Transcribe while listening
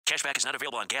Cashback is not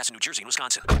available on gas in New Jersey and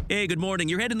Wisconsin. Hey, good morning.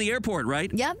 You're heading to the airport,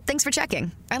 right? Yep, thanks for checking.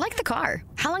 I like the car.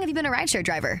 How long have you been a rideshare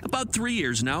driver? About 3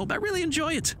 years now. I really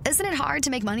enjoy it. Isn't it hard to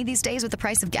make money these days with the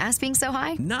price of gas being so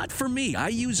high? Not for me. I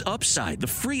use Upside, the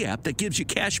free app that gives you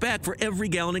cash back for every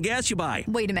gallon of gas you buy.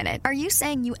 Wait a minute. Are you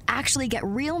saying you actually get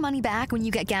real money back when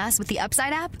you get gas with the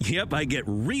Upside app? Yep, I get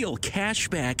real cash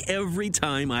back every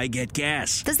time I get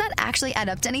gas. Does that actually add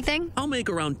up to anything? I'll make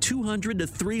around $200 to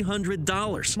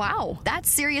 $300. Wow, that's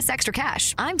serious extra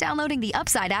cash. I'm downloading the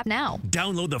Upside app now.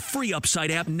 Download the free Upside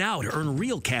app now to earn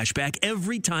real cash back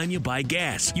every time you buy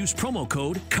gas. Use promo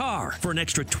code CAR for an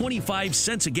extra 25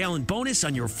 cents a gallon bonus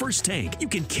on your first tank. You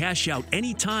can cash out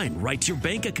anytime right to your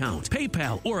bank account,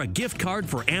 PayPal, or a gift card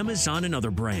for Amazon and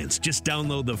other brands. Just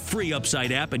download the free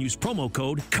Upside app and use promo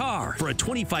code CAR for a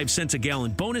 25 cents a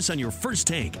gallon bonus on your first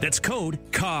tank. That's code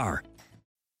CAR.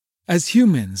 As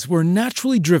humans, we're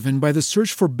naturally driven by the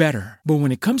search for better. But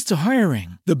when it comes to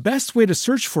hiring, the best way to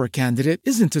search for a candidate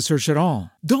isn't to search at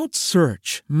all. Don't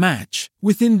search, match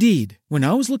with Indeed. When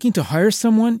I was looking to hire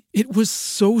someone, it was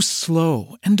so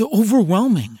slow and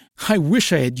overwhelming. I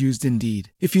wish I had used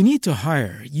Indeed. If you need to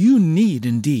hire, you need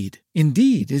Indeed.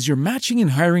 Indeed is your matching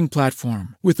and hiring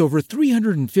platform with over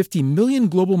 350 million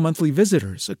global monthly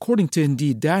visitors, according to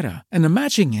Indeed data, and a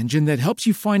matching engine that helps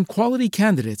you find quality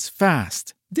candidates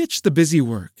fast. Ditch the busy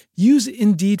work. Use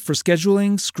Indeed for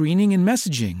scheduling, screening, and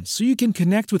messaging so you can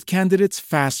connect with candidates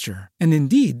faster. And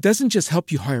Indeed doesn't just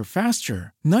help you hire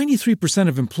faster. 93%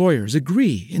 of employers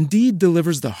agree Indeed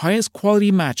delivers the highest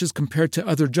quality matches compared to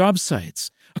other job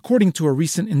sites, according to a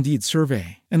recent Indeed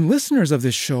survey. And listeners of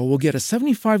this show will get a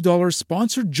 $75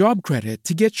 sponsored job credit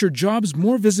to get your jobs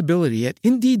more visibility at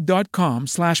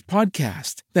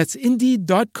Indeed.com/podcast. That's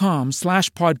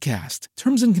Indeed.com/podcast.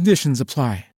 Terms and conditions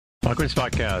apply. Awkwardness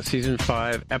Podcast, Season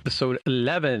 5, Episode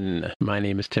 11. My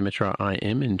name is Tim Mitra. I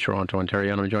am in Toronto,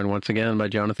 Ontario, and I'm joined once again by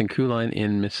Jonathan Kuline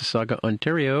in Mississauga,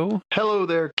 Ontario. Hello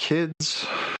there, kids.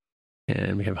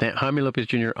 And we have Jaime Lopez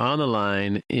Jr. on the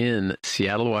line in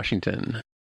Seattle, Washington.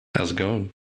 How's it going?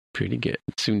 Pretty good.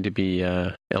 Soon to be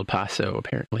El Paso,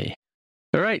 apparently.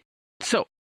 All right. So,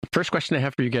 the first question I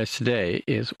have for you guys today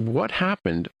is, what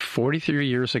happened 43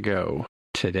 years ago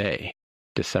today,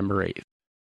 December 8th?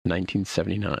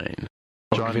 1979.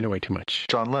 Don't give it away too much.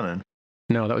 John Lennon.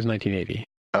 No, that was 1980.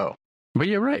 Oh. But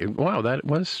you're right. Wow, that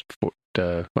was,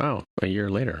 a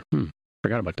year later.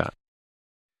 Forgot about that.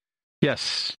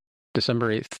 Yes,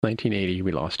 December 8th, 1980,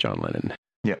 we lost John Lennon.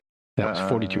 Yep. That was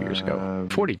 42 years ago.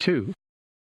 42?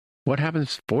 What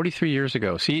happens 43 years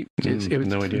ago? See, it was,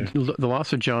 no idea. The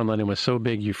loss of John Lennon was so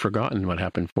big, you've forgotten what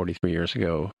happened 43 years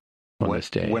ago on this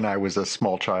day. When I was a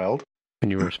small child. When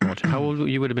you were a small child. How old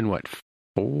you would have been, what,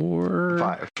 4?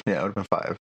 5. Yeah, it would have been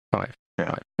 5. 5.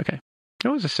 Yeah. 5. Okay.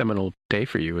 That was a seminal day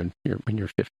for you in your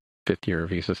fifth year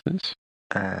of existence.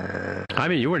 I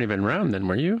mean, you weren't even around then,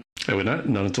 were you? I would not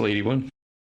until 81.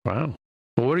 Wow.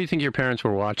 Well, what do you think your parents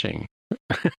were watching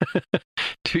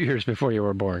 2 years before you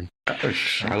were born? I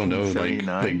don't know,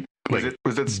 like was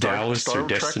it Dallas Star or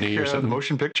Destiny Trek, or something? The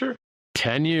motion picture?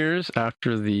 10 years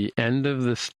after the end of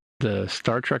the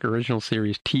Star Trek original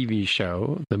series TV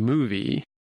show, the movie,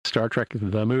 Star Trek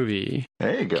the movie,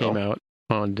 there you go, came out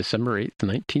on December 8th,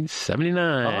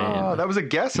 1979. Oh, that was a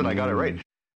guess, and I got it right.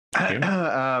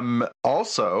 Yeah.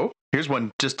 Also, here's one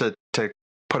just to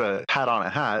put a hat on a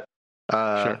hat.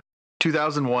 Sure.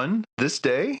 2001, this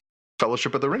day,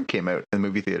 Fellowship of the Ring came out in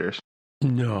movie theaters.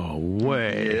 No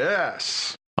way.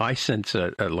 Yes. I sense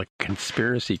a like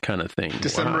conspiracy kind of thing.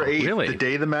 December 8th, really? the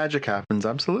day the magic happens.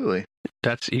 Absolutely.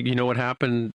 That's, you know what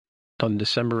happened on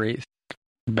December 8th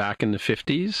back in the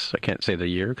 50s? I can't say the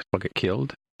year because I'll get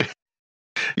killed.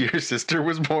 Your sister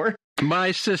was born?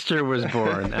 My sister was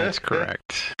born. That's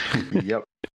correct. Yep.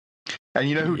 And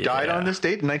you know who died on this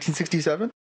date in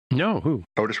 1967? No, who?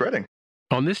 Otis Redding.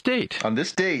 On this date? On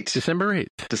this date. December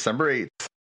 8th. December 8th.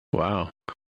 Wow.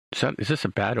 Is this a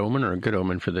bad omen or a good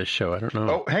omen for this show? I don't know.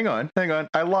 Oh, hang on.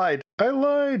 I lied.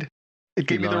 It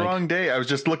gave me the wrong day. I was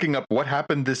just looking up what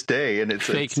happened this day, and it's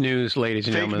fake news, ladies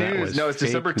and gentlemen. Fake news. No, it's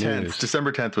December 10th. News.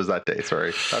 December 10th was that day.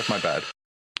 Sorry, that's my bad.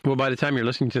 Well, by the time you're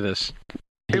listening to this,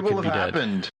 it will have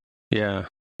happened. Yeah.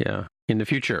 In the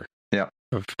future. Yeah.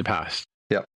 Of the past.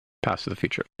 Yeah. Past of the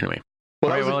future. Anyway.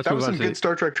 Well, that was some good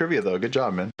Star Trek trivia, though. Good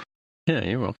job, man. Yeah,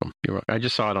 you're welcome. I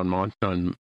just saw it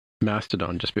on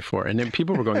Mastodon just before, and then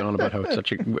people were going on about how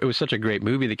it was such a great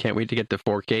movie. They can't wait to get the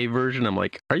 4K version. I'm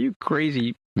like, are you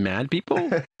crazy, mad people?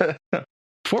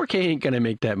 4K ain't gonna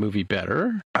make that movie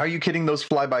better. Are you kidding? Those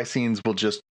flyby scenes will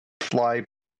just fly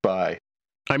by.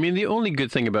 I mean, the only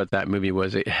good thing about that movie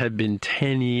was it had been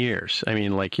 10 years. I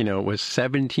mean, it was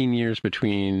 17 years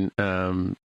between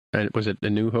was it A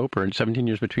New Hope, or 17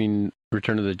 years between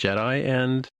Return of the Jedi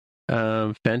and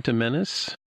Phantom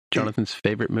Menace? Jonathan's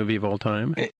favorite movie of all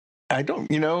time. I don't,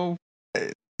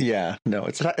 yeah, no,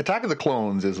 it's Attack of the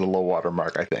Clones is the low water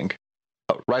mark, I think.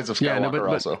 Rise of Skywalker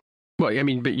also. Well, I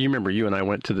mean, but you remember, you and I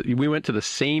went to the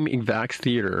same exact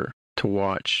theater to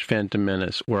watch Phantom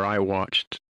Menace, where I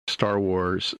watched Star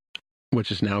Wars,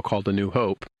 which is now called A New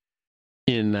Hope,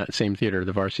 in that same theater,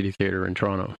 the Varsity Theater in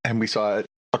Toronto. And we saw it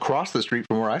across the street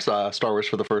from where I saw Star Wars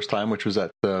for the first time, which was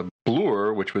at the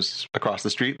Bloor, which was across the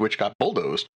street, which got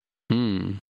bulldozed.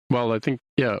 Well, I think,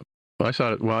 yeah. Well, I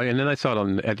saw it. Well, and then I saw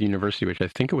it at the university, which I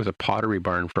think it was a pottery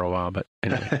barn for a while. But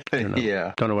anyway, I don't know.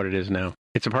 Yeah, don't know what it is now.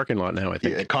 It's a parking lot now, I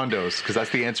think. Yeah, condos, because that's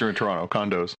the answer in Toronto.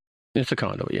 Condos. It's a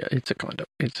condo. Yeah, it's a condo.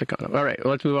 All right,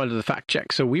 let's move on to the fact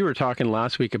check. So we were talking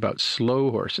last week about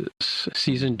Slow Horses,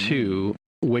 season 2,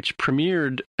 which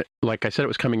premiered. Like I said, it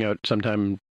was coming out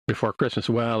sometime before Christmas.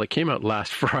 Well, it came out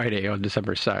last Friday on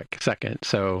December 2nd.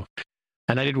 So,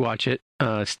 and I did watch it.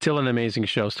 Still an amazing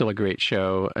show. Still a great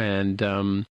show.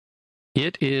 And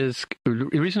it is, the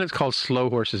reason it's called Slow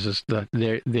Horses is that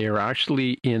they're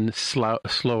actually in Slough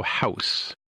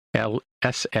House,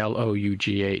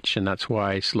 SLOUGH, and that's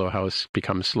why Slough House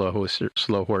becomes Slow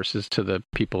Horses to the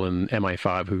people in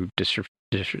MI5 who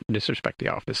disrespect the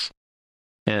office.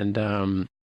 And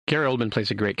Gary Oldman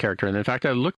plays a great character, and in fact,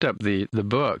 I looked up the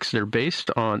books. They're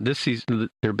based on this season.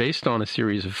 They're based on a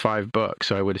series of 5 books,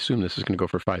 so I would assume this is going to go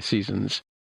for 5 seasons.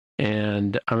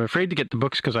 And I'm afraid to get the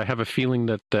books because I have a feeling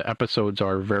that the episodes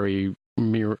are very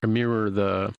mirror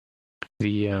the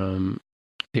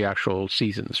actual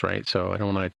seasons, right? So I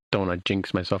don't want to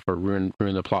jinx myself or ruin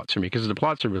the plots for me, because the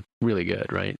plots are really good,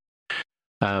 right?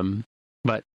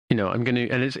 But I'm going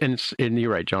to, and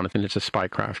you're right, Jonathan. It's a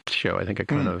spycraft show. I think I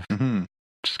kind of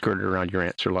skirted around your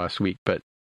answer last week, but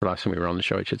last time we were on the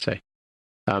show, I should say.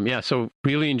 So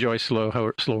really enjoy Slow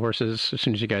Horses. As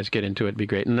soon as you guys get into it, it'd be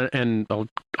great. And I'll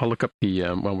look up the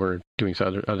when we're doing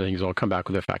some other things. I'll come back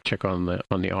with a fact check on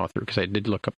the author, because I did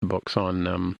look up the books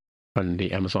on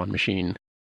the Amazon machine.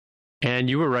 And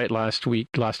you were right last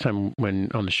time when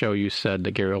on the show you said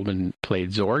that Gary Oldman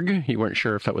played Zorg. You weren't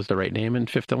sure if that was the right name in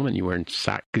Fifth Element. You weren't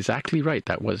exactly right.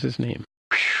 That was his name.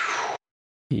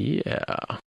 Yeah.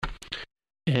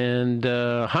 And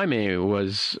Jaime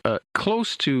was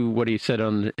close to what he said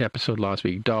on the episode last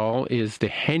week. Dahl is the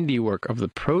handiwork of the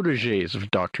protégés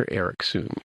of Dr. Eric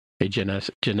Soong, a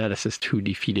geneticist who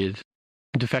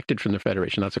defected from the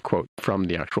Federation. That's a quote from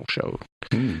the actual show.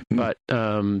 Mm-hmm. But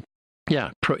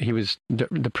he was the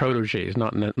protégés,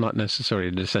 not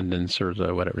necessarily the descendants or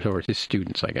the whatever, or his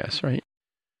students, I guess, right?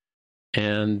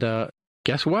 And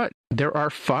guess what? There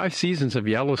are 5 seasons of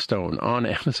Yellowstone on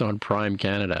Amazon Prime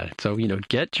Canada. So,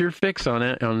 get your fix on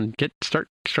it and start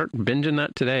binging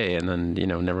that today, and then,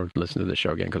 never listen to the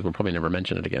show again, because we'll probably never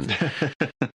mention it again.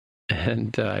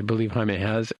 And I believe Jaime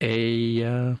has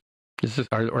a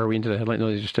are we into the headline?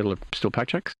 No, these are still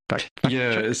fact checks?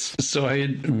 So I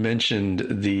had mentioned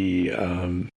the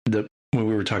when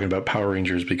we were talking about Power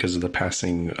Rangers, because of the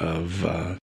passing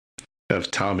of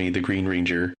Tommy, the Green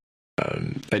Ranger.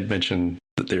 I'd mentioned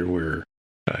that there were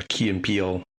Key and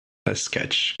Peele a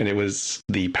sketch, and it was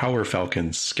the Power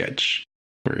Falcons sketch,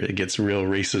 where it gets real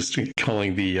racist,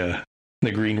 calling the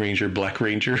Green Ranger Black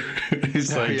Ranger.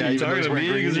 He's like, "You talking to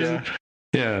me?"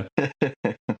 Yeah.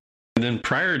 And then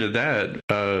prior to that,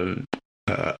 a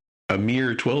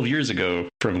mere 12 years ago,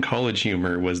 from College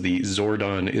Humor, was the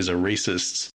Zordon is a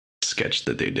racist sketch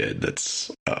that they did. That's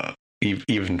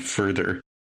even further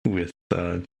with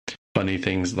funny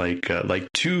things like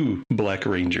 2 Black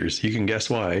Rangers. You can guess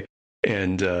why.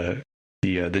 And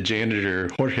the janitor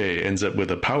Jorge ends up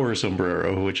with a power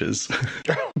sombrero, which is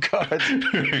oh god.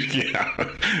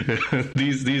 Yeah.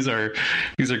 These are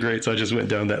great. So I just went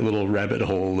down that little rabbit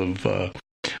hole of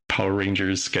Power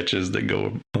Rangers sketches that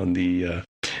go on the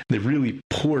really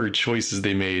poor choices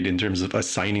they made in terms of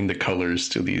assigning the colors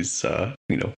to these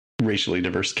racially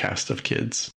diverse cast of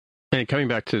kids. And coming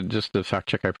back to just the fact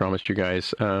check I promised you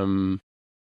guys,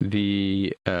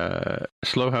 the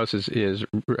Slow House is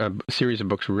a series of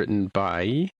books written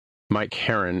by Mike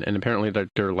Herron, and apparently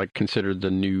they're like considered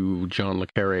the new John le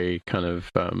Carré kind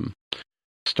of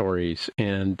stories.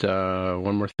 And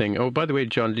one more thing. Oh, by the way,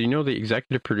 John, do you know the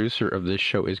executive producer of this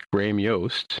show is Graham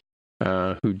Yost,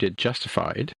 who did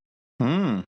Justified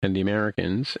and The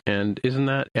Americans? And isn't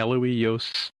that Eloise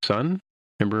Yost's son?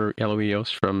 Remember Eloise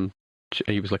Yost from...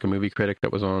 He was like a movie critic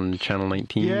that was on Channel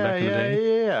 19 back in the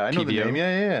day. Yeah. I know the name.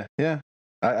 Yeah.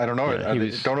 I don't know. I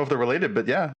don't know if they're related, but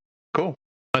yeah, cool.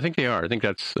 I think they are. I think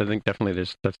definitely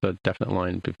that's a definite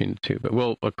line between the two. But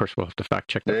of course we'll have to fact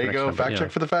check that. There you go. Fact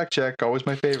check for the fact check. Always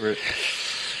my favorite.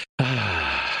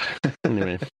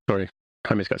 Anyway, sorry.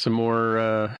 Jaime's got some more,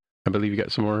 I believe you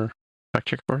got some more fact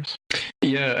check for us.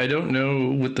 Yeah, I don't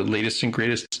know what the latest and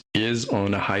greatest is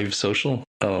on Hive Social.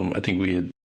 I think we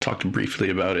had talked briefly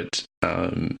about it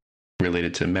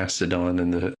related to Mastodon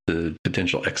and the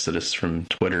potential exodus from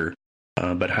Twitter.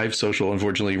 But Hive Social,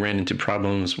 unfortunately, ran into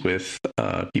problems with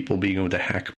people being able to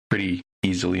hack pretty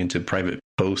easily into private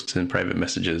posts and private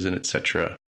messages and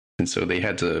etc. And so they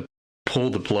had to pull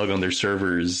the plug on their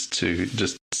servers to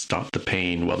just stop the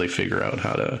pain while they figure out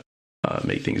how to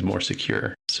make things more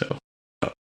secure. So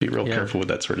be real careful with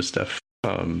that sort of stuff.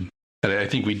 And I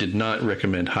think we did not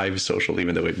recommend Hive Social,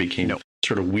 even though it became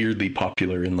sort of weirdly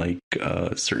popular in like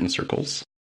certain circles.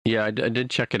 Yeah, I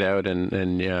did check it out,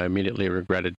 and yeah, I immediately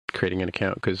regretted creating an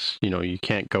account because, you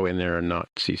can't go in there and not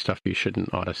see stuff you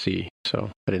ought to see. So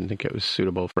I didn't think it was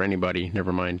suitable for anybody,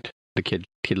 never mind the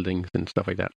kidlings and stuff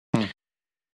like that.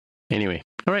 Anyway,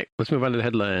 all right, let's move on to the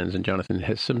headlines, and Jonathan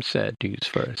has some sad news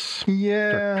for us.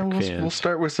 Yeah, we'll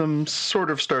start with some sort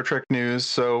of Star Trek news.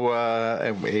 So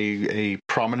a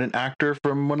prominent actor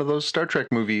from one of those Star Trek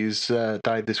movies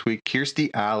died this week,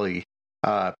 Kirstie Alley.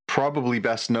 Probably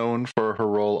best known for her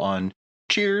role on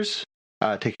Cheers,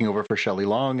 taking over for Shelley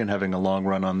Long and having a long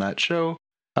run on that show,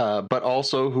 but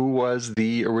also who was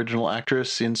the original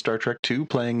actress in Star Trek II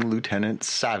playing Lieutenant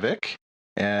Saavik.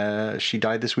 She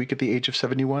died this week at the age of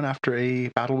 71 after a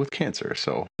battle with cancer,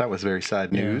 so that was very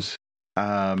sad news.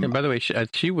 And by the way,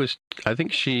 she was, I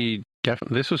think she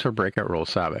definitely, this was her breakout role,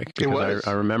 Saavik. It was.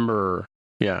 I remember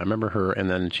her, and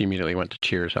then she immediately went to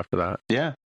Cheers after that.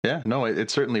 Yeah, no,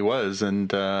 it certainly was.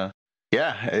 And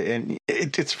and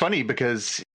it's funny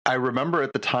because I remember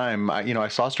at the time, I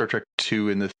saw Star Trek 2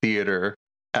 in the theater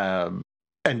and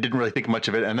didn't really think much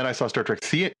of it. And then I saw Star Trek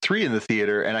 3 in the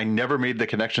theater, and I never made the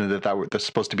connection that that's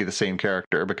supposed to be the same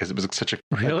character because it was such a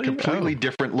completely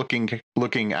different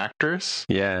looking actress.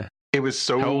 Yeah. It was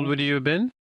so... How old would you have been?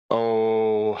 10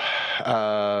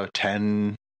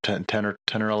 or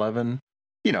 11.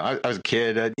 I was a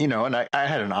kid, and I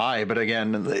had an eye, but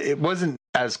again, it wasn't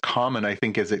as common, I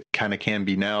think, as it kind of can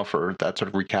be now for that sort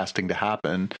of recasting to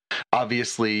happen.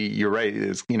 Obviously, you're right.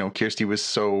 Kirstie was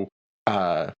so,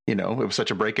 it was such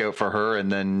a breakout for her,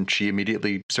 and then she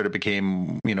immediately sort of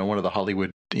became, one of the Hollywood,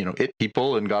 it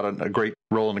people and got a great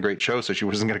role in a great show. So she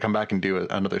wasn't going to come back and do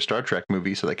another Star Trek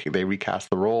movie, so they recast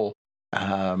the role.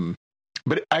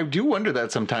 But I do wonder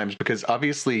that sometimes because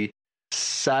obviously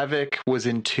Saavik was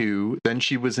in 2, then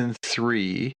she was in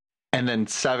 3, and then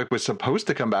Saavik was supposed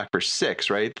to come back for 6,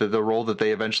 right? The role that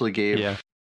they eventually gave,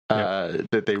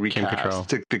 that they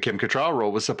recast, the Kim Cattrall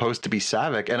role was supposed to be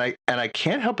Saavik, and I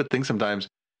can't help but think sometimes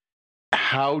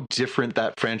how different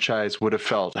that franchise would have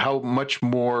felt, how much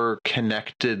more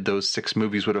connected those 6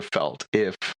 movies would have felt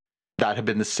if that had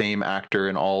been the same actor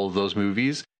in all of those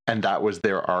movies, and that was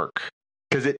their arc,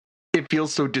 because it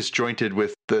feels so disjointed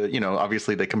with the,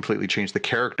 obviously they completely changed the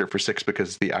character for 6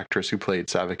 because the actress who played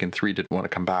Saavik in 3 didn't want to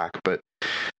come back. But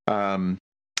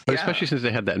especially since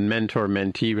they had that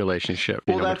mentor-mentee relationship,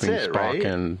 between Spock, right?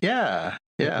 and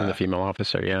the female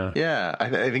officer. Yeah. I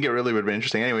think it really would have been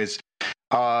interesting. Anyways,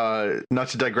 not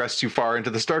to digress too far into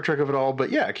the Star Trek of it all,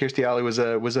 but yeah, Kirstie Alley was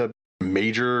a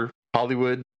major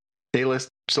Hollywood A-list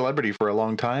celebrity for a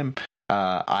long time.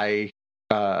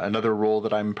 Another role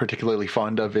that I'm particularly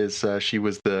fond of is she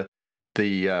was the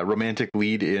romantic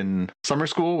lead in Summer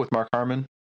School with Mark Harmon.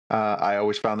 I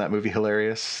always found that movie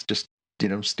hilarious. Just,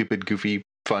 stupid, goofy,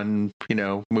 fun,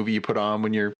 movie you put on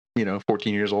when you're,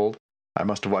 14 years old. I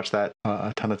must have watched that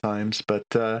a ton of times. But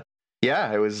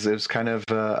it was kind of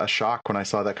a shock when I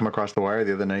saw that come across the wire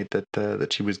the other night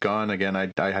that she was gone. Again, I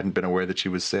hadn't been aware that she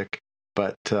was sick.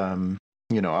 But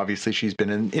obviously she's been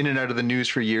in and out of the news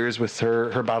for years with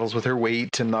her battles with her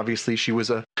weight, and obviously she was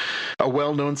a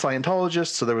well-known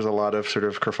Scientologist, so there was a lot of sort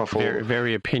of kerfuffle. Very,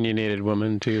 very opinionated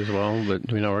woman too, as well. But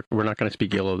we're not going to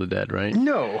speak ill of the dead, right?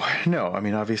 No. I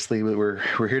mean, obviously we're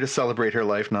here to celebrate her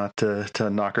life, not to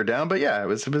knock her down. But yeah, it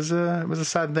was a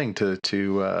sad thing to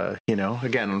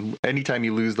again, anytime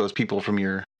you lose those people from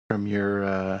your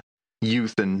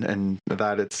youth and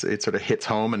that it sort of hits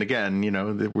home. And again,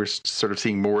 we're sort of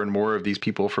seeing more and more of these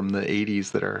people from the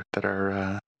 80s that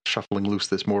are shuffling loose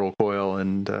this mortal coil,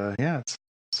 and it's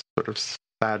sort of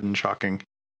sad and shocking.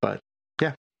 But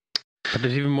yeah, but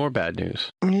there's even more bad news.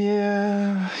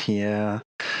 Yeah.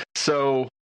 So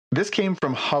this came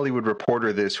from Hollywood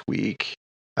Reporter this week,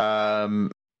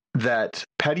 that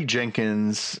Patty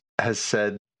Jenkins has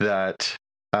said that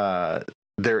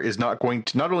there is not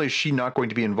only is she not going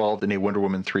to be involved in a Wonder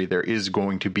Woman 3, there is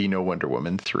going to be no Wonder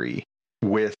Woman 3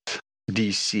 with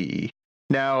DC.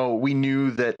 Now, we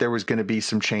knew that there was going to be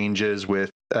some changes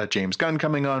with James Gunn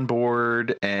coming on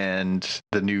board and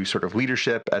the new sort of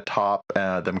leadership at top,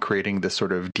 them creating this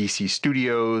sort of DC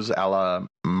Studios, a la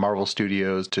Marvel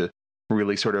Studios, to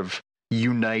really sort of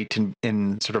unite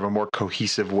in sort of a more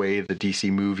cohesive way the DC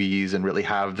movies and really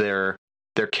have their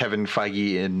Kevin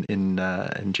Feige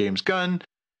in James Gunn.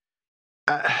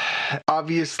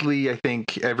 Obviously, I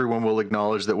think everyone will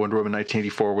acknowledge that Wonder Woman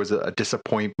 1984 was a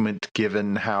disappointment,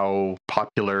 given how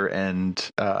popular and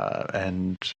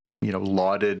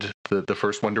lauded the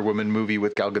first Wonder Woman movie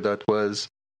with Gal Gadot was.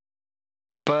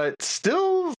 But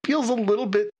still feels a little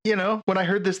bit, when I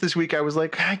heard this week, I was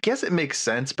like, I guess it makes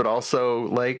sense, but also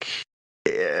like,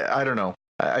 I don't know.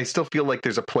 I still feel like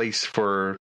there's a place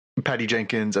for Patty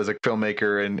Jenkins as a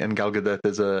filmmaker and Gal Gadot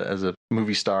as a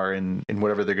movie star in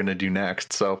whatever they're going to do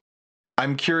next. So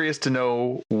I'm curious to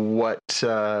know what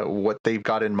they've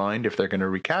got in mind, if they're going to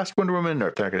recast Wonder Woman or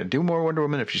if they're going to do more Wonder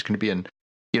Woman, if she's going to be in,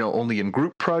 only in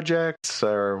group projects,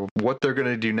 or what they're going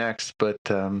to do next. But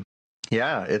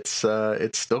yeah, it's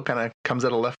still kind of comes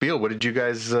out of left field. What did you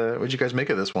guys make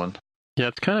of this one? Yeah,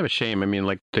 it's kind of a shame. I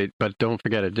mean, but don't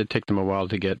forget, it did take them a while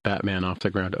to get Batman off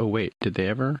the ground. Oh wait, did they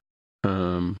ever?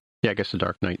 Yeah, I guess the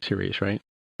Dark Knight series, right?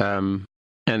 And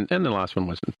the last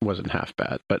one wasn't half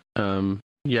bad, but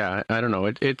yeah, I don't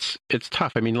know. It's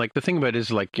tough. I mean, like, the thing about it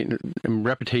is, like,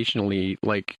 reputationally,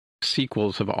 like,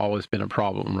 sequels have always been a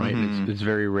problem, right? Mm-hmm. It's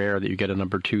very rare that you get a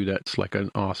number 2 that's like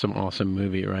an awesome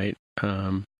movie, right?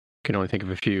 Can only think of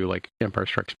a few, like Empire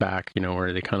Strikes Back,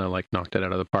 where they kind of like knocked it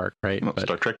out of the park, right? Well,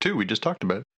 Star Trek 2, we just talked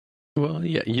about. Well,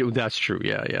 yeah, that's true.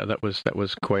 Yeah, that was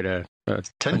quite a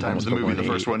 10 times the movie the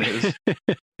first one is.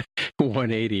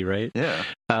 180, right? Yeah.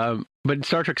 But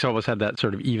Star Trek's always had that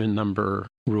sort of even number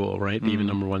rule, right? The even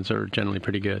number ones are generally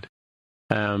pretty good.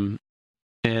 Yeah,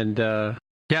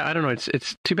 I don't know.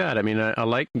 It's too bad. I mean, I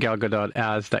like Gal Gadot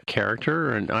as that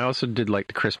character, and I also did like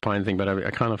the Chris Pine thing, but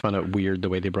I kind of found it weird the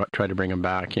way they tried to bring him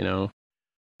back, in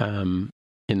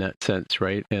that sense,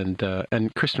 right? And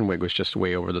Kristen Wiig was just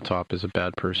way over the top as a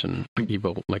bad person,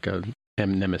 evil, like a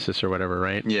nemesis or whatever,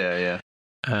 right? Yeah.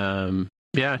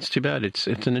 Yeah, it's too bad. It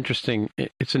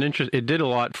did a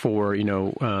lot for,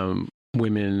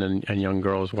 women and young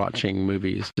girls watching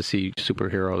movies to see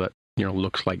superhero that,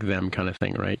 looks like them kind of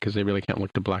thing, right? Because they really can't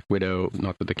look to Black Widow,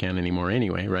 not that they can anymore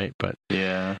anyway, right? But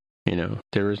yeah,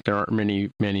 there aren't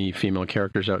many female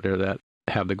characters out there that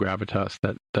have the gravitas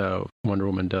that Wonder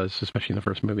Woman does, especially in the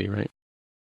first movie, right?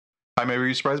 Were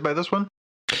you surprised by this one?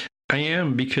 I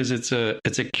am, because it's a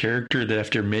character that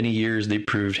after many years they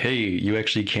proved, hey, you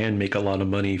actually can make a lot of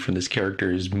money from this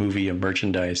character's movie and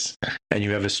merchandise, and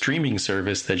you have a streaming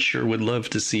service that sure would love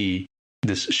to see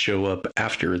this show up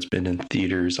after it's been in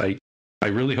theaters. I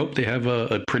really hope they have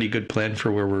a pretty good plan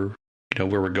for where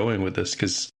we're going with this,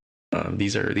 because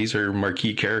these are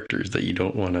marquee characters that you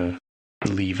don't want to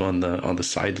leave on the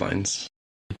sidelines.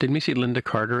 Didn't we see Linda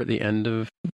Carter at the end of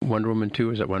Wonder Woman 2?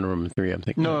 Or is that Wonder Woman 3? I'm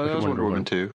thinking. No, that was Wonder Woman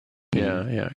 2.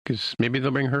 Yeah, because maybe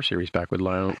they'll bring her series back with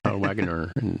Lyle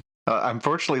Wagner. And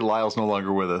unfortunately, Lyle's no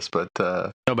longer with us, but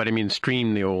no, but I mean,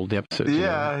 stream the old episodes.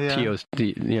 Yeah.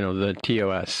 The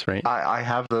TOS, right? I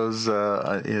have those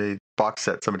in a box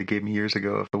set somebody gave me years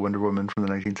ago of the Wonder Woman from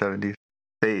the 1970s.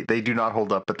 They do not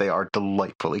hold up, but they are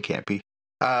delightfully campy.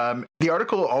 The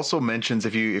article also mentions,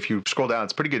 if you scroll down,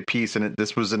 it's a pretty good piece, and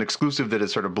this was an exclusive that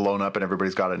is sort of blown up and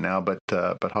everybody's got it now, but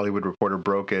Hollywood Reporter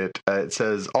broke it. It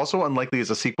says, also unlikely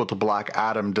as a sequel to Black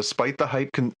Adam, despite the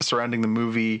hype surrounding the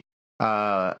movie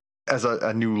as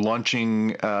a new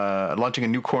launching a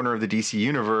new corner of the DC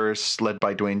universe led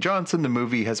by Dwayne Johnson. The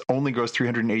movie has only grossed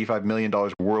 $385 million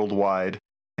worldwide,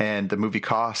 and the movie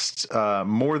costs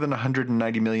more than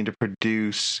 $190 million to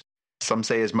produce. Some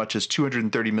say as much as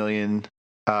 $230 million.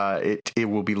 It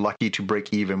will be lucky to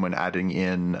break even when adding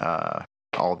in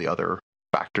all the other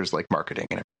factors like marketing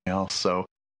and everything else. So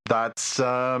that's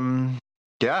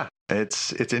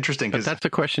it's interesting. But that's the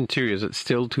question too. Is it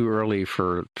still too early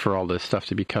for all this stuff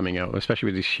to be coming out, especially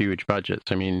with these huge budgets?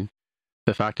 I mean,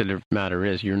 the fact of the matter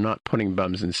is, you're not putting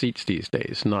bums in seats these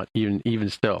days. Not even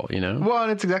still, Well,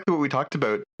 and it's exactly what we talked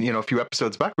about. A few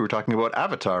episodes back, we were talking about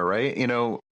Avatar, right?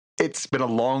 It's been a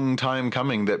long time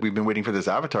coming that we've been waiting for this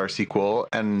Avatar sequel,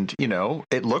 and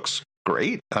it looks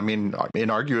great. I mean,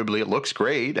 inarguably, it looks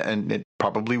great, and it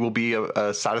probably will be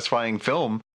a satisfying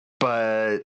film,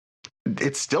 but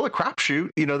it's still a crapshoot.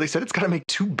 They said it's got to make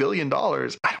 $2 billion. I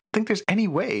don't think there's any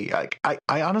way.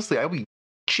 I honestly, I'll be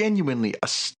genuinely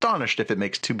astonished if it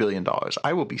makes $2 billion.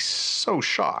 I will be so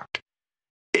shocked,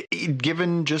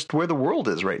 given just where the world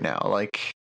is right now.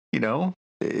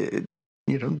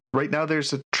 right now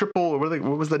there's a triple. What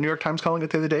was the New York Times calling it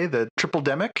the other day? The triple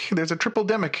demic. There's a triple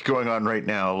demic going on right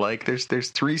now. Like there's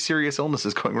 3 serious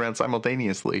illnesses going around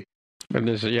simultaneously. And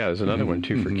there's another one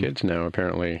too for kids now,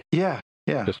 apparently. Yeah.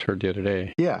 Just heard the other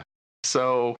day. Yeah.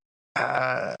 So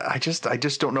I just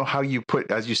don't know how you put,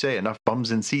 as you say, enough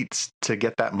bums in seats to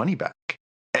get that money back.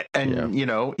 And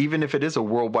even if it is a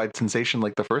worldwide sensation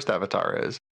like the first Avatar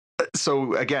is.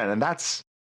 So again, and that's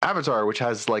Avatar, which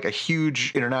has like a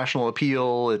huge international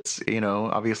appeal. It's,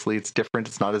 obviously it's different.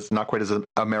 It's not quite as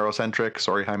Amerocentric.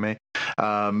 Sorry, Jaime.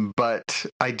 But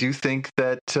I do think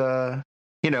that,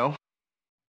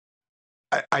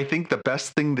 I think the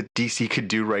best thing that DC could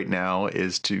do right now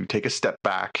is to take a step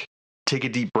back, take a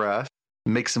deep breath,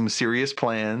 make some serious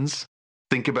plans,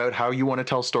 think about how you want to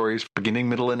tell stories, beginning,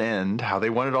 middle, and end, how they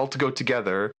want it all to go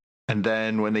together. And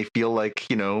then when they feel like,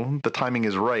 the timing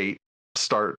is right,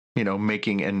 start,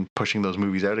 making and pushing those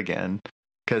movies out again.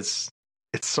 Because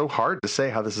it's so hard to say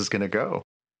how this is going to go.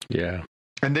 Yeah.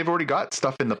 And they've already got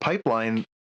stuff in the pipeline.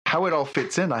 How it all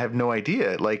fits in, I have no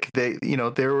idea. Like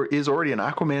there is already an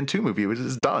Aquaman 2 movie, which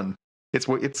is done.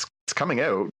 It's coming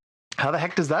out. How the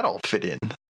heck does that all fit in?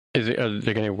 Are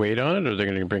they going to wait on it, or are they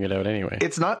going to bring it out anyway?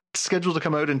 It's not scheduled to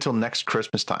come out until next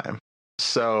Christmas time.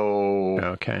 So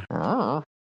okay.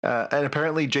 And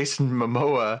apparently Jason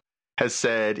Momoa has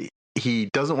said he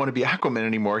doesn't want to be Aquaman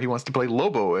anymore. He wants to play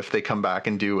Lobo if they come back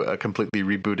and do a completely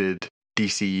rebooted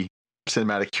DC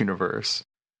cinematic universe.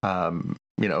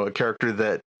 A character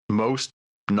that most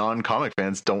non-comic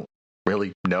fans don't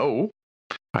really know.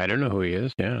 I don't know who he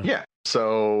is. Yeah. Yeah.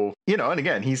 So, and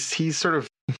again, he's sort of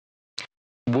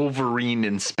Wolverine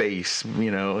in space.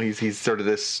 He's sort of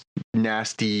this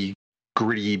nasty,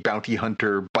 gritty bounty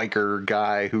hunter biker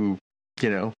guy who,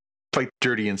 fights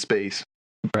dirty in space.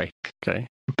 Right. Okay.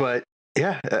 But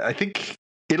yeah, I think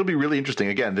it'll be really interesting.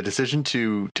 Again, the decision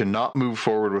to not move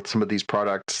forward with some of these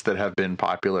products that have been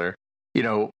popular,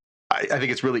 I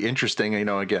think it's really interesting.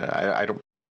 Again, I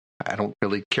don't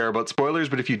really care about spoilers,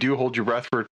 but if you do hold your breath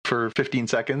for 15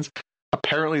 seconds,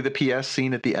 apparently the PS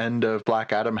scene at the end of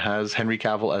Black Adam has Henry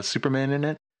Cavill as Superman in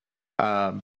it.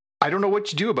 I don't know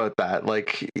what you do about that.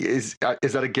 Like, is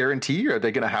that a guarantee? Are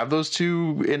they going to have those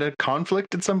two in a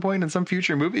conflict at some point in some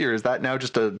future movie, or is that now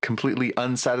just a completely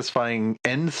unsatisfying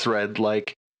end thread,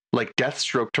 like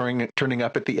Deathstroke turning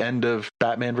up at the end of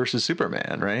Batman versus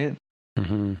Superman, right?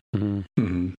 Mm-hmm. Mm-hmm.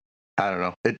 Mm-hmm. I don't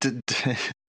know.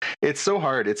 It's so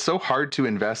hard. It's so hard to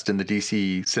invest in the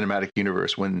DC cinematic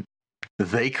universe when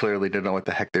they clearly don't know what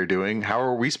the heck they're doing. How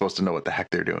are we supposed to know what the heck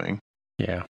they're doing?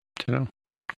 Yeah, I don't know.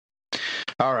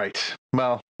 All right.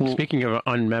 Well, speaking of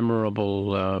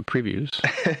unmemorable previews,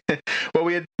 well,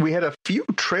 we had a few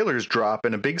trailers drop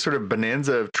and a big sort of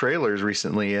bonanza of trailers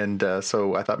recently, and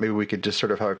so I thought maybe we could just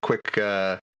sort of have a quick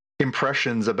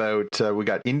impressions about. We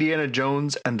got Indiana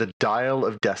Jones and the Dial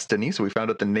of Destiny, so we found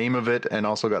out the name of it and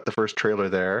also got the first trailer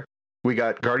there. We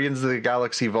got Guardians of the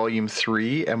Galaxy Volume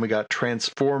 3, and we got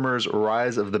Transformers: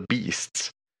 Rise of the Beasts.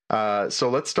 So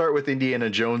let's start with Indiana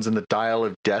Jones and the Dial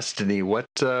of Destiny. What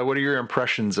are your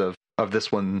impressions of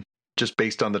this one, just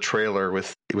based on the trailer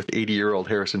with 80-year-old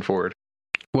Harrison Ford?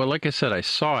 Well, like I said, I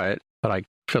saw it, but I,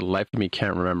 for the life of me,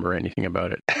 can't remember anything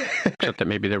about it. Except that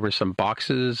maybe there were some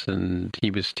boxes, and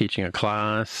he was teaching a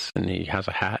class, and he has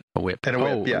a hat, a whip. And a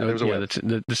whip, yeah, there was a whip.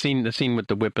 The scene with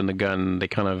the whip and the gun, they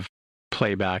kind of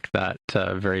play back that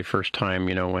very first time,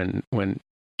 when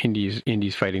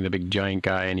Indy's fighting the big giant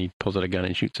guy, and he pulls out a gun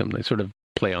and shoots him. They sort of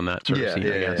play on that sort of scene,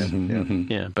 I guess.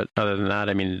 Yeah. But other than that,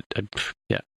 I mean,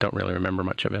 don't really remember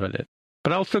much of it.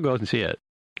 But I'll still go and see it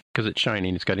because it's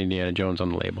shining. It's got Indiana Jones on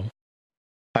the label.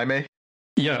 Jaime?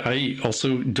 Yeah, I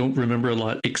also don't remember a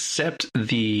lot except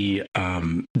the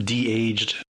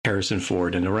de-aged Harrison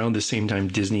Ford. And around the same time,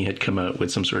 Disney had come out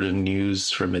with some sort of news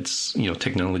from its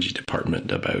technology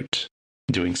department about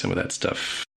doing some of that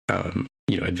stuff.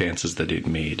 Advances that it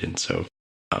made. And so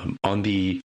on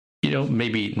the,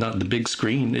 maybe not the big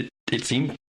screen, it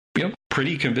seemed,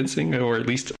 pretty convincing, or at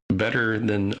least better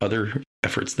than other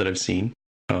efforts that I've seen.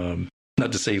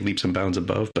 Not to say leaps and bounds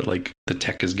above, but like the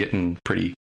tech is getting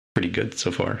pretty good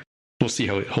so far. We'll see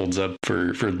how it holds up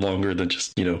for longer than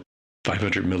just,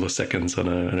 500 milliseconds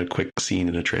on a quick scene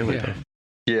in a trailer. Yeah.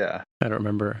 Yeah. I don't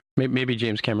remember. Maybe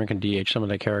James Cameron can DH some of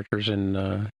the characters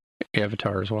in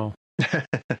Avatar as well.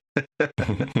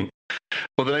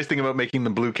 Well, the nice thing about making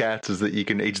them blue cats is that you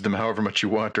can age them however much you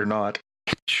want or not.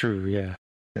 True, yeah.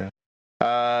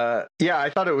 I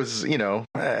thought it was,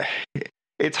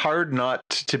 it's hard not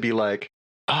to be like,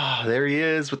 there he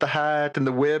is with the hat and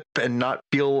the whip, and not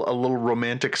feel a little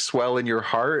romantic swell in your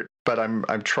heart. But I'm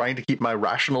trying to keep my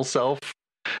rational self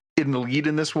in the lead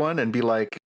in this one and be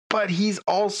like, but he's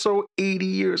also 80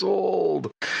 years old.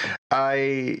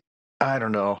 I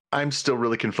don't know. I'm still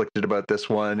really conflicted about this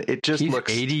one. It just he's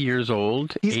looks 80 years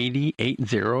old. 80.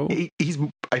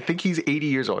 I think he's 80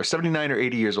 years old, or 79 or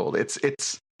 80 years old.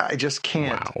 It's. I just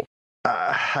can't. Wow.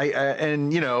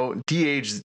 And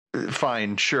de-age,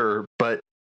 fine, sure, but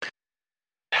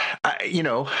I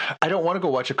don't want to go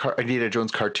watch a Indiana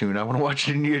Jones cartoon. I want to watch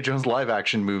an Indiana Jones live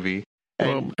action movie.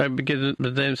 And,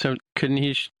 but then couldn't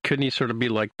he sort of be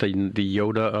like the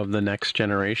Yoda of the next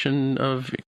generation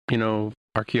of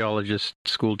archaeologist,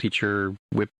 school teacher,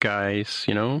 whip guys,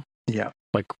 Yeah.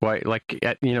 Like why? Like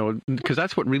because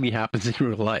that's what really happens in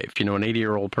real life. An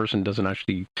 80-year-old person doesn't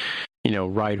actually,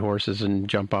 ride horses and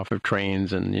jump off of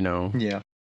trains and Yeah.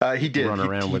 He did run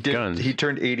around with guns. He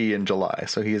turned 80 in July,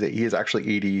 so he is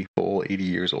actually 80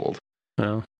 years old.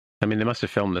 Well, I mean, they must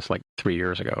have filmed this like 3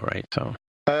 years ago, right? So.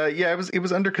 Yeah, it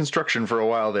was under construction for a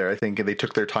while there. I think they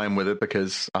took their time with it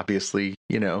because obviously,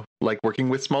 like working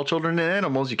with small children and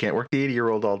animals, you can't work the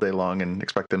 80-year-old all day long and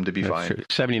expect them to be fine. True.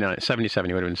 77,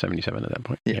 he would have been 77 at that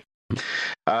point. Yeah.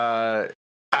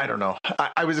 I don't know.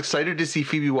 I was excited to see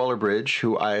Phoebe Waller-Bridge,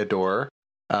 who I adore.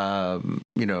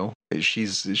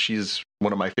 She's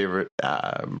one of my favorite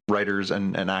writers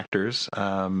and actors.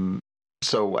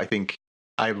 So I think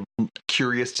I'm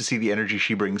curious to see the energy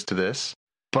she brings to this.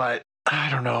 But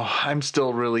I don't know. I'm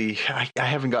still really. I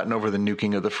haven't gotten over the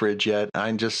nuking of the fridge yet.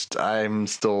 I'm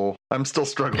still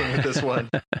struggling with this one.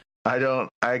 I don't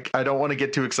want to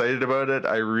get too excited about it.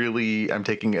 I'm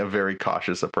taking a very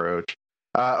cautious approach.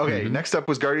 Okay, Next up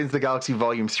was Guardians of the Galaxy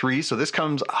Volume 3. So this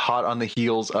comes hot on the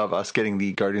heels of us getting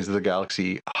the Guardians of the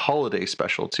Galaxy holiday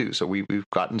special too. So we've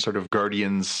gotten sort of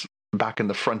Guardians back in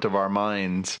the front of our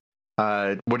minds.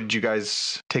 What did you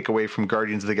guys take away from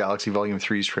Guardians of the Galaxy Volume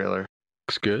 3's trailer?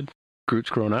 Looks good. Groot's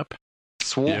grown up.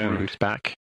 Swole. Yeah. Groot's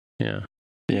back. Yeah.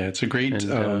 Yeah, it's a great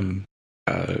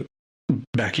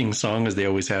backing song, as they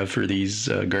always have for these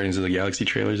Guardians of the Galaxy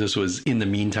trailers. This was In the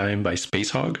Meantime by Space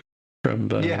Hog from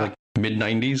like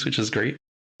mid-90s, which is great.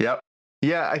 Yep.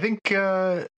 Yeah, I think,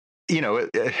 I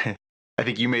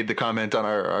think you made the comment on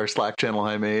our Slack channel,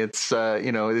 Jaime. It's,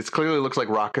 it clearly looks like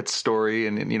Rocket's story.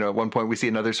 And, at one point we see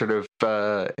another sort of,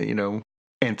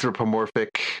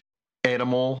 anthropomorphic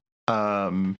animal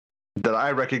that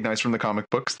I recognize from the comic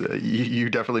books that you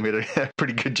definitely made a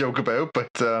pretty good joke about. But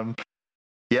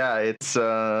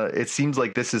it seems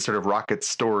like this is sort of Rocket's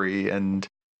story. And,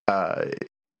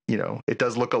 it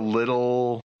does look a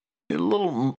little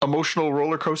emotional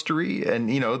roller coastery, and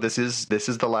this is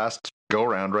the last go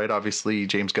around, right? Obviously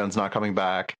James Gunn's not coming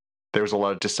back. There's a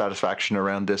lot of dissatisfaction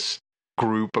around this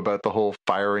group about the whole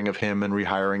firing of him and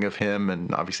rehiring of him,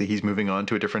 and obviously he's moving on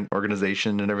to a different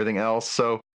organization and everything else.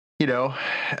 So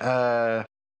I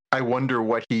wonder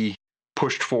what he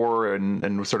pushed for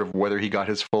and sort of whether he got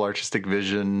his full artistic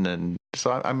vision. And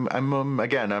so I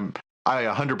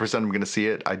 100% am going to see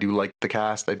it. I do like the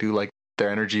cast. I do like their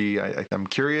energy. I'm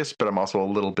curious, but I'm also a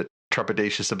little bit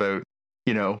trepidatious about,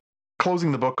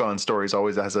 closing the book on stories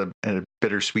always has a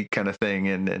bittersweet kind of thing.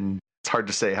 And it's hard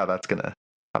to say how that's going to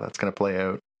play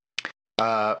out.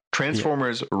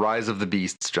 Transformers Rise of the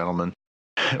Beasts, gentlemen.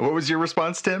 What was your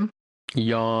response, Tim?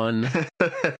 Yawn.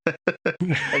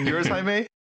 And yours, Jaime?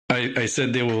 I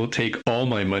said they will take all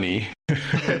my money.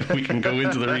 We can go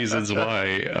into the reasons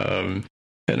why.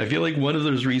 And I feel like one of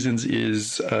those reasons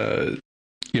is, the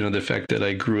fact that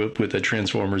I grew up with a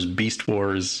Transformers Beast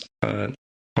Wars,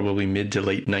 probably mid to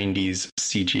late 90s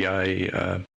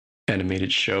CGI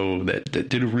animated show that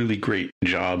did a really great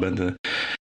job. And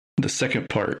the second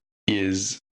part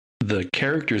is the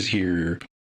characters here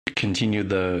continue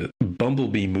the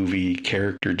Bumblebee movie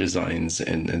character designs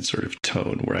and sort of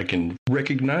tone, where I can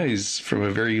recognize from a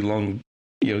very long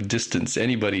distance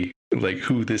anybody like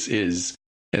who this is,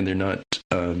 and they're not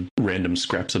random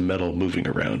scraps of metal moving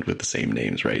around with the same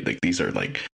names, right? Like these are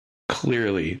like,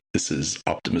 clearly this is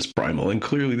Optimus Primal, and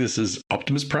clearly this is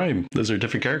Optimus Prime. Those are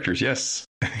different characters. Yes.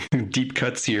 Deep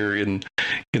cuts here in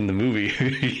the movie.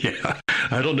 Yeah.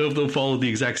 I don't know if they'll follow the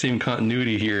exact same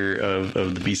continuity here of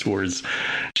the Beast Wars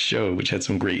show, which had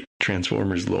some great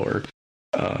Transformers lore.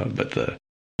 But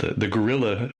the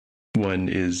gorilla one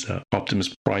is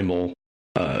Optimus Primal.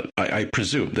 I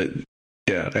presume that,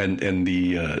 yeah, and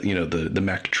the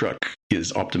Mack truck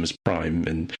is Optimus Prime,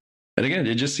 and again,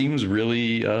 it just seems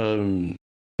really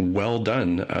well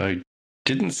done. I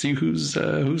didn't see who's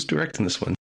directing this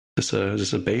one. Is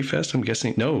this a Bayfest? I'm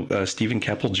guessing no. Stephen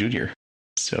Cappell Jr.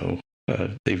 So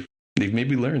they've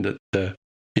maybe learned that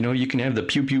you can have the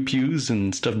pew pew pews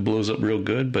and stuff blows up real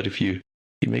good, but if you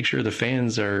make sure the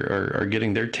fans are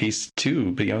getting their taste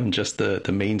too beyond just the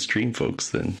mainstream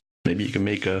folks, then maybe you can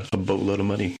make a boatload of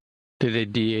money. Did they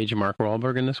de-age Mark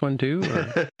Wahlberg in this one too?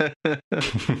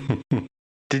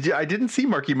 Did you? I didn't see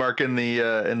Marky Mark in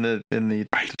the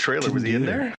trailer. Was he in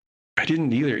there? I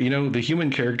didn't either. The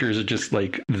human characters are just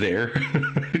like there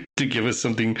to give us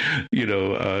something,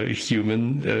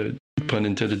 human, pun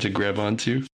intended, to grab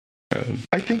onto.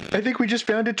 I think we just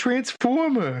found a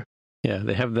transformer. Yeah,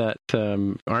 they have that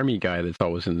army guy that's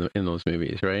always in those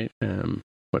movies, right?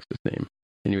 What's his name?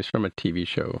 And he was from a TV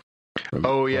show.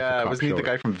 Wasn't he the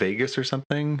guy from Vegas or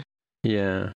something?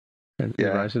 Yeah.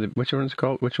 Yeah. Which one is it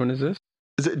called? Which one is this?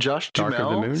 Is it Josh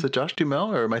Duhamel? Is it Josh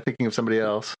Duhamel, or am I thinking of somebody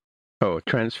else? Oh,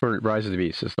 Rise of the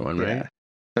Beast is the one, right?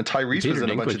 And Tyrese was in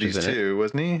a bunch of these too,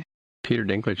 wasn't he? Peter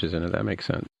Dinklage is in it. That makes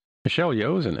sense. Michelle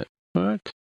Yeoh's in it.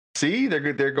 What? See,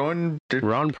 they're going.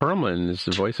 Ron Perlman is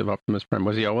the voice of Optimus Prime.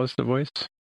 Was he always the voice?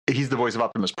 He's the voice of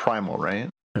Optimus Primal, right?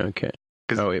 Okay.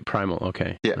 Primal.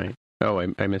 Okay. Yeah. Right. Oh,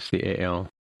 I missed the AL.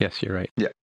 Yes, you're right. Yeah.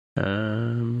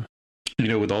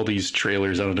 With all these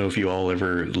trailers, I don't know if you all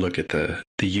ever look at the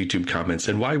YouTube comments,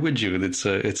 and why would you? It's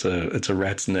a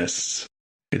rat's nest.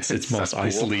 It's most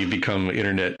easily become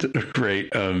internet, right?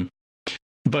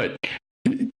 But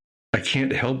I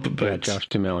can't help but Josh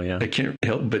Duhamel, yeah. I can't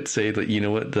help but say that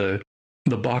the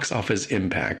box office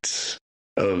impact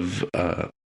of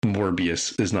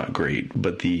Morbius is not great,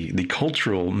 but the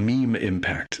cultural meme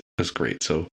impact is great.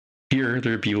 So here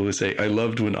there are people who say, "I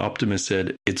loved when Optimus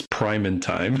said it's prime in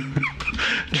time,"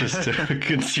 just to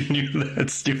continue that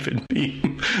stupid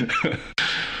meme.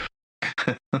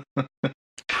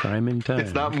 Prime in time.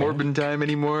 It's not Morbin time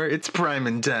anymore. It's prime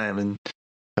in time, and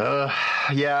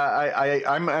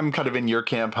I'm kind of in your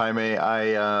camp, Jaime.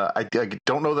 I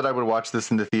don't know that I would watch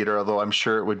this in the theater, although I'm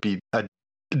sure it would be a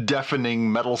deafening,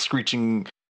 metal screeching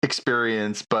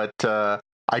experience. But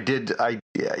I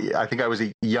think I was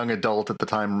a young adult at the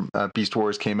time Beast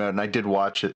Wars came out, and I did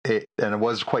watch it, and I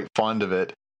was quite fond of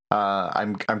it.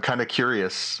 I'm kind of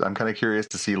curious. I'm kind of curious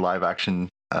to see live action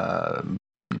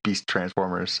Beast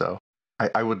Transformers. So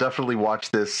I will definitely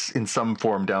watch this in some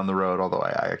form down the road. Although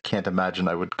I can't imagine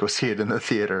I would go see it in the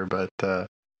theater, but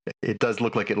it does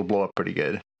look like it'll blow up pretty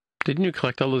good. Didn't you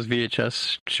collect all those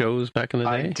VHS shows back in the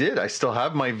day? I did. I still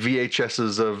have my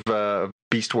VHSs of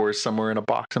Beast Wars somewhere in a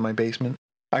box in my basement.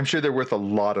 I'm sure they're worth a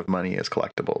lot of money as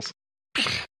collectibles.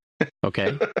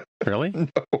 Okay. Really?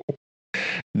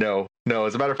 No.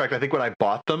 As a matter of fact, I think when I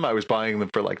bought them, I was buying them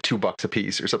for like $2 a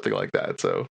piece or something like that.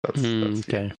 So that's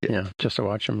okay. Yeah, just to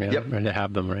watch them. Yeah, yep. And to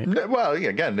have them, right? Well,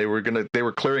 again, they were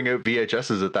clearing out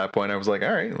VHSs at that point. I was like,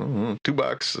 all right,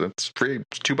 $2. That's free.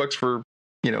 It's $2 for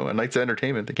a night's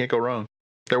entertainment. They can't go wrong.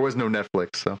 There was no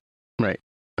Netflix, so right.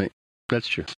 That's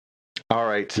true. All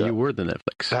right. You were the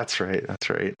Netflix. That's right.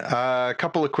 A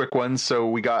couple of quick ones. So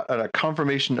we got a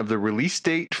confirmation of the release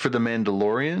date for The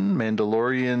Mandalorian.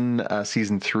 Mandalorian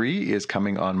season 3 is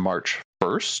coming on March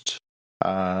 1st.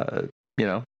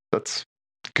 That's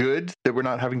good that we're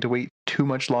not having to wait too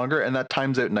much longer. And that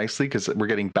times out nicely because we're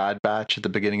getting Bad Batch at the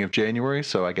beginning of January.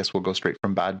 So I guess we'll go straight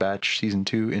from Bad Batch season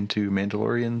 2 into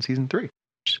Mandalorian season 3, which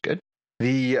is good.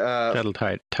 That'll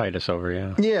tide us over,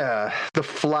 yeah. Yeah, The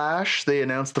Flash. They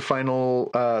announced the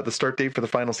start date for the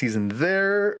final season.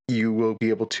 There, you will be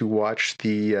able to watch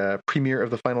the premiere of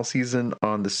the final season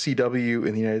on the CW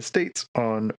in the United States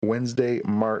on Wednesday,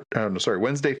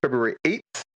 February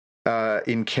 8th.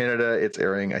 In Canada, it's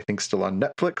airing, I think, still on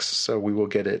Netflix. So we will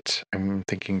get it. I'm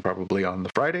thinking probably on the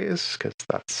Fridays because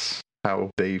that's how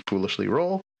they foolishly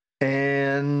roll.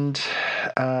 And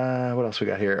what else we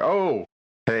got here? Oh,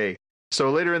 hey. So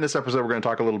later in this episode, we're going to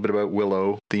talk a little bit about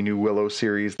Willow, the new Willow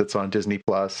series that's on Disney+.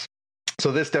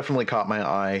 So this definitely caught my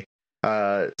eye.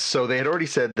 So they had already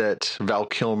said that Val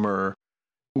Kilmer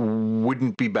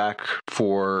wouldn't be back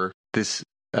for this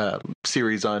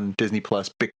series on Disney+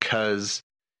 because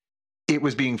it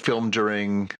was being filmed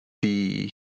during the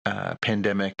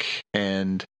pandemic.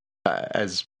 And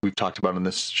as we've talked about on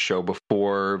this show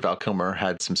before, Val Kilmer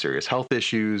had some serious health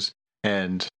issues,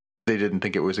 and they didn't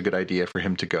think it was a good idea for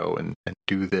him to go and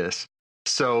do this.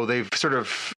 So they've sort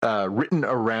of written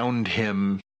around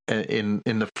him in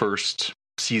the first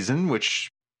season,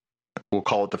 which we'll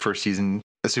call it the first season,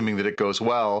 assuming that it goes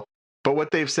well. But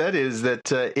what they've said is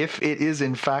that if it is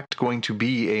in fact going to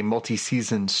be a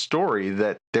multi-season story,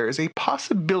 that there is a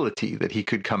possibility that he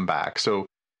could come back. So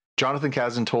Jonathan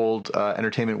Kasdan told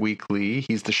Entertainment Weekly,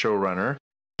 he's the showrunner,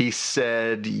 he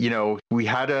said, we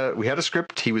had a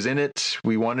script. He was in it.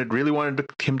 We really wanted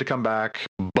him to come back,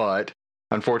 but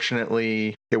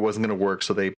unfortunately, it wasn't going to work.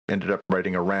 So they ended up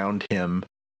writing around him.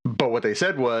 But what they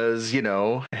said was,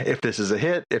 if this is a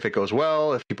hit, if it goes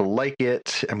well, if people like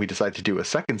it, and we decide to do a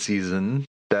second season,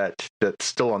 that's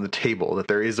still on the table, that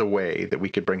there is a way that we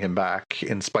could bring him back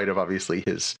in spite of obviously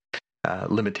his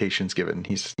limitations, given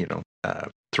he's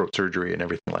throat surgery and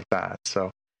everything like that. So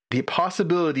the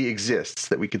possibility exists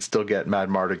that we could still get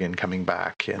Madmartigan coming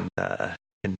back and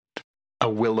a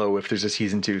Willow if there's a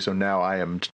season 2. So now I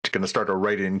am going to start a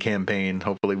write-in campaign.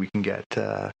 Hopefully we can get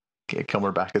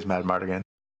Kilmer back as Madmartigan.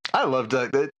 I loved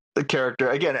the character.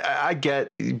 Again, I get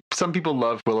some people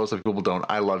love Willow, some people don't.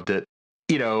 I loved it.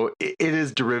 It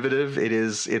is derivative.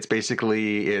 It's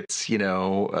basically a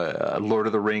Lord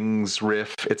of the Rings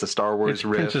riff. It's a Star Wars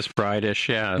riff. Princess Bride-ish,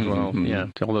 yeah, as well. Mm-hmm. Yeah,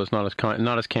 although it's not as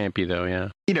campy though. Yeah.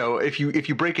 If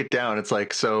you break it down, it's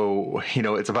like, so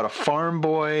it's about a farm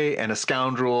boy and a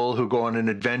scoundrel who go on an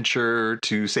adventure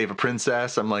to save a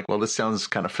princess. I'm like, well, this sounds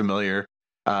kind of familiar.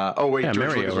 Oh wait, yeah, George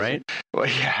Mario, Lucas right? Well,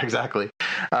 yeah, exactly.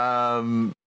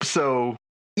 So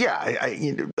yeah,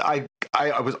 I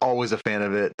was always a fan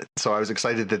of it, so I was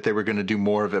excited that they were going to do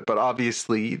more of it. But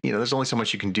obviously, there's only so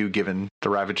much you can do given the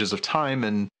ravages of time,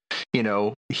 and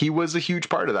he was a huge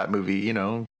part of that movie.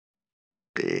 And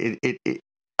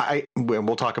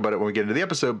we'll talk about it when we get into the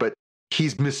episode, but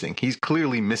he's missing. He's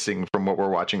clearly missing from what we're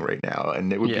watching right now,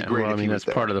 and it would be great if he was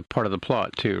that's there. part of the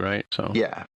plot too, right? So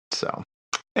yeah. So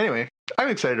anyway, I'm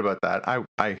excited about that.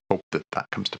 I hope that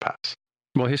comes to pass.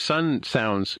 Well, his son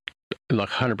sounds like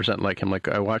 100% like him. Like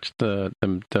I watched the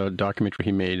documentary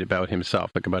he made about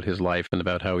himself, like about his life and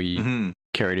about how he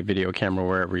carried a video camera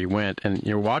wherever he went. And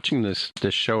you're watching this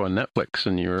show on Netflix,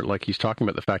 and you're like, he's talking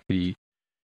about the fact that he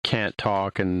can't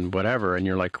talk and whatever, and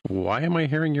you're like, why am I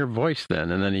hearing your voice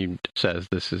then? And then he says,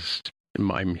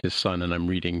 I'm his son, and I'm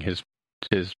reading his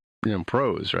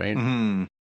prose, right? Mm-hmm.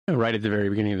 Right at the very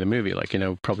beginning of the movie,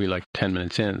 probably like 10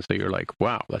 minutes in. So you're like,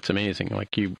 wow, that's amazing.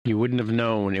 Like you wouldn't have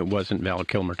known it wasn't Val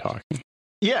Kilmer talking.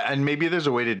 Yeah, and maybe there's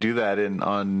a way to do that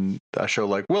on a show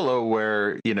like Willow,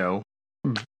 where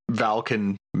Val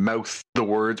can mouth the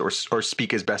words or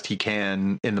speak as best he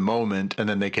can in the moment, and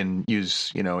then they can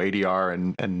use ADR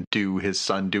and do his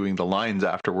son doing the lines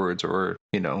afterwards, or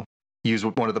use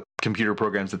one of the computer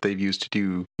programs that they've used to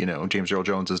do James Earl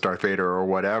Jones as Darth Vader or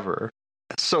whatever.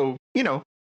 So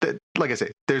like I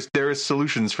say, there is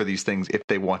solutions for these things if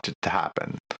they want it to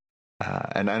happen,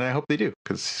 and I hope they do,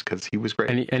 because he was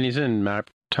great. And he's in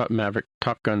Top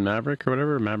Gun Maverick or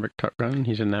whatever, Maverick Top Gun.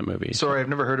 He's in that movie. Sorry, I've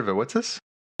never heard of it. What's this?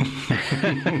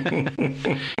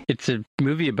 It's a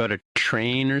movie about a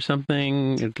train or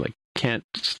something. It like can't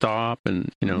stop,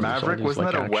 and Maverick,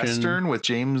 wasn't that a Western with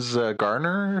James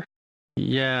Garner?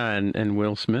 Yeah, and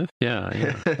Will Smith.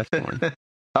 Yeah, that's the one.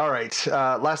 All right.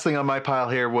 Last thing on my pile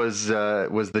here was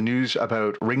the news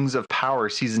about Rings of Power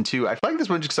season 2. I flagged this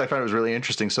one just because I found it was really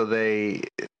interesting. So they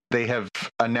have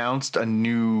announced a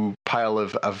new pile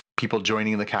of people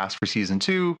joining the cast for season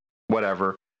 2,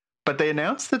 whatever. But they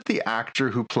announced that the actor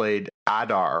who played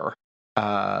Adar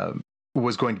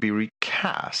was going to be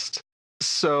recast.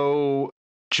 So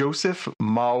Joseph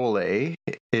Mawle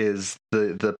is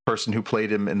the person who played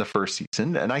him in the first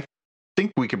season, and I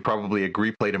think we could probably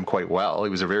agree played him quite well. He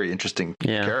was a very interesting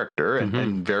character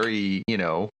and very,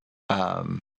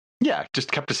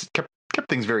 just kept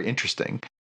things very interesting.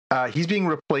 He's being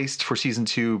replaced for season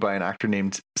 2 by an actor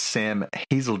named Sam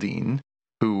Hazeldine,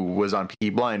 who was on Peaky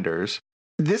Blinders.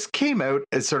 This came out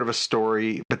as sort of a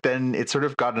story, but then it sort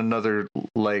of got another,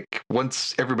 like,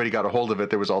 once everybody got a hold of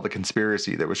it, there was all the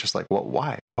conspiracy that was just like, well,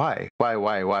 why?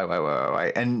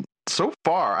 And so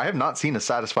far, I have not seen a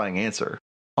satisfying answer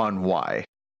on why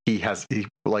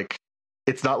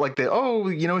it's not like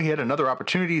that, he had another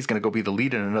opportunity, he's going to go be the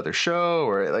lead in another show,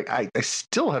 or like, I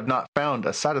still have not found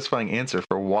a satisfying answer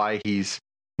for why he's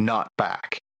not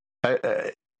back.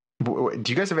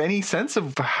 Do you guys have any sense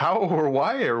of how or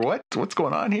why or what's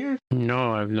going on here?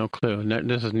 No, I have no clue.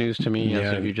 This is news to me.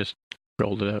 As if you just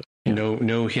rolled it out. Yeah.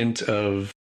 No hint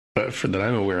of, that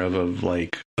I'm aware of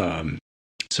like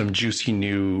some juicy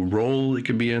new role it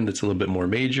could be in that's a little bit more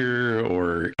major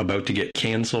or about to get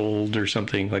canceled or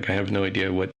something. Like I have no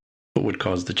idea what would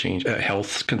cause the change.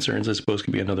 Health concerns, I suppose,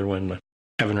 could be another one. I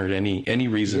haven't heard any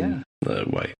reason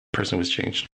why the person was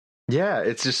changed. Yeah,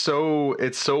 it's just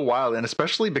it's so wild, and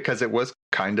especially because it was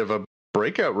kind of a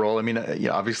breakout role. I mean,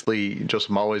 obviously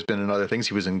Joseph Mawle has been in other things.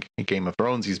 He was in Game of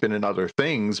Thrones. He's been in other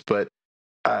things, but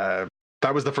that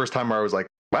was the first time where I was like,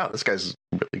 wow, this guy's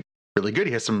really, really good.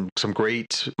 He has some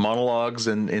great monologues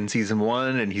in season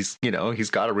 1, and he's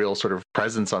got a real sort of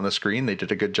presence on the screen. They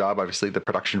did a good job. Obviously, the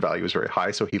production value is very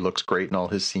high, so he looks great in all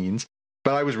his scenes.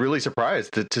 But I was really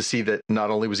surprised to see that not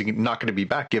only was he not going to be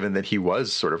back, given that he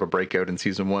was sort of a breakout in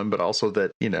season 1, but also that,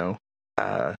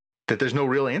 that there's no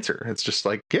real answer. It's just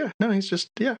like, he's just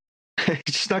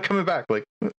not coming back. Like,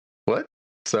 what?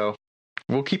 So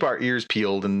we'll keep our ears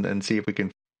peeled and see if we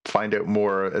can find out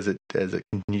more as it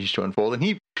continues to unfold. And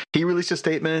he released a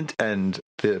statement, and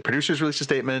the producers released a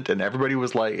statement, and everybody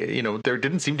was like, there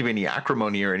didn't seem to be any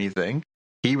acrimony or anything.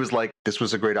 He was like, this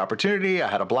was a great opportunity. I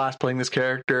had a blast playing this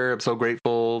character. I'm so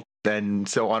grateful and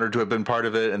so honored to have been part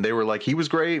of it. And they were like, he was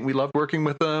great. We loved working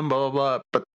with him, blah, blah,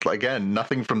 blah. But again,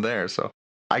 nothing from there. So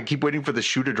I keep waiting for the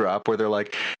shoe to drop where they're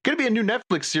like, going to be a new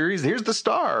Netflix series. Here's the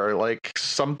star. Like,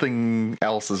 something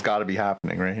else has got to be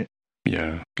happening, right?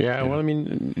 Yeah. Well, I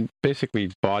mean,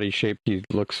 basically, body shape, he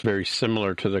looks very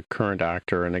similar to the current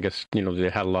actor. And I guess, they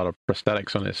had a lot of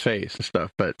prosthetics on his face and stuff.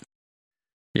 But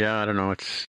yeah, I don't know.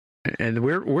 And the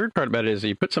weird part about it is that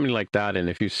you put something like that in,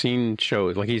 if you've seen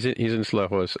shows, like he's in Slow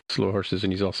Horses,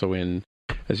 and he's also in,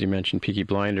 as you mentioned, Peaky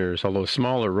Blinders, although a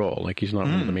smaller role, like he's not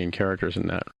one of the main characters in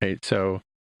that, right? So,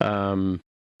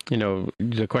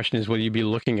 the question is, will you be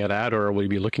looking at Ador, or will you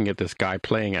be looking at this guy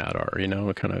playing Ador,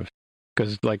 kind of,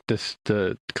 because like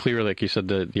clearly, like you said,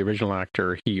 the original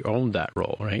actor, he owned that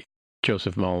role, right?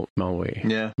 Joseph Mulway.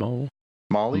 Yeah.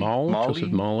 Molly? Joseph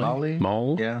Molly?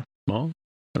 Moll? Yeah. Moll?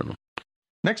 I don't know.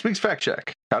 Next week's fact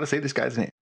check. How to say this guy's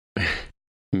name.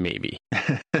 Maybe.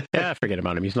 Yeah, forget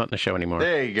about him. He's not in the show anymore.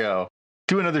 There you go.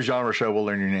 Do another genre show. We'll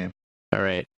learn your name. All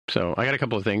right. So I got a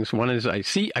couple of things. One is, I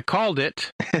called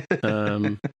it.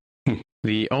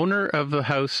 The owner of the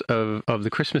house of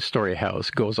the Christmas Story house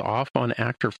goes off on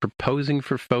actor for posing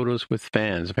for photos with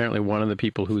fans. Apparently one of the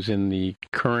people who's in the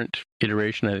current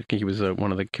iteration, I think he was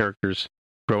one of the characters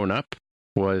growing up,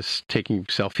 was taking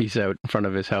selfies out in front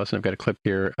of his house. And I've got a clip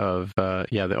here of,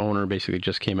 the owner basically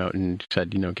just came out and said,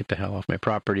 get the hell off my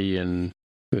property, and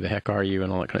who the heck are you,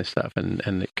 and all that kind of stuff. And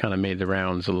it kind of made the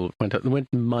rounds went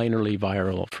minorly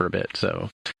viral for a bit. So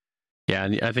yeah,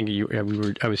 and I think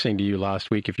I was saying to you last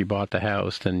week, if you bought the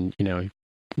house, then,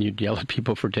 you'd yell at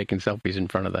people for taking selfies in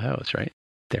front of the house, right?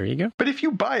 There you go. But if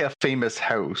you buy a famous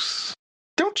house,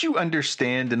 don't you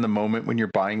understand in the moment when you're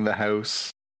buying the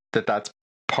house that that's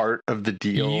part of the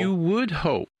deal? You would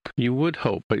hope,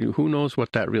 but who knows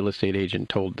what that real estate agent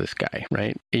told this guy,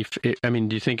 right? Do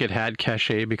you think it had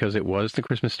cachet because it was the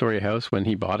Christmas Story house when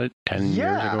he bought it 10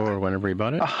 years ago or whenever he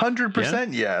bought it?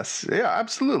 100% yes. Yeah,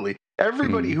 absolutely.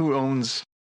 Everybody who owns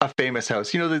a famous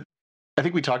house, I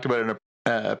think we talked about it in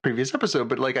a previous episode,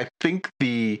 but like, I think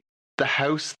the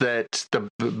house that the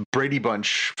Brady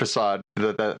Bunch facade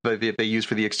that they use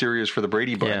for the exteriors for the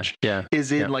Brady Bunch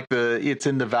is in it's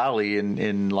in the valley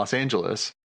in Los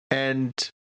Angeles. And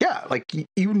yeah, like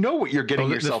what you're getting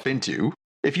yourself into.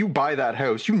 If you buy that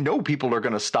house, people are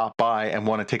going to stop by and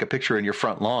want to take a picture in your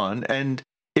front lawn. And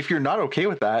if you're not okay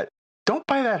with that, don't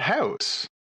buy that house.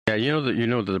 Yeah,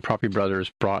 that the Property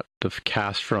Brothers brought the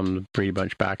cast from the Brady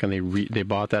Bunch back, and they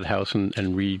bought that house and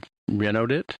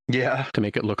renovated it. Yeah, to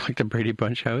make it look like the Brady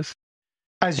Bunch house.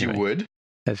 As you would,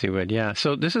 yeah.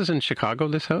 So this is in Chicago.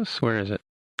 This house, where is it?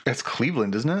 It's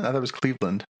Cleveland, isn't it? I thought it was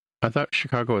Cleveland. I thought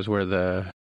Chicago was where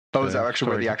the. Oh, is that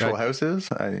actually where the actual house is?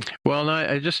 Well, no.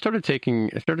 I just started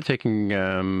taking. I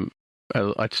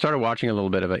started watching a little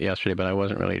bit of it yesterday, but I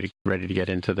wasn't really ready to get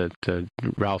into the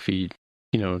Ralphie,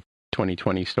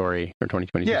 2020 story or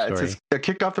 2022 story. Yeah, it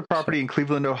kicked off the property in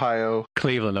Cleveland, Ohio.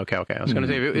 Cleveland, okay. I was going to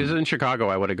say, if it was in Chicago,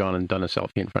 I would have gone and done a selfie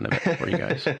in front of it for you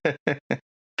guys.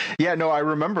 Yeah, no, I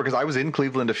remember because I was in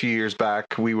Cleveland a few years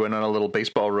back. We went on a little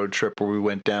baseball road trip where we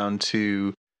went down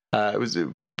to, it was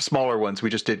smaller ones. We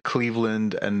just did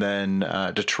Cleveland and then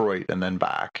Detroit and then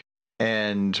back.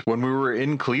 And when we were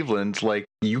in Cleveland, like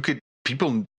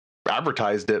people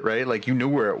advertised it, right? Like you knew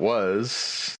where it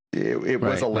was. It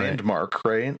was a landmark,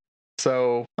 right?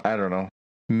 So I don't know.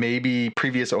 Maybe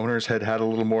previous owners had a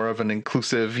little more of an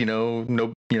inclusive,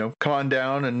 come on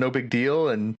down and no big deal.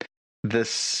 And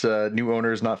this new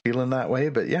owner is not feeling that way.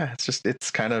 But yeah,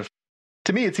 it's kind of,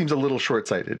 to me, it seems a little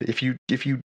short-sighted. If you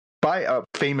buy a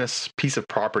famous piece of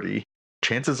property,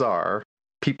 chances are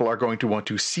people are going to want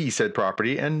to see said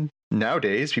property. And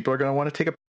nowadays, people are going to want to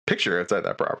take a picture outside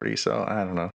that property. So I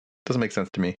don't know. Doesn't make sense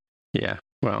to me. Yeah.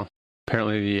 Well,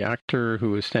 apparently the actor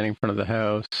who was standing in front of the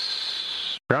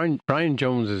house, Brian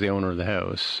Jones is the owner of the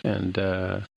house. And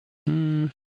the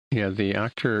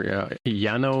actor,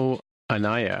 Yano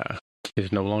Anaya,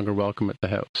 is no longer welcome at the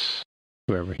house,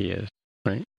 whoever he is,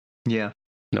 right? Yeah.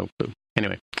 No clue.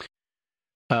 Anyway,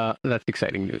 that's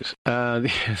exciting news.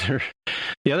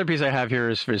 The other piece I have here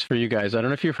is for you guys. I don't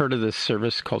know if you've heard of this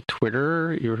service called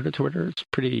Twitter. You heard of Twitter? It's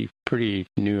pretty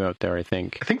new out there, I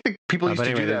think. I think the people used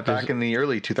to do that back in the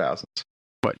early 2000s.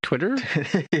 What, Twitter?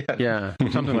 Yeah,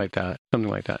 something like that.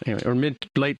 Anyway, or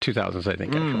late 2000s, I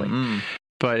think, actually. Mm-hmm.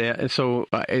 But so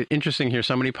interesting here.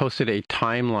 Somebody posted a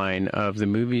timeline of the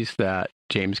movies that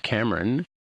James Cameron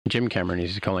Jim Cameron,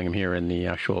 he's calling him here in the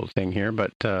actual thing here,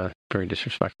 but very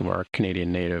disrespectful of our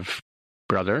Canadian native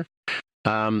brother.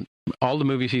 All the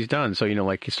movies he's done. So,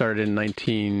 like he started in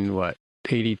 82,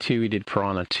 he did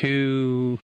Piranha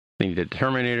 2, then he did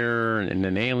Terminator, and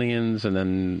then Aliens, and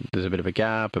then there's a bit of a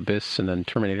gap, Abyss, and then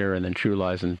Terminator, and then True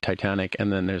Lies, and Titanic,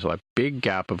 and then there's a big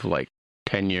gap of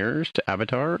 10 years to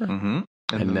Avatar. Mm-hmm.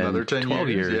 And then another 10 12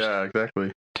 years. Yeah,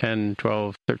 exactly. 10,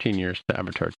 12, 13 years to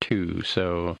Avatar 2.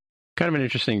 So kind of an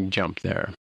interesting jump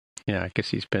there. Yeah, I guess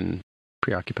he's been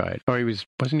preoccupied. Or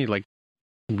wasn't he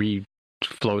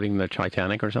re-floating the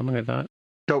Titanic or something like that?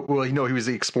 Oh, well, he was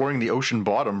exploring the ocean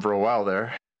bottom for a while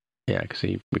there. Yeah,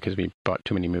 because we bought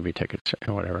too many movie tickets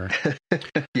or whatever.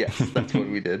 Yes, that's what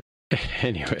we did.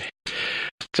 Anyway,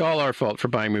 it's all our fault for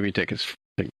buying movie tickets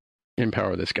to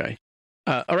empower this guy.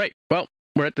 All right, well,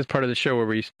 we're at this part of the show where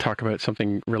we talk about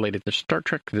something related to Star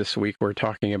Trek. This week, we're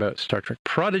talking about Star Trek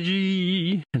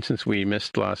Prodigy. And since we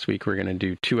missed last week, we're going to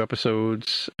do 2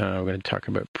 episodes. We're going to talk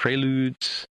about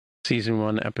Preludes, Season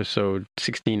 1, Episode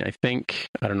 16, I think.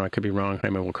 I don't know, I could be wrong.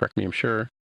 Jaime will correct me, I'm sure.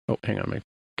 Oh, hang on, my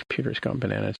computer's gone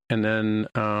bananas. And then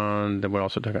we're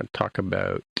also going to talk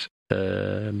about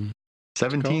 17,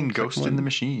 Ghost in the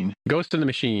Machine. Ghost in the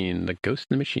Machine. The Ghost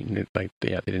in the Machine. They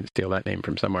didn't steal that name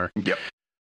from somewhere. Yep.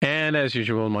 And as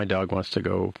usual, my dog wants to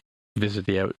go visit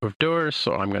the outdoors,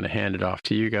 so I'm going to hand it off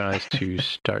to you guys to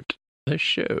start the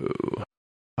show.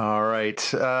 All right.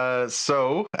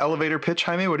 So, elevator pitch,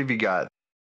 Jaime, what have you got?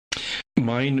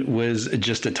 Mine was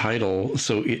just a title,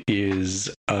 so it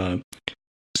is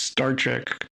Star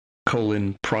Trek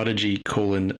Prodigy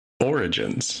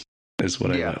Origins is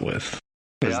what I went with.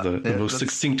 As the most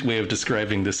succinct way of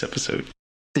describing this episode.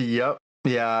 Yep.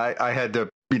 Yeah, I had to,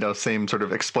 same sort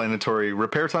of explanatory.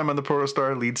 Repair time on the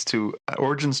Protostar leads to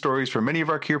origin stories for many of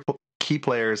our key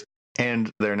players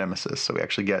and their nemesis. So we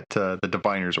actually get the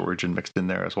Diviner's origin mixed in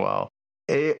there as well.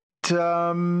 It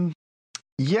was,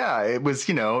 it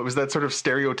was that sort of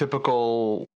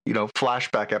stereotypical,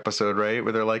 flashback episode, right?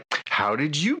 Where they're like, how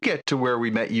did you get to where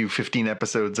we met you 15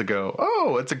 episodes ago?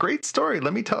 Oh, it's a great story.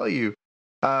 Let me tell you.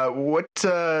 Which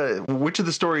of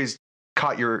the stories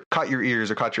caught your ears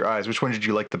or caught your eyes? Which one did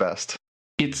you like the best?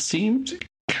 It seemed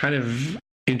kind of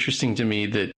interesting to me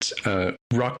that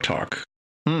Rock Talk,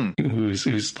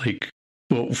 who's like,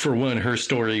 well, for one, her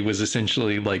story was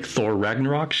essentially like Thor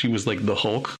Ragnarok. She was like the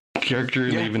Hulk character,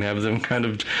 and they even have them kind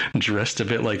of dressed a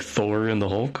bit like Thor and the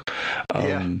Hulk.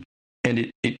 And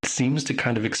it seems to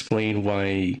kind of explain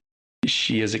why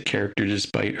she as a character,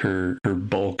 despite her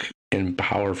bulk and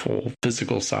powerful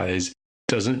physical size,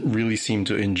 doesn't really seem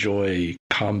to enjoy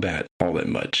combat all that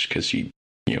much, because she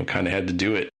kind of had to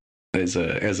do it as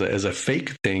a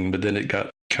fake thing, but then it got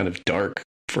kind of dark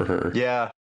for her. Yeah.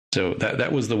 So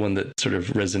that was the one that sort of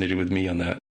resonated with me on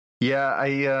that. Yeah,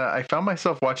 I found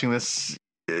myself watching this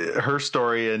her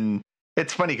story, and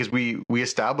it's funny because we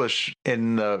establish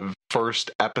in the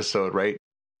first episode, right,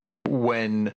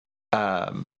 when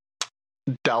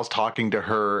Dal's talking to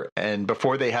her, and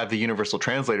before they have the universal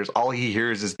translators, all he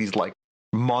hears is these like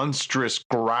monstrous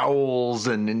growls,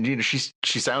 and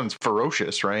she sounds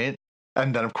ferocious, right?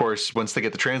 And then of course once they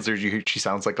get the translators, you hear she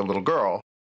sounds like a little girl.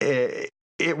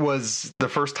 It was the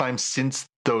first time since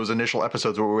those initial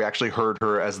episodes where we actually heard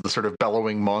her as the sort of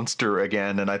bellowing monster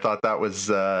again, and I thought that was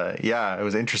it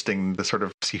was interesting to sort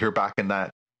of see her back in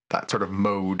that sort of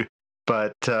mode.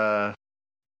 But that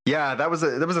was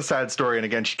a sad story. And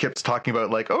again, she kept talking about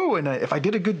like, oh, and if I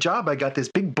did a good job, I got this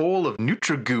big bowl of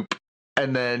Nutrigoop.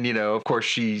 And then, of course,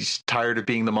 she's tired of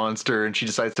being the monster, and she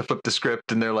decides to flip the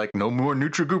script, and they're like, no more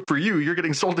Nutrigoop for you. You're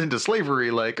getting sold into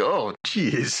slavery. Like, oh,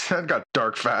 geez, that got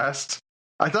dark fast.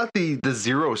 I thought the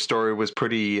Zero story was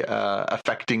pretty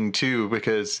affecting, too,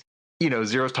 because,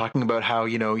 Zero's talking about how,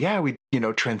 we,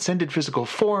 transcended physical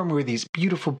form. We're these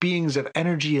beautiful beings of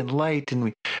energy and light, and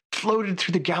we floated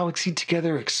through the galaxy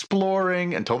together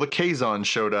exploring until the Kazon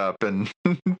showed up and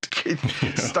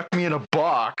stuck me in a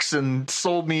box and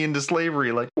sold me into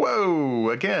slavery. Like, whoa,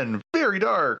 again, very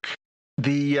dark.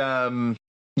 This one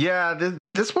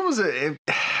was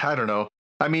I don't know.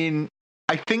 I mean,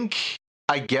 I think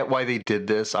I get why they did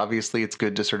this. Obviously, it's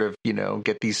good to sort of,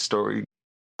 get these stories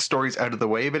out of the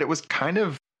way, but it was kind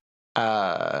of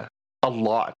a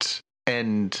lot,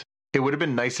 and it would have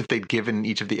been nice if they'd given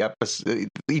each of the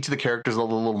characters a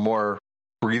little more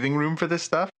breathing room for this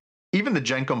stuff. Even the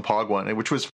Jenkum Pog one, which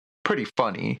was pretty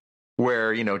funny,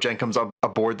 where, Jenkum's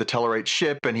aboard the Tellarite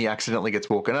ship and he accidentally gets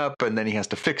woken up, and then he has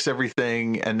to fix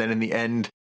everything, and then in the end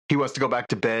he wants to go back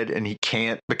to bed and he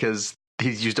can't because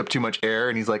he's used up too much air,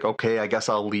 and he's like, okay, I guess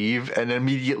I'll leave, and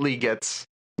immediately gets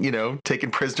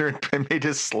taken prisoner and made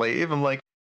his slave. I'm like,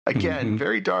 Again,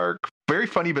 very dark, very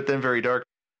funny, but then very dark.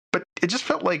 But it just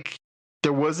felt like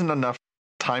there wasn't enough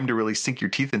time to really sink your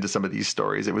teeth into some of these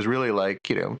stories. It was really like,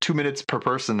 2 minutes per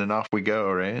person and off we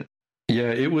go, right?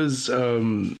 Yeah, it was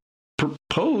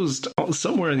proposed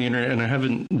somewhere on the internet, and I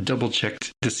haven't double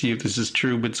checked to see if this is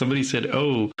true, but somebody said,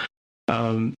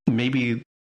 maybe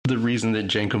the reason that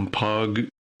Jankum Pog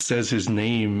says his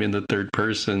name in the third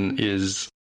person is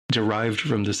derived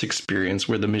from this experience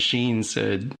where the machine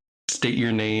said, state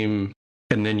your name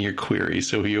and then your query.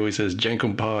 So he always says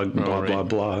Jankum Pog, blah, blah,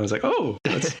 blah. I was like,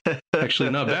 that's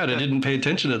actually not bad. I didn't pay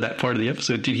attention to that part of the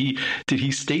episode. Did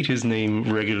he state his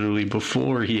name regularly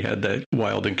before he had that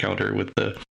wild encounter with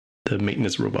the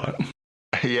maintenance robot?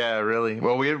 Yeah, really.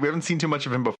 Well, we haven't seen too much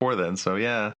of him before then, so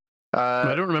yeah.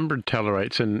 I don't remember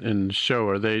Tellarites in the show.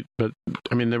 Are they? But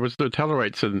I mean, there was the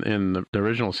Tellarites in the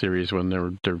original series when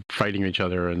they're fighting each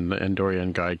other, and the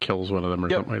Andorian guy kills one of them or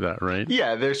something like that, right?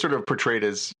 Yeah, they're sort of portrayed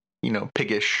as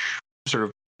piggish, sort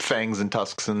of fangs and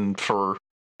tusks and fur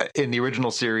in the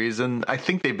original series, and I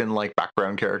think they've been like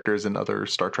background characters in other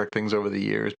Star Trek things over the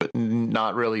years, but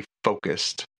not really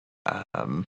focused.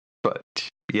 But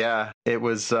yeah, it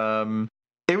was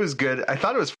good. I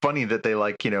thought it was funny that they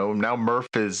now Murph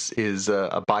is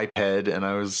a biped, and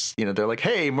I was they're like,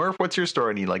 hey Murph, what's your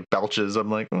story? And he like belches. I'm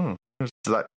like, is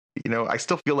that I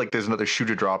still feel like there's another shoe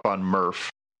to drop on Murph.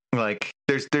 Like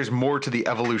there's more to the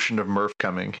evolution of Murph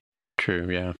coming. True,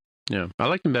 yeah. I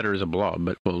like him better as a blob,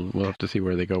 but we'll have to see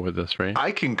where they go with this, right?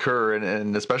 I concur,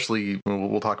 and especially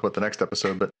we'll talk about the next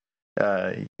episode. But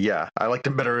yeah, I liked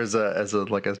him better as a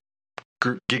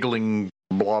giggling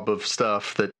blob of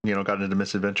stuff that got into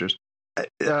misadventures.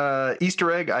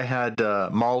 Easter egg, I had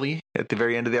Molly at the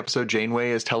very end of the episode.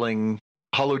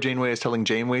 Hollow Janeway is telling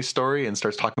Janeway's story and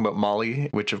starts talking about Molly,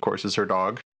 which of course is her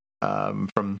dog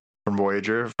from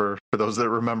Voyager. For those that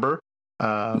remember,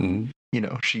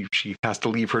 she has to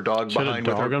leave her dog behind.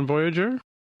 She had a dog on Voyager?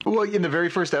 Well, in the very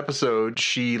first episode,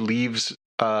 she leaves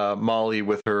Molly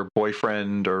with her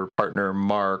boyfriend or partner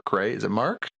Mark. Right? Is it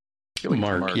Mark?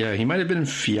 Mark, yeah, he might have been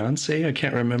fiance. I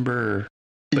can't remember.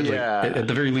 But yeah, at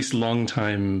the very least,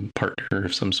 long-time partner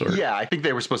of some sort. Yeah, I think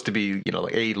they were supposed to be,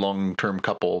 like a long-term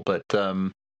couple. But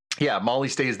yeah, Molly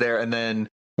stays there, and then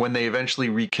when they eventually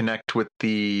reconnect with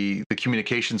the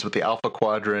communications with the Alpha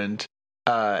Quadrant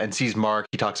and sees Mark,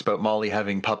 he talks about Molly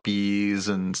having puppies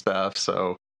and stuff.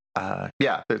 So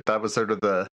yeah, that was sort of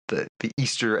the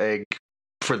Easter egg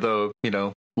for the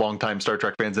long-time Star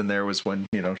Trek fans in there, was when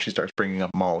she starts bringing up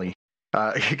Molly.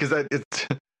 Because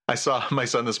I saw my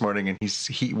son this morning, and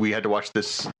we had to watch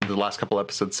the last couple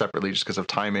episodes separately just because of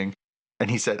timing.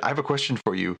 And he said, "I have a question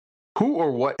for you. Who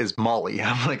or what is Molly?"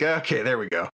 I'm like, okay, there we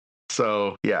go.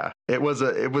 So yeah, it was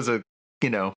a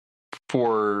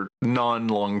for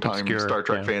non-long-time Star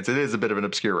Trek fans, it is a bit of an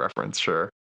obscure reference. Sure.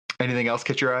 Anything else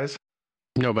catch your eyes?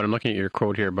 No, but I'm looking at your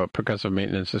quote here about progressive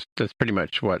maintenance. That's pretty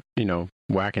much what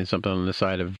whacking something on the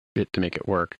side of it to make it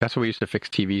work. That's what we used to fix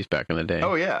TVs back in the day.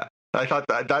 Oh yeah. I thought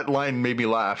that line made me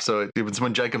laugh. So it was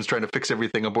when Jacob's trying to fix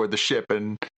everything aboard the ship,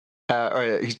 and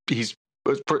it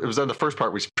was on the first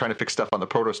part where he's trying to fix stuff on the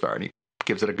Protostar, and he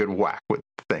gives it a good whack with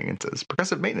the thing and says,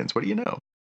 "Progressive maintenance. What do you know?"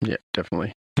 Yeah,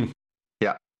 definitely.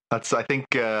 Yeah, I think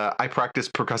I practice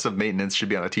progressive maintenance should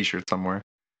be on a T-shirt somewhere.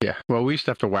 Yeah, well, we used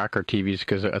to have to whack our TVs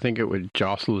because I think it would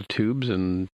jostle the tubes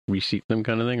and reseat them,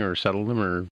 kind of thing, or settle them,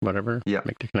 or whatever. Yeah,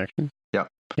 make the connection. Yeah,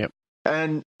 yeah.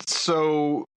 And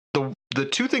so the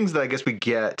two things that I guess we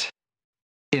get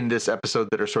in this episode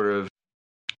that are sort of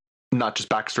not just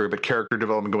backstory, but character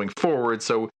development going forward.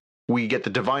 So we get the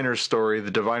Diviner's story.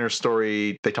 The Diviner's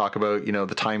story, they talk about,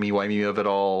 the timey-wimey of it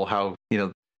all, how,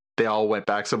 they all went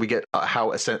back. So we get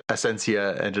how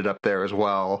Essentia ended up there as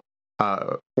well.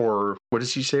 Or what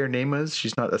does she say her name is?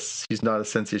 She's not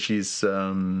Essentia. She's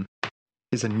a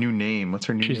new name. What's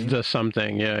her new name? She's the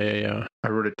something. Yeah. I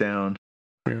wrote it down.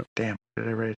 Yeah. Damn, did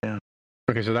I write it down?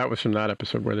 Okay, so that was from that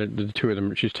episode where the two of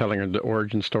them, she's telling her the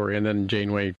origin story, and then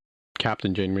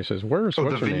Captain Janeway says, what's the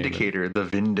her Vindicator, name? The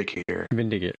Vindicator.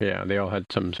 Vindicator, yeah. They all had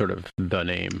some sort of the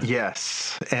name.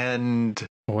 Yes, and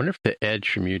I wonder if the Edge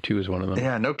from U2 is one of them.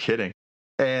 Yeah, no kidding.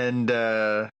 And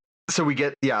so we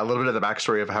get, a little bit of the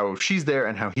backstory of how she's there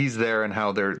and how he's there and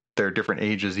how they're different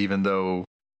ages, even though,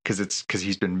 because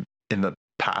he's been in the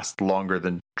past longer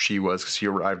than she was, because she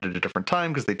arrived at a different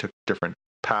time because they took different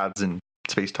paths in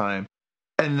space-time.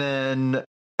 And then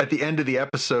at the end of the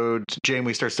episode,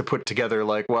 Janeway starts to put together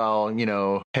like, well,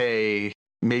 hey,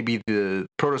 maybe the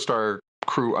Protostar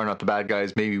crew are not the bad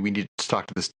guys. Maybe we need to talk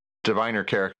to this Diviner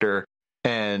character,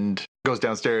 and goes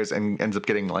downstairs and ends up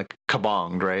getting like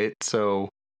kabonged, right? So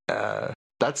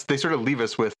they sort of leave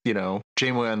us with,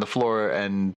 Janeway on the floor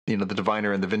and, the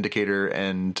Diviner and the Vindicator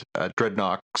and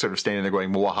Dreadnought sort of standing there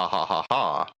going, wah ha ha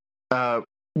ha ha.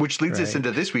 Which leads us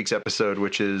into this week's episode,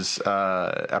 which is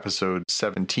episode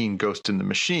 17, Ghost in the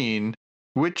Machine,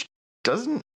 which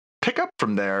doesn't pick up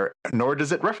from there, nor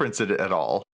does it reference it at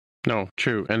all. No,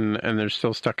 true. And they're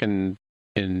still stuck in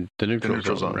the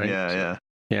neutral zone, right? Yeah.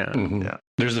 Mm-hmm. Yeah.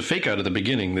 There's a fake out at the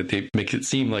beginning that they make it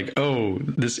seem like, oh,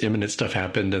 this imminent stuff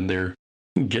happened and they're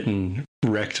getting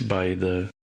wrecked by the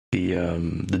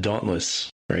Dauntless,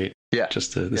 right? Yeah.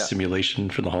 Just the simulation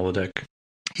for the holodeck.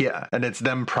 Yeah, and it's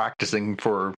them practicing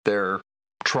for their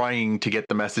trying to get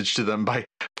the message to them by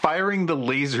firing the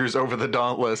lasers over the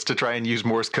Dauntless to try and use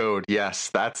Morse code. Yes,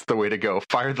 that's the way to go.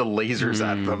 Fire the lasers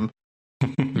at them.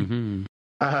 Mm-hmm.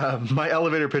 My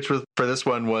elevator pitch for this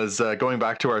one was going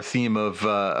back to our theme of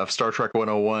Star Trek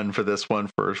 101 for this one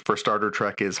for Starter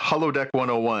Trek is Holodeck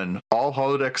 101. All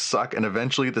holodecks suck, and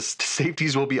eventually the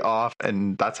safeties will be off,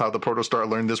 and that's how the Protostar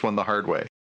learned this one the hard way.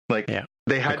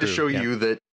 They had to show you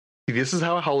that this is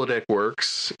how a holodeck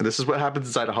works. This is what happens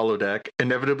inside a holodeck.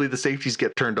 Inevitably, the safeties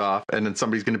get turned off, and then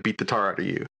somebody's going to beat the tar out of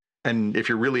you. And if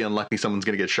you're really unlucky, someone's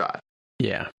going to get shot.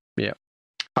 Yeah.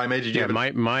 I made you.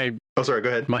 My. Oh, sorry. Go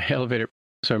ahead. My elevator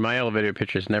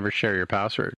pitch is never share your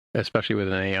password, especially with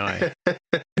an AI.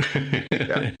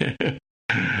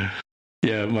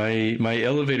 Yeah, my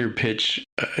elevator pitch,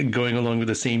 going along with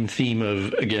the same theme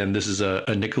of, again, this is a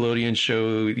Nickelodeon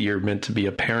show. You're meant to be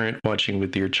a parent watching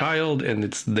with your child, and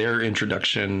it's their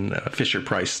introduction,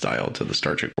 Fisher-Price style, to the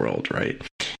Star Trek world, right?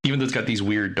 Even though it's got these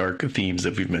weird, dark themes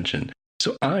that we've mentioned.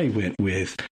 So I went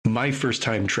with my first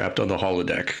time trapped on the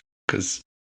holodeck, because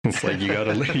it's like you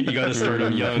gotta start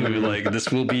them young. Like,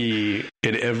 this will be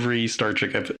in every Star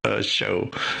Trek show.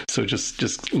 So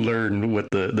just learn what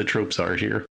the tropes are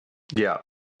here. Yeah.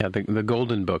 The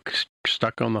Golden Book,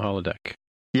 stuck on the holodeck.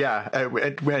 Yeah,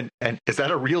 and is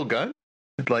that a real gun?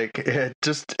 Like,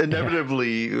 just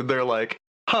inevitably, they're like,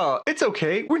 it's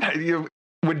okay. We're not.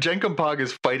 When Jenkumpog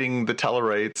is fighting the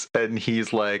Tellarites, and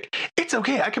he's like, it's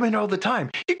okay. I come in all the time.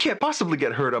 You can't possibly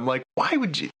get hurt. I'm like, why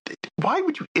would you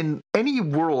in any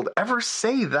world ever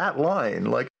say that line?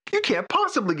 Like, you can't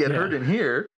possibly get hurt in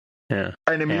here. Yeah.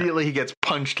 And immediately he gets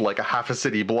punched like a half a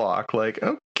city block. Like,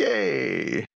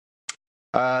 okay.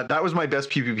 That was my best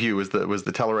pew pew was the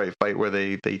Tellarite fight where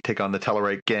they take on the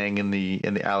Tellarite gang in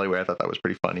the alleyway. I thought that was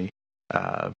pretty funny.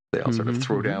 They all sort of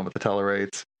throw down with the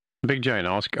Tellarites. The big giant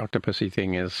octopusy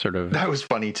thing is sort of... That was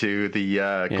funny too.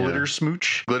 The glitter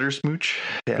smooch. Yeah.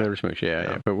 Glitter smooch,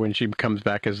 yeah. But when she comes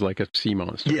back as like a sea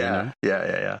monster. Yeah.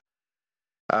 For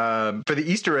the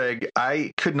Easter egg,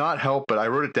 I could not help but I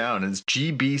wrote it down. It's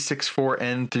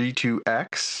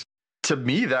GB64N32X. To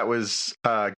me, that was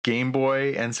Game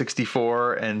Boy,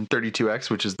 N64, and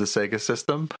 32X, which is the Sega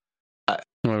system. Oh,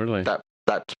 really?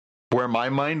 That's where my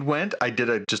mind went. I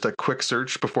did just a quick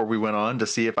search before we went on to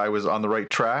see if I was on the right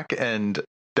track, and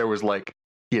there was 20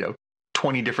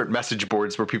 different message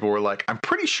boards where people were like, I'm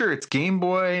pretty sure it's Game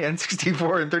Boy,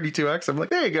 N64, and 32X. I'm like,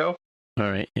 there you go. All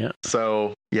right, yeah.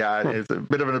 So, it's a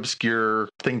bit of an obscure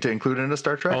thing to include in a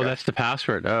Star Trek. Oh, that's the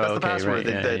password. Oh, that's the password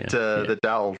that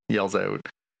Dal yells out.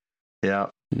 Yeah.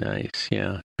 Nice.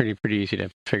 Yeah. Pretty easy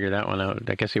to figure that one out.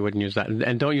 I guess you wouldn't use that.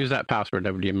 And don't use that password.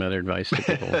 That would be my other advice to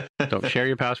people. Don't share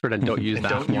your password and don't use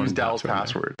that one. Don't use Dal's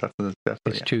password.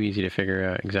 It's too easy to figure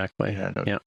out. Exactly.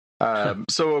 Yeah.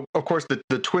 So, of course,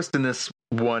 the twist in this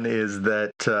one is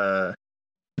that,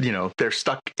 they're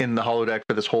stuck in the holodeck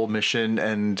for this whole mission.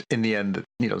 And in the end,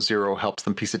 Zero helps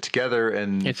them piece it together.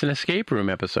 And it's an escape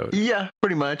room episode. Yeah,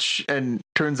 pretty much. And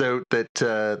turns out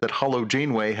that Holo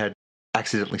Janeway had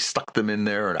accidentally stuck them in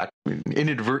there, or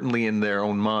inadvertently in their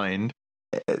own mind.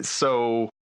 So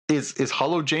is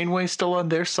Holo Janeway still on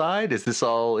their side? Has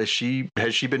she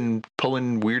been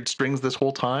pulling weird strings this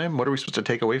whole time? What are we supposed to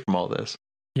take away from all this?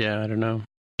 Yeah, I don't know.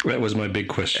 That was my big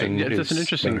question. It's an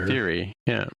interesting theory.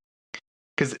 Yeah.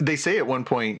 Because they say at one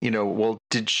point, well,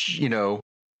 did she,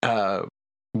 why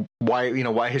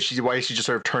is she just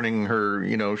sort of turning her,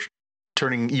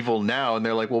 turning evil now? And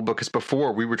they're like, well, because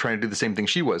before we were trying to do the same thing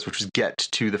she was, which was get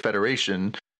to the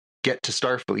Federation, get to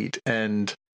Starfleet,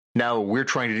 and now we're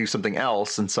trying to do something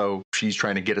else, and so she's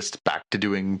trying to get us back to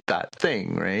doing that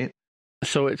thing, right?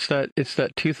 So it's that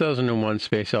 2001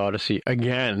 Space Odyssey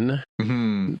again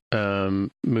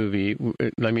movie.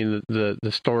 I mean, the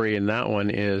story in that one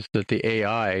is that the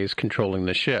AI is controlling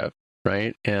the ship,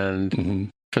 right? And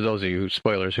for those of you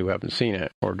spoilers who haven't seen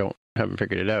it or haven't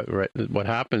figured it out, right? What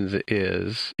happens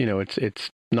is, it's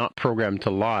not programmed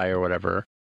to lie or whatever,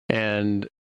 and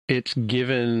it's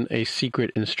given a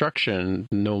secret instruction: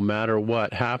 no matter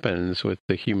what happens with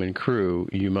the human crew,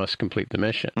 you must complete the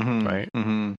mission, right?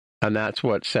 Mm-hmm. And that's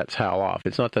what sets Hal off.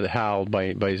 It's not that Hal,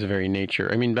 by his very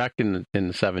nature, I mean, back in the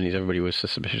 70s, everybody was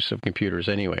suspicious of computers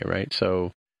anyway, right?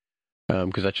 So,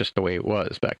 because that's just the way it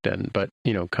was back then. But,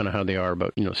 kind of how they are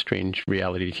about, strange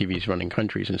reality TVs running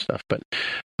countries and stuff. But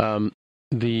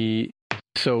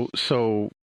so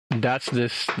that's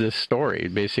this story.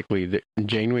 Basically,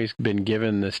 Janeway's been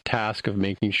given this task of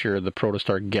making sure the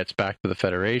Protostar gets back to the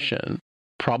Federation,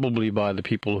 probably by the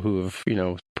people who have,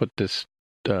 put this,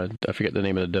 I forget the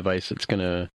name of the device that's going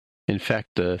to infect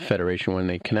the Federation when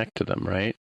they connect to them,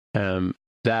 right?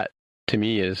 That, to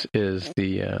me, is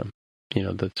the,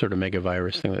 the sort of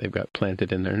megavirus thing that they've got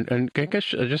planted in there. And I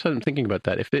guess I just wasn't thinking about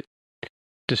that. If it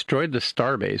destroyed the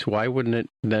starbase, why wouldn't it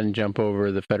then jump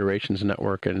over the Federation's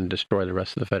network and destroy the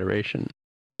rest of the Federation?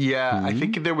 Yeah, Mm-hmm. I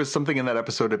think there was something in that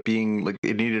episode of being like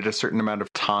it needed a certain amount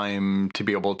of time to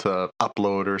be able to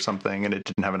upload or something, and it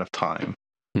didn't have enough time.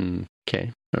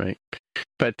 Okay, all right.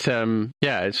 But so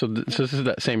this is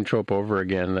that same trope over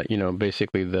again, that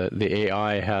basically the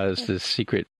AI has this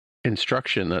secret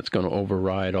instruction that's going to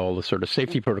override all the sort of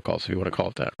safety protocols, if you want to call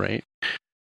it that, right?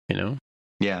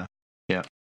 Yeah.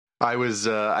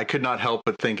 I could not help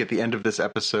but think at the end of this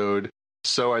episode,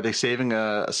 so are they saving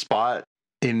a spot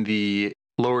in the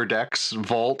lower decks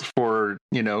vault for,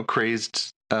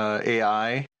 crazed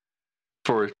AI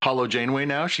for Hollow Janeway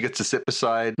now? She gets to sit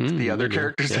beside the other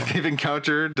characters that they've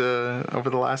encountered over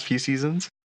the last few seasons.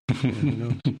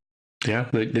 Yeah,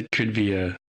 that could be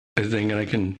a thing, and I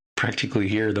can practically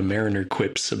hear the Mariner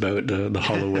quips about the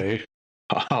Holloway.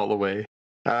 Holloway.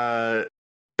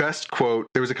 Best quote,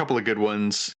 there was a couple of good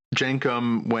ones.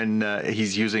 Jankum, when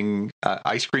he's using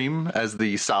ice cream as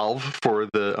the salve for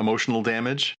the emotional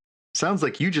damage. Sounds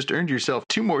like you just earned yourself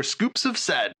 2 more scoops of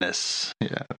sadness.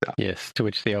 Yeah. Yes, to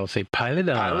which they all say, pilot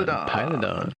on. Pilot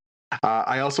on.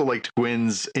 I also liked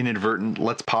Gwyn's inadvertent,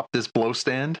 let's pop this blow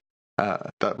stand.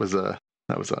 That was a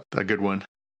good one.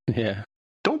 Yeah.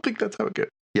 Don't think that's how it goes.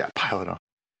 Yeah, pilot on.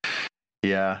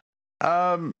 Yeah.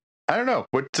 I don't know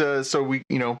what. So we,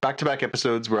 back-to-back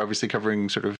episodes. We're obviously covering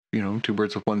sort of, 2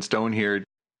 birds with 1 stone here.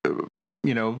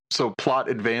 So plot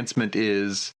advancement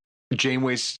is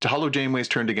Hollow Janeway's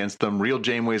turned against them. Real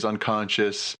Janeway's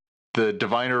unconscious. The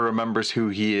Diviner remembers who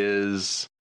he is,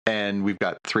 and we've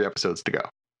got 3 episodes to go.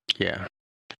 Yeah.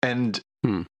 And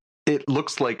it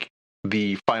looks like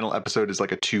the final episode is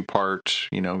like a 2-part.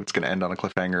 It's going to end on a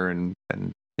cliffhanger,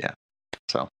 and yeah.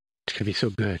 So it's gonna be so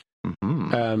good.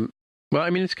 Mm-hmm. Well, I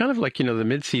mean, it's kind of like, the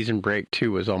mid-season break,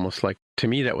 too, was almost like, to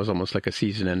me, that was almost like a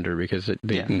season ender, because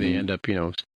they end up,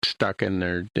 stuck in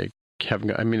there.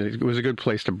 It was a good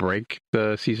place to break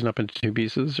the season up into 2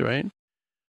 pieces, right?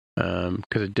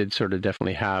 Because it did sort of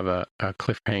definitely have a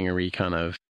cliffhanger-y kind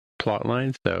of plot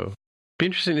line. So, be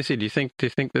interesting to see. Do you think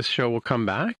this show will come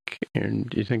back? And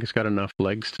do you think it's got enough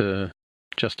legs to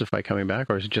justify coming back?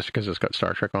 Or is it just because it's got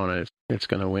Star Trek on it, it's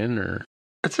going to win? Or...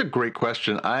 That's a great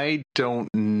question. I don't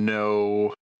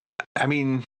know. I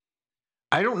mean,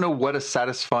 I don't know what a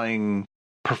satisfying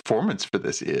performance for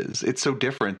this is. It's so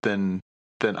different than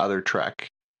other Trek.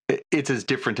 It's as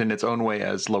different in its own way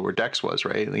as Lower Decks was,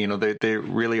 right? They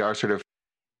really are sort of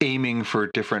aiming for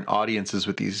different audiences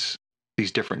with these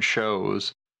different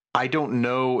shows. I don't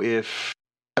know if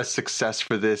a success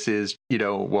for this is,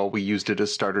 we used it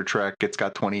as Starter Trek. It's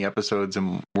got 20 episodes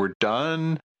and we're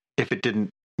done. If it didn't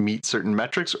meet certain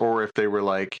metrics, or if they were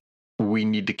like, we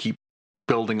need to keep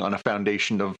building on a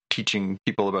foundation of teaching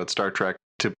people about Star Trek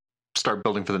to start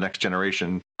building for the next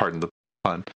generation. Pardon the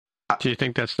pun. Do you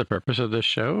think that's the purpose of this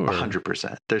show?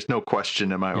 100%. There's no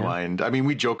question in my mind. I mean,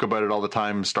 we joke about it all the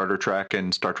time, Starter Trek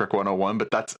and Star Trek 101, but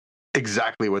that's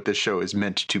exactly what this show is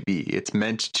meant to be. It's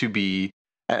meant to be,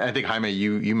 I think, Jaime,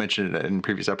 you mentioned it in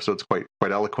previous episodes quite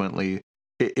eloquently.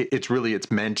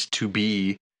 It's meant to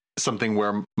be something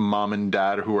where mom and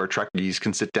dad who are Trekkies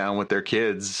can sit down with their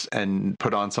kids and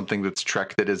put on something that's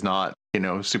Trek that is not,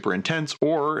 super intense,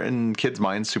 or in kids'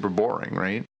 minds, super boring,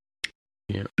 right?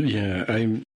 Yeah.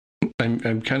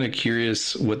 I'm kind of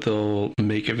curious what they'll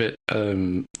make of it.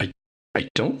 I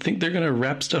don't think they're going to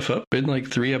wrap stuff up in like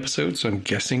 3 episodes, so I'm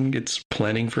guessing it's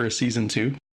planning for a season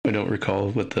 2. I don't recall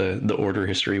what the order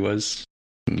history was.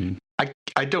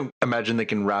 I don't imagine they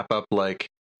can wrap up like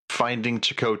finding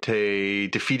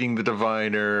Chakotay, defeating the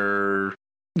Diviner,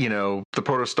 the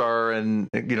Protostar, and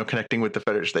connecting with the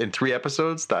Federation in 3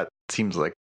 episodes. That seems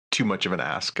like too much of an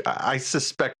ask. I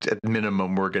suspect at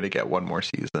minimum we're going to get 1 more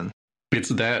season. It's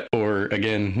that, or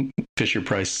again, Fisher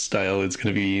Price style. It's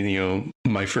going to be,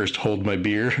 my first hold my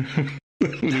beer.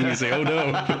 You say, oh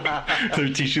no,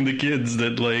 they're teaching the kids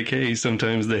that, like, hey,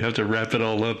 sometimes they have to wrap it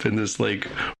all up in this, like,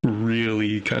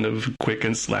 really kind of quick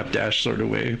and slapdash sort of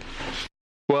way.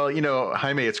 Well, you know,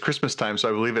 Jaime, it's Christmas time, so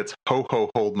I believe it's ho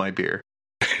ho hold my beer.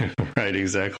 Right,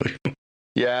 exactly.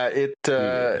 Yeah,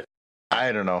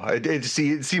 I don't know. It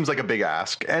seems like a big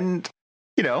ask, and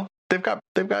you know, they've got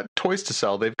toys to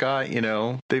sell. They've got, you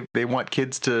know, they want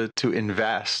kids to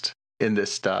invest in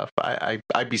this stuff.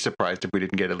 I'd be surprised if we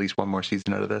didn't get at least one more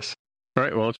season out of this. All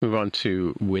right, well, let's move on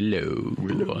to Willow.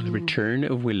 The Return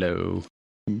of Willow.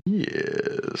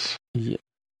 Yes. Yeah.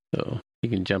 So you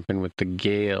can jump in with the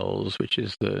Gales, which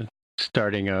is the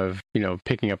starting of, you know,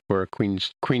 picking up where Queen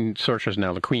Sorceress is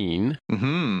now the queen.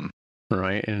 Mm-hmm.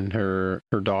 Right, and her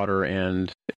daughter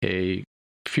and a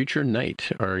future knight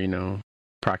are, you know,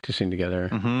 practicing together.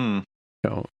 Mm-hmm.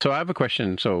 So I have a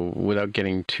question. So without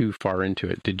getting too far into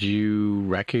it, did you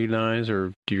recognize,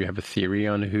 or do you have a theory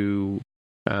on who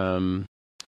Elora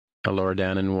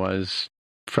Danan was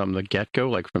from the get-go,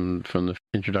 like from the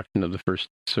introduction of the first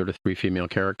sort of 3 female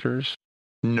characters?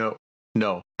 No,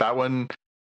 that one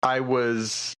I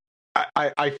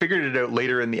figured it out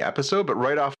later in the episode, but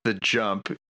right off the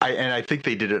jump, I think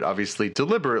they did it obviously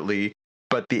deliberately,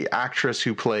 but the actress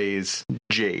who plays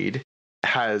Jade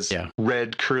has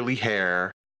red curly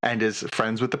hair and is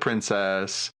friends with the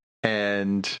princess,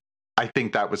 and I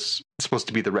think that was supposed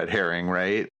to be the red herring,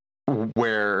 right?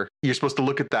 Where you're supposed to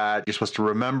look at that, you're supposed to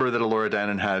remember that Elora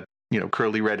Danan had, you know,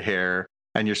 curly red hair,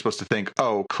 and you're supposed to think,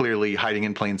 oh, clearly hiding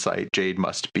in plain sight, Jade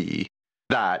must be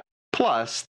that.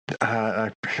 Plus,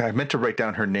 I meant to write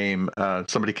down her name.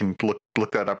 Somebody can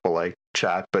look that up while I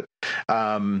chat. But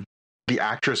the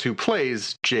actress who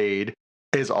plays Jade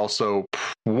is also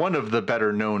one of the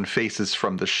better known faces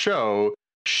from the show.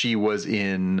 She was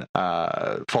in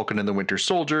Falcon and the Winter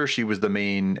Soldier. She was the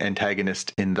main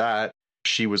antagonist in that.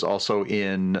 She was also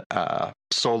in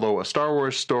Solo, a Star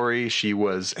Wars story. She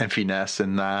was Enfy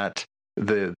in that.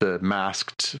 The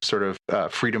masked sort of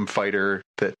freedom fighter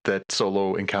that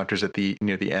Solo encounters at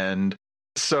near the end.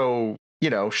 So, you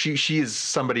know, she is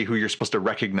somebody who you're supposed to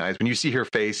recognize when you see her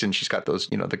face, and she's got those,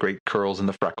 you know, the great curls and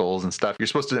the freckles and stuff. You're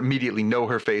supposed to immediately know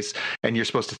her face, and you're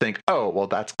supposed to think, oh, well,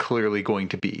 that's clearly going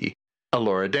to be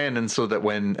Elora Danan, so that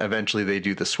when eventually they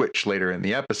do the switch later in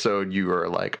the episode, you are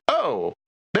like, oh,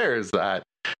 there's that.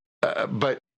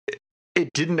 But it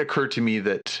didn't occur to me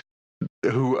that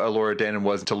who Elora Danan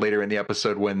was until later in the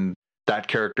episode, when that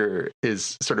character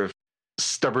is sort of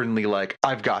stubbornly like,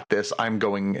 I've got this, I'm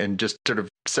going, and just sort of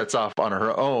sets off on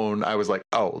her own. I was like,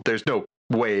 oh, there's no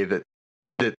way that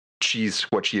she's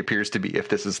what she appears to be if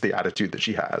this is the attitude that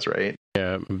she has, right?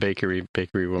 Yeah, bakery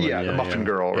woman. Yeah, the muffin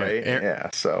girl, right?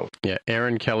 So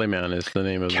Erin Kellyman is the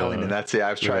name of Kellyman. That's it.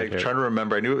 I was trying to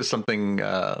remember. I knew it was something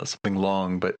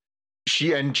long, but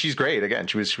she's great. Again,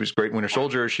 she was great in Winter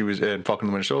Soldier. She was in Falcon and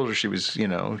the Winter Soldier. She was, you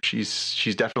know,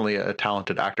 she's definitely a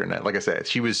talented actor. And like I said,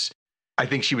 I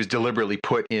think she was deliberately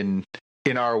put in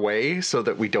our way so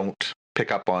that we don't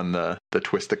pick up on the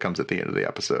twist that comes at the end of the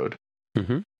episode.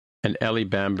 Mm-hmm. And Ellie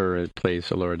Bamber plays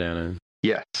Elora Danan.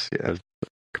 Yes, yeah.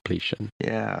 Completion.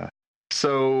 Yeah.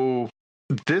 So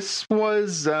this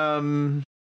was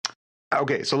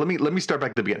okay. So let me start back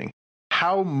at the beginning.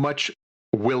 How much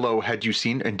Willow had you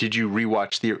seen, and did you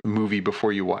rewatch the movie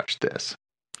before you watched this?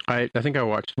 I think I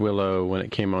watched Willow when it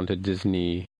came on to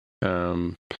Disney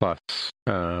Plus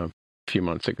a few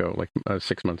months ago, like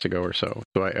 6 months ago or so.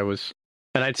 So I was,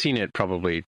 and I'd seen it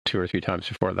probably 2 or 3 times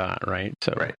before that, right?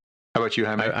 So right. How about you,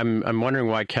 Jaime? I'm wondering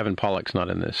why Kevin Pollak's not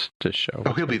in this show.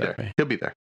 Oh, he'll be there. He'll be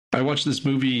there. I watched this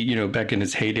movie, you know, back in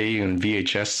its heyday on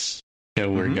VHS, you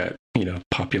know, where it got, you know,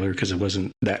 popular because it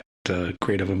wasn't that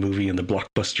great of a movie in the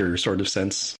blockbuster sort of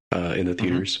sense in the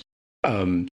theaters.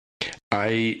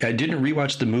 I didn't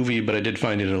rewatch the movie, but I did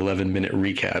find an 11-minute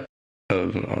recap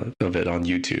of it on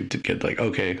YouTube to get like,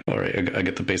 okay, all right, I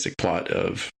get the basic plot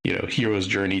of, you know, hero's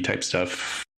journey type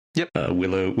stuff. Yep.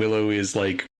 Willow is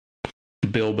like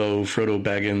Bilbo, Frodo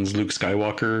Baggins, Luke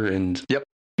Skywalker, and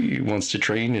he wants to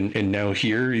train, and now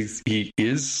here he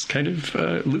is kind of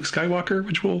Luke Skywalker,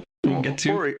 which we'll get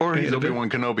to, or he's Obi-Wan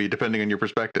Kenobi, depending on your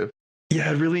perspective.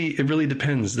 Yeah, it really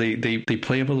depends. They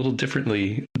play him a little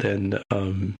differently than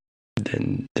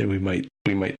we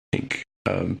might think.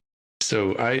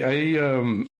 So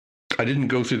I didn't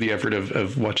go through the effort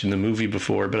of watching the movie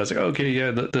before, but I was like, okay,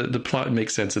 yeah, the plot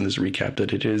makes sense in this recap,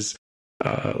 that it is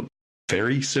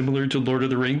very similar to Lord of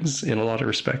the Rings in a lot of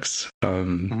respects.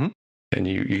 And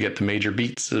you get the major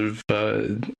beats of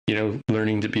you know,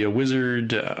 learning to be a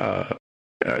wizard,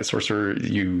 sorcerer.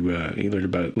 You learn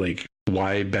about like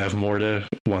why Bavmorda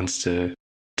wants to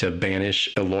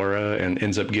banish Elora and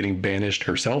ends up getting banished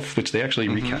herself, which they actually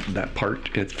recapped that part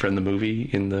from the movie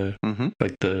in the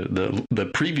like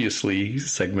the previously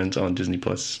segment on Disney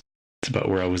Plus. It's about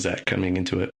where I was at coming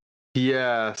into it.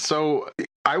 Yeah, so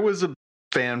I was a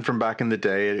fan from back in the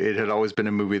day. It had always been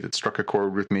a movie that struck a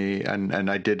chord with me,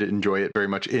 and I did enjoy it very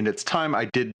much in its time. I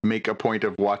did make a point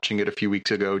of watching it a few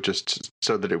weeks ago just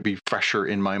so that it would be fresher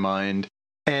in my mind.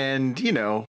 And, you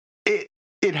know,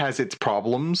 it has its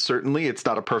problems, certainly. It's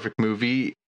not a perfect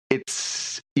movie.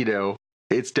 It's, you know,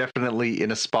 it's definitely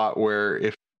in a spot where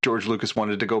if George Lucas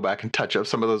wanted to go back and touch up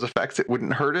some of those effects, it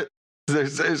wouldn't hurt it.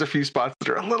 There's a few spots that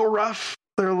are a little rough.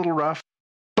 They're a little rough.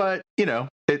 But, you know,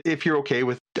 if you're okay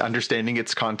with understanding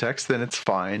its context, then it's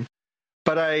fine.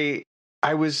 But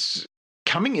I was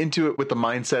coming into it with the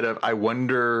mindset of, I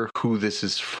wonder who this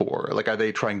is for. Like, are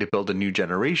they trying to build a new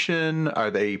generation?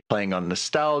 Are they playing on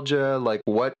nostalgia? Like,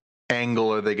 what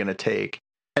angle are they going to take?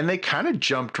 And they kind of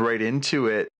jumped right into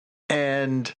it.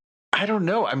 And I don't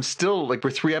know. I'm still, like,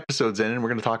 we're 3 episodes in, and we're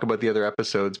going to talk about the other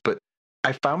episodes. But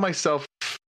I found myself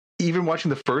even watching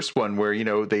the first one where, you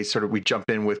know, we jump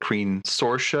in with Queen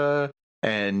Sorsha,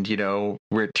 and, you know,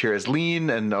 we're at Tir Asleen,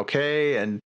 and okay,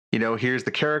 and, you know, here's the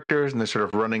characters, and they're sort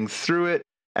of running through it.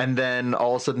 And then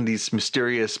all of a sudden these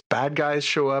mysterious bad guys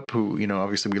show up who, you know,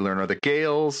 obviously we learn are the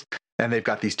Gales, and they've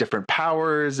got these different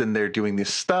powers, and they're doing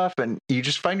this stuff. And you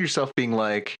just find yourself being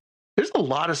like, there's a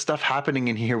lot of stuff happening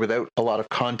in here without a lot of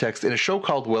context. In a show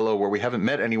called Willow, where we haven't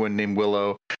met anyone named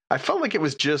Willow, I felt like it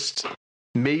was just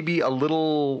maybe a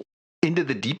little into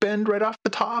the deep end right off the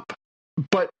top,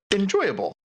 but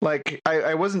enjoyable. Like,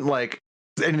 I wasn't like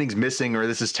anything's missing or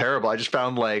this is terrible. I just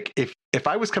found like if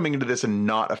I was coming into this and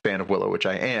not a fan of Willow, which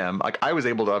I am, like, I was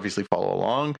able to obviously follow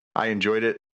along. I enjoyed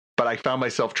it, but I found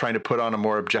myself trying to put on a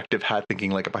more objective hat,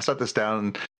 thinking like, if I sat this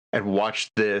down and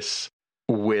watched this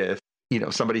with, you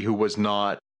know, somebody who was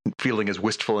not feeling as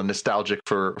wistful and nostalgic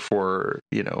for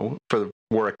you know, for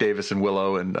Warwick Davis and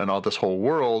Willow and all this whole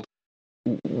world,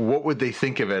 what would they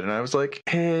think of it? And I was like,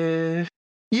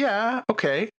 yeah,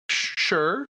 okay,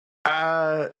 sure.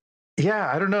 Yeah,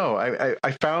 I don't know.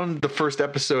 I found the first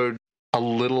episode a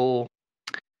little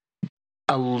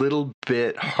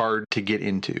bit hard to get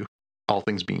into, all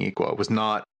things being equal. It was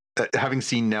not, having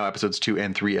seen now episodes 2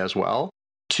 and 3 as well.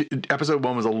 Episode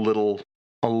 1 was a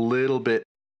little bit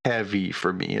heavy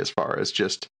for me as far as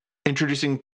just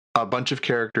introducing a bunch of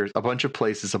characters, a bunch of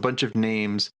places, a bunch of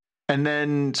names, and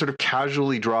then sort of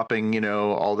casually dropping, you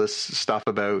know, all this stuff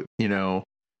about, you know,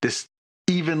 this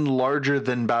even larger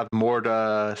than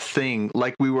Bavmorda thing.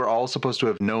 Like, we were all supposed to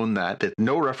have known that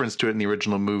no reference to it in the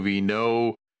original movie,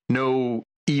 no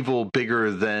evil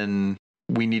bigger than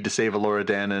we need to save Elora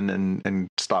Danan and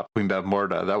stop Queen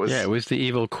Bavmorda. That was, yeah, it was the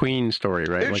evil queen story,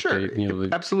 right? Yeah, like sure,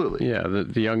 absolutely. Yeah,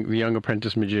 the young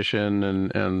apprentice magician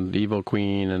and the evil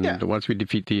queen, and once we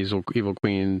defeat the evil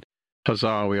queen,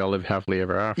 huzzah, we all live happily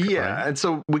ever after. Yeah, right? And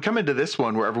so we come into this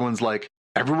one where everyone's like,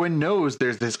 everyone knows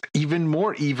there's this even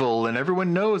more evil, and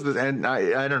everyone knows this. And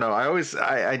I don't know.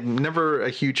 I'm never a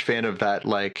huge fan of that.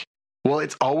 Like, well,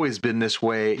 it's always been this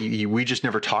way. We just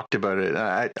never talked about it.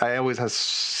 I always have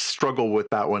struggled with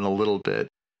that one a little bit.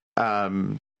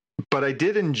 But I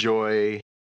did enjoy,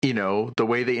 you know, the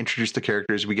way they introduced the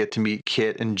characters. We get to meet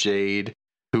Kit and Jade,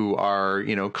 who are,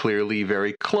 you know, clearly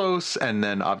very close. And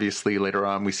then obviously later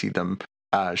on we see them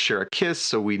share a kiss.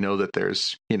 So we know that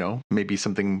there's, you know, maybe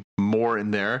something more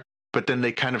in there. But then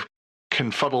they kind of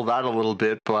confuddle that a little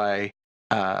bit by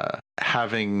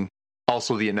having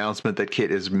also the announcement that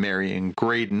Kit is marrying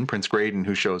Graydon, Prince Graydon,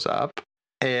 who shows up.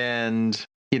 And,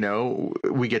 you know,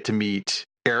 we get to meet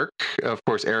Eric. Of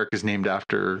course, Eric is named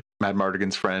after Mad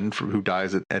Mardigan's friend who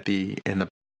dies in the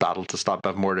battle to stop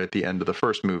Bavmorda at the end of the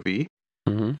first movie.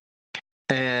 Mm-hmm.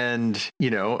 And, you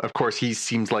know, of course, he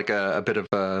seems like a bit of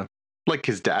a, like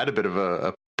his dad, a bit of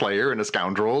a player and a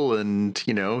scoundrel. And,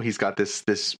 you know, he's got this,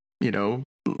 you know,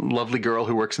 lovely girl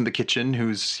who works in the kitchen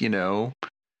who's, you know,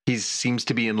 he seems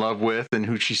to be in love with, and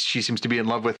who she seems to be in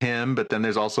love with him. But then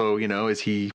there's also, you know, is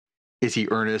he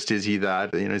earnest? Is he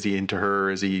that, you know, is he into her?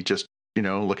 Is he just, you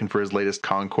know, looking for his latest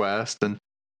conquest?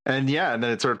 And yeah, and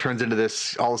then it sort of turns into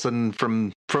this, all of a sudden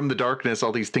from the darkness,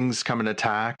 all these things come and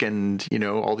attack, and, you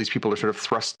know, all these people are sort of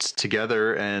thrust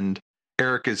together, and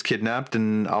Eric is kidnapped,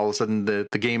 and all of a sudden the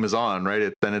game is on,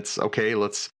 right? Then it's okay,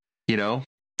 let's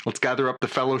gather up the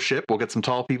fellowship. We'll get some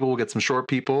tall people, we'll get some short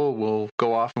people, we'll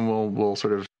go off and we'll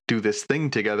sort of do this thing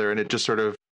together, and it just sort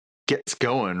of gets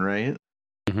going, right?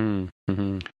 Mm-hmm.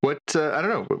 Mm-hmm. What I don't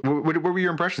know. What were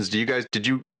your impressions? Did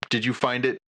you find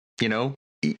it, you know,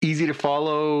 easy to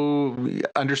follow?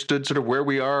 Understood sort of where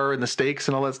we are and the stakes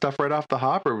and all that stuff right off the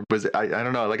hop, or was it? I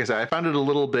don't know. Like I said, I found it a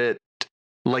little bit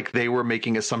like they were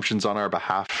making assumptions on our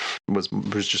behalf was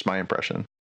just my impression.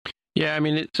 Yeah, I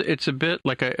mean, it's a bit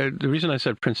like the reason I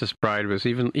said Princess Bride was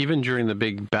even during the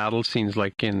big battle scenes,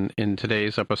 like in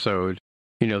today's episode,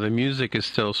 you know, the music is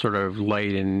still sort of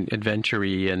light and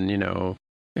adventure-y, and you know,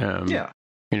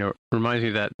 you know, reminds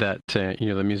me that you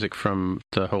know, the music from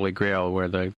the Holy Grail, where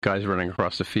the guy's running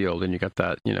across the field, and you got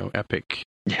that, you know, epic,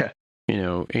 you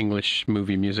know, English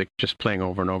movie music just playing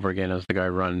over and over again as the guy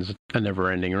runs a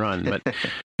never-ending run. But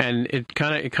and it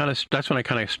kind of that's when it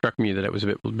kind of struck me that it was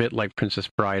a bit like Princess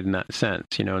Bride in that sense,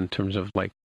 you know, in terms of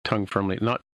like tongue firmly,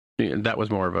 not, you know, that was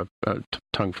more of a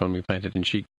tongue firmly planted in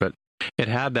cheek, but it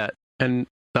had that, and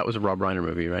that was a Rob Reiner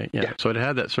movie, right? Yeah. So it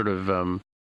had that sort of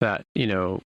that, you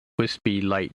know, wispy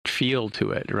light feel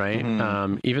to it, right?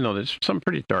 Mm-hmm. Even though there's some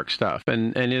pretty dark stuff,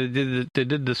 and it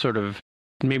did the sort of,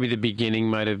 maybe the beginning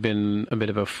might have been a bit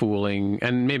of a fooling,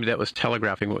 and maybe that was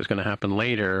telegraphing what was going to happen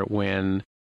later when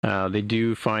they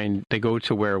go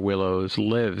to where Willows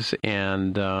lives,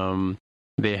 and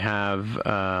they have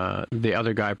the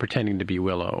other guy pretending to be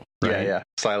Willow, right? Yeah,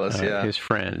 Silas, his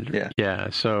friend. Yeah.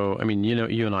 So, I mean, you know,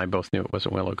 you and I both knew it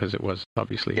wasn't Willow because it was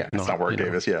obviously it's not Warwick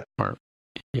Davis,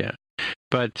 Yeah.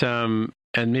 But and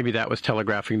maybe that was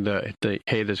telegraphing the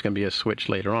hey, there's going to be a switch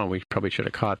later on. We probably should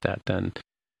have caught that then.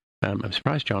 I'm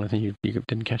surprised, Jonathan, you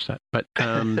didn't catch that. But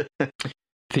and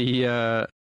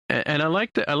I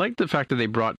like the fact that they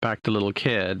brought back the little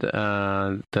kid,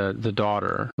 the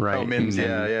daughter, right? Oh, Mims,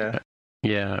 yeah.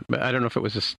 But I don't know if it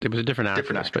was a different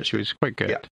actress, but she was quite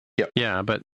good. Yeah.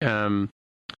 But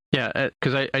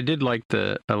because I did like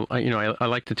I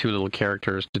like the two little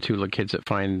characters, the two little kids that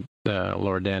find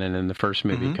Laura Dannon in the first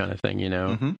movie, kind of thing, you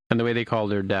know, and the way they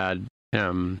called their dad,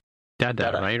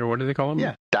 Dada, right? Or what do they call him?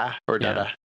 Yeah, Da or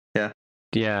Dada.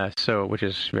 Yeah. So, which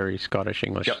is very Scottish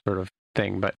English sort of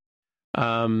thing, but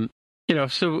you know,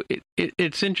 so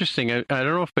it's interesting. I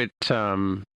don't know if it,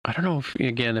 I don't know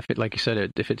if it, like you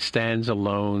said, if it stands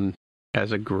alone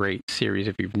as a great series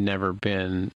if you've never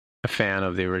been a fan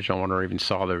of the original one or even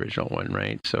saw the original one,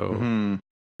 right? So,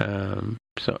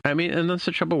 so I mean, and that's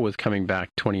the trouble with coming back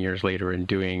 20 years later and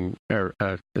doing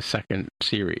a second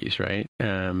series, right?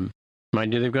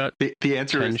 Mind you, they've got the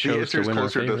answer is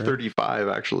closer to 35.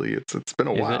 Actually, it's been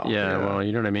a while. Yeah, well,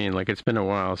 you know what I mean. Like, it's been a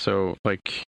while. So,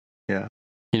 like,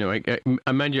 you know,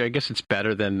 I mind you, I guess it's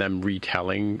better than them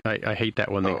retelling. I hate that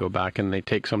when they go back and they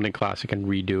take something classic and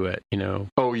redo it. You know.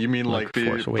 Oh, you mean like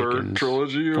the third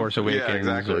trilogy? Force Awakens. Yeah,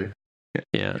 exactly.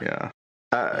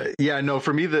 Yeah. No,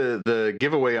 for me, the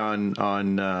giveaway on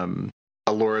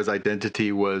Alora's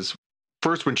identity was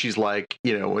first when she's like,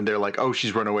 you know, when they're like, oh,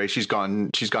 she's run away, she's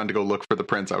gone to go look for the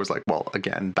prince. I was like, well,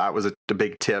 again, that was a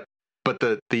big tip. But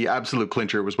the absolute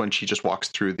clincher was when she just walks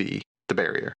through the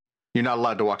barrier. You're not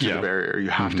allowed to walk through the barrier. You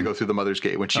have to go through the Mother's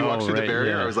Gate. When she walks through the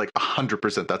barrier, I was like,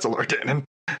 100% that's Elora Danan.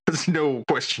 There's no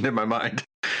question in my mind.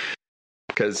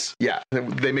 Because,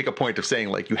 they make a point of saying,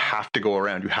 like, you have to go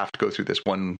around. You have to go through this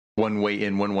one way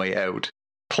in, one way out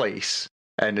place.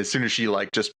 And as soon as she,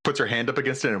 like, just puts her hand up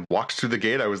against it and walks through the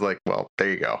gate, I was like, well, there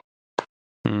you go.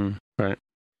 Right.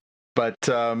 But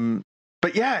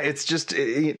yeah, it's just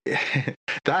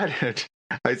that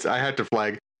I had to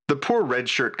flag the poor red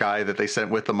shirt guy that they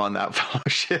sent with them on that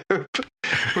fellowship.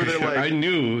 Where they're like, I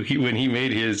knew when he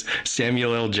made his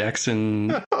Samuel L.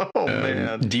 Jackson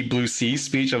Deep Blue Sea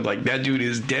speech, I'm like, that dude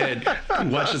is dead.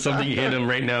 Watch something hit him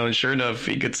right now, and sure enough,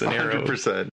 he gets an arrow.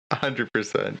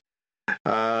 100%.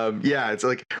 It's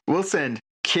like, we'll send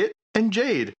Kit and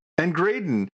Jade and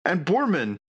Graydon and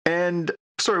Boorman and,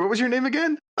 sorry, what was your name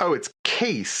again? Oh, it's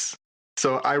Case.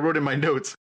 So I wrote in my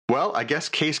notes, well, I guess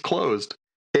case closed.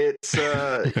 It's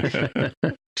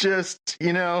just,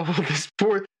 you know,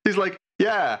 he's like,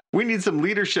 yeah, we need some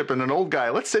leadership and an old guy.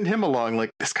 Let's send him along.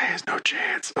 Like, this guy has no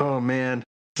chance. Oh man,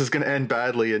 this is going to end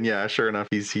badly. And yeah, sure enough,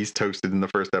 he's toasted in the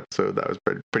first episode. That was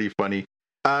pretty funny.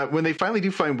 When they finally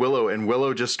do find Willow and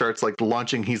Willow just starts like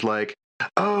launching, he's like,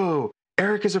 oh,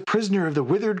 Eric is a prisoner of the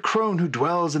withered crone who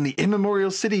dwells in the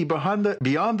immemorial city beyond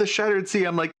the shattered sea.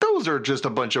 I'm like, those are just a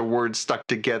bunch of words stuck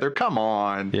together. Come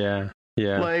on. Yeah.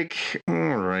 Like,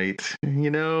 all right, you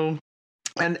know,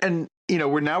 and you know,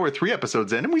 we're 3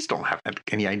 episodes in and we still don't have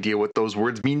any idea what those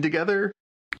words mean together.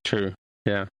 True.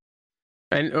 Yeah.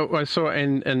 And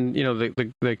and you know,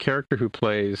 the character who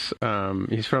plays,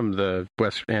 he's from the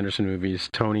Wes Anderson movies,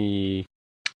 Tony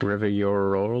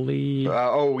Revolori.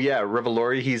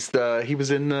 Revolori. He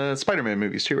was in the Spider-Man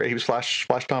movies too, right? He was Flash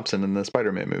Thompson in the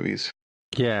Spider-Man movies.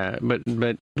 Yeah, but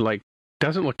like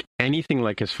doesn't look anything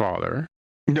like his father.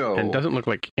 No, and doesn't look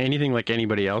like anything like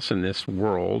anybody else in this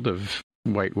world of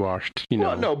whitewashed. You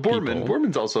know, Boorman.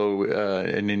 Boorman's also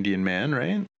an Indian man,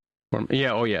 right?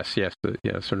 Yeah. Oh, yes. Yeah.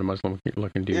 Sort of Muslim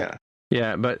looking dude. Yeah.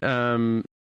 Yeah. But no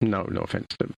offense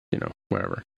to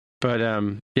whatever. But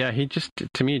yeah, he just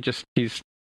to me he's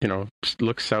just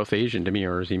looks South Asian to me,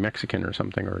 or is he Mexican or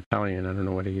something, or Italian? I don't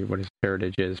know what his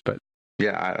heritage is, but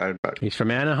yeah, he's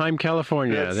from Anaheim,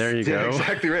 California. There you go.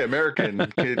 Exactly right, American,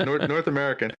 North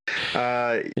American.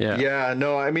 Yeah.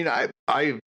 No, I mean, I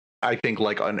think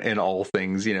like in all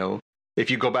things,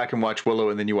 if you go back and watch Willow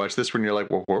and then you watch this one, you're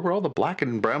like, well, where were all the black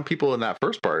and brown people in that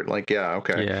first part? Like, yeah,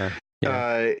 okay,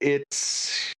 yeah.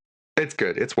 It's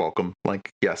good. It's welcome. Like,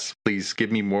 yes, please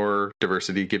give me more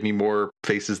diversity. Give me more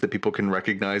faces that people can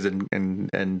recognize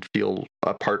and feel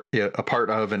a part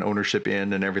of and ownership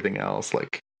in and everything else.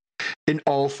 Like in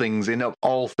all things,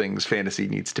 fantasy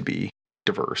needs to be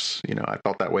diverse. I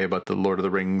felt that way about the Lord of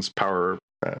the Rings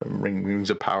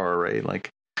Rings of Power, right? Like,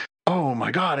 oh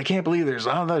my God, I can't believe there's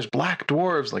black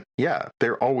dwarves. Like, yeah,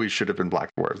 there always should have been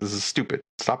black dwarves. This is stupid.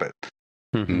 Stop it.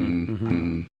 Mm-hmm.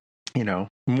 Mm-hmm.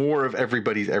 More of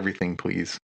everybody's everything,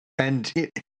 please. And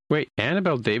wait,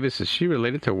 Annabelle Davis, is she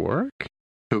related to Warwick?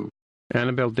 Who?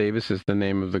 Annabelle Davis is the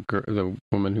name of the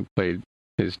woman who played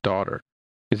his daughter.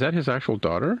 Is that his actual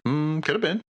daughter? Could have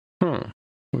been. Huh.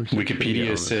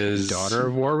 Wikipedia says daughter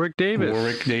of Warwick Davis.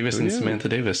 Warwick Davis and Samantha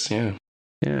Davis. Yeah.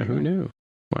 Yeah. Who knew?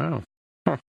 Wow.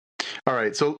 Huh. All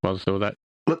right. So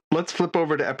let's flip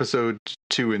over to episode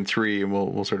 2 and 3, and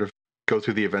we'll sort of go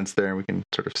through the events there, and we can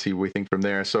sort of see what we think from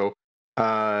there. So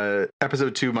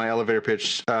episode 2, my elevator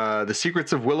pitch. The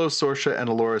secrets of Willow, Sorsha, and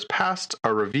Alora's past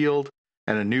are revealed,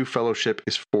 and a new fellowship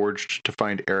is forged to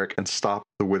find Eric and stop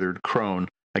the withered crone.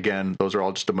 Again, those are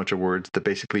all just a bunch of words that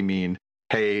basically mean,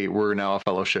 hey, we're now a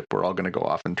fellowship. We're all going to go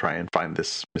off and try and find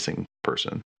this missing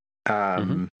person.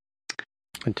 And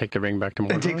take the ring back to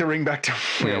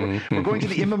Mordor. We're going to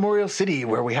the immemorial city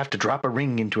where we have to drop a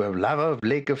ring into a lava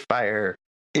lake of fire.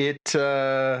 It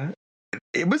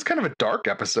was kind of a dark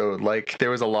episode. Like,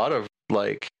 there was a lot of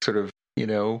like sort of,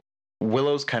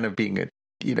 Willow's kind of being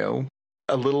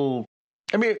a little,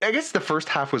 I mean, I guess the first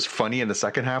half was funny and the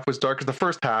second half was dark, because the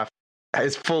first half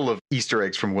is full of Easter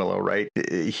eggs from Willow, right?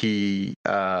 He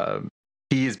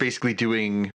is basically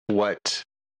doing what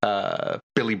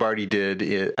Billy Barty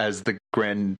did as the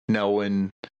Grand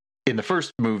Nelwyn in the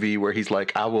first movie, where he's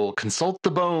like, I will consult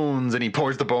the bones, and he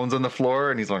pours the bones on the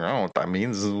floor, and he's like, I don't know what that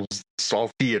means. It's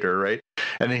all theater, right?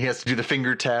 And then he has to do the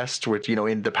finger test, which,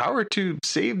 in the power to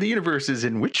save the universe is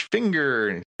in which finger?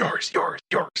 And yours. So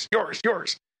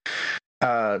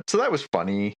that was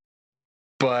funny.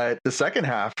 But the second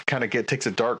half kind of takes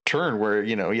a dark turn where,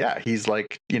 he's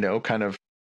like, kind of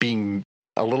being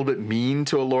a little bit mean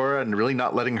to Alora and really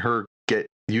not letting her get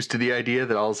used to the idea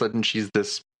that all of a sudden she's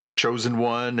this chosen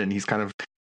one, and he's kind of,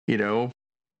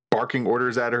 barking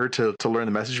orders at her to learn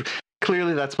the message.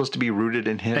 Clearly that's supposed to be rooted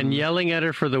in him. And yelling at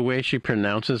her for the way she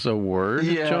pronounces a word,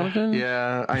 Jonathan?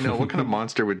 Yeah, I know. What kind of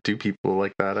monster would do people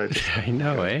like that? I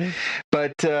know, eh?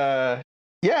 But,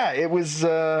 it was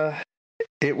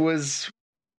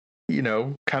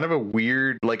kind of a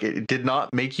weird, like, it did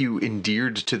not make you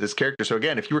endeared to this character. So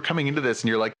again, if you were coming into this and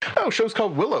you're like, oh, show's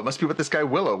called Willow, it must be about this guy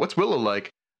Willow. What's Willow like?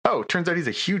 Oh, it turns out he's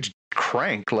a huge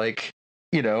crank. Like,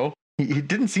 he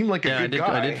didn't seem like a good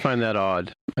guy. I did find that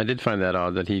odd.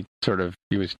 That he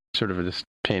was sort of this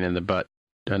pain in the butt,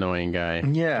 annoying guy.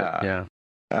 Yeah.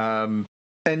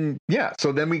 Yeah.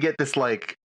 So then we get this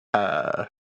like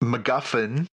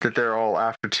MacGuffin that they're all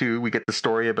after too. We get the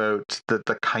story about the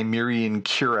Chimerian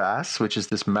cuirass, which is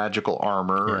this magical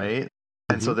armor, right?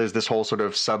 And so there's this whole sort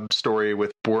of sub story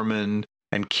with Boorman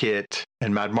and Kit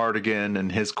and Madmartigan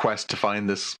and his quest to find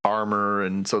this armor.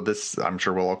 And so this, I'm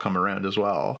sure, will all come around as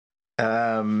well.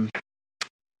 I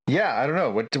don't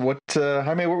know.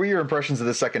 Jaime, what were your impressions of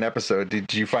the second episode?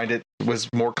 Did you find it was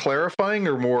more clarifying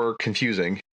or more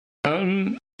confusing?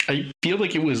 I feel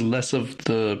like it was less of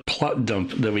the plot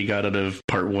dump that we got out of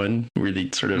part 1, where they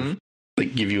sort of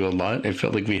like give you a lot. I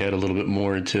felt like we had a little bit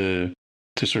more to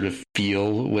sort of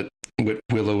feel what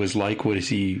Willow is like. What has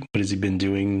he been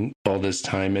doing all this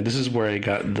time? And this is where I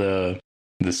got the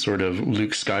sort of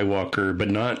Luke Skywalker, but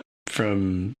not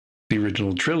from the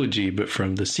original trilogy, but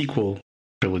from the sequel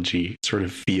trilogy sort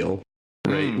of feel,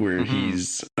 right? Where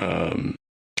he's got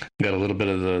a little bit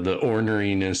of the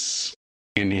orneriness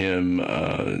in him,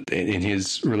 in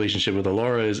his relationship with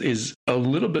Alora is a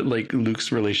little bit like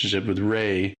Luke's relationship with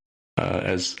Rey,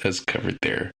 as covered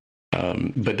there.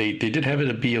 But they did have it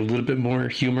to be a little bit more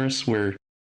humorous, where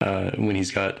when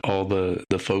he's got all the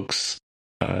folks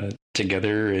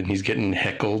together and he's getting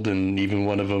heckled, and even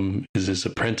one of them is his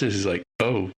apprentice. He's like,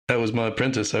 "Oh, that was my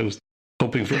apprentice. I was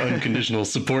hoping for unconditional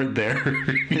support there."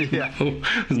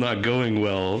 It's not going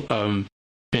well. And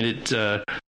it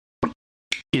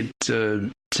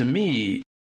to me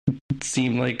it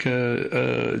seemed like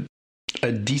a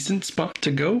decent spot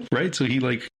to go, right? So he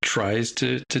like tries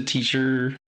to teach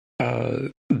her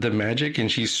the magic,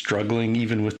 and she's struggling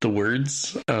even with the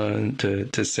words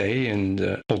to say,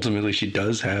 and ultimately she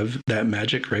does have that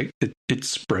magic, right? It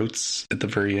sprouts at the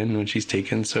very end when she's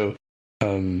taken. So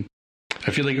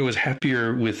I feel like I was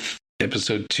happier with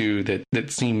episode 2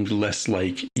 that seemed less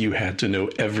like you had to know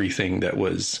everything that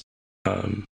was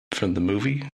from the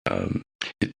movie.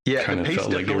 It kind of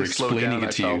felt like they were explaining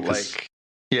it to you. Like,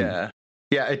 yeah,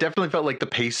 it definitely felt like the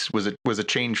pace was a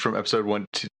change from episode 1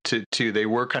 to 2. They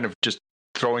were kind of just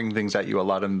throwing things at you a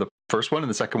lot in the first one, and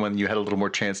the second one you had a little more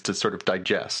chance to sort of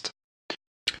digest.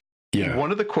 Yeah.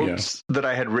 One of the quotes that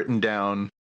I had written down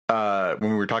when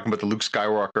we were talking about the Luke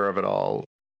Skywalker of it all,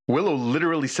 Willow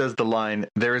literally says the line,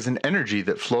 "There is an energy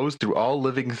that flows through all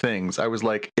living things." I was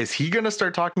like, is he going to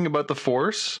start talking about the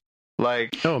Force? Like,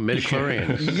 oh,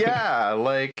 midichlorians. Yeah,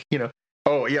 like,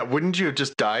 oh yeah, wouldn't you have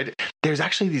just died? There's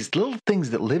actually these little things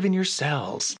that live in your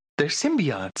cells. They're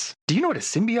symbionts. Do you know what a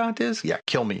symbiont is? Yeah,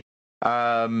 kill me.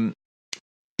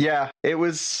 Yeah, it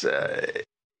was.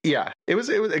 It was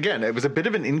again. It was a bit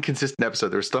of an inconsistent episode.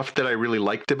 There was stuff that I really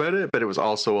liked about it, but it was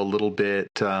also a little bit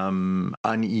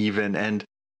uneven. And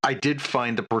I did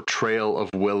find the portrayal of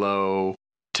Willow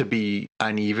to be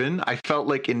uneven. I felt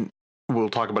like we'll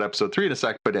talk about episode 3 in a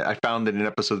sec, but I found that in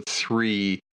episode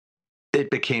 3, it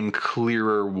became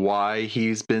clearer why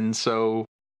he's been so,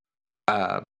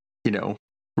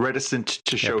 reticent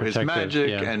to show his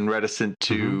magic and reticent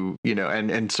to,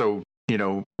 and so,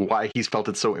 why he's felt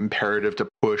it so imperative to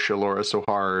push Elora so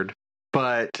hard.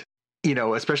 But,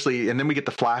 especially, and then we get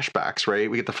the flashbacks,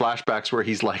 right? We get the flashbacks where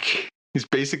he's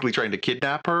basically trying to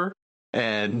kidnap her.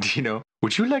 And,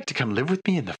 would you like to come live with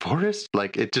me in the forest?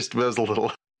 Like, it just was a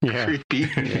little creepy.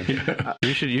 Yeah.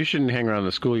 You shouldn't hang around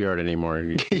the schoolyard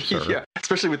anymore. Yeah,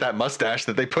 especially with that mustache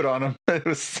that they put on him. It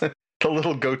was the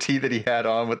little goatee that he had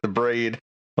on with the braid.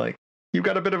 Like, you've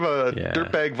got a bit of a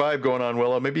dirtbag vibe going on,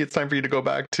 Willow. Maybe it's time for you to go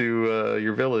back to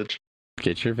your village.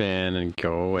 Get your van and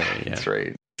go away. Yeah.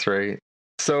 That's right.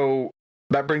 So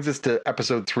that brings us to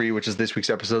episode 3, which is this week's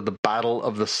episode, The Battle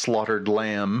of the Slaughtered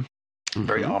Lamb.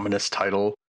 Very ominous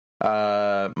title.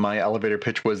 My elevator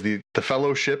pitch was the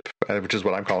Fellowship, which is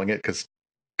what I'm calling it, because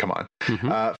come on.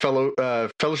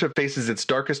 Fellowship faces its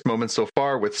darkest moments so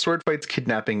far with sword fights,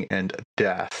 kidnapping, and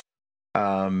death.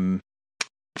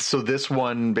 So this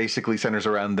one basically centers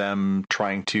around them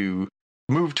trying to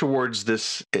move towards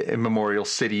this immemorial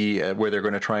city where they're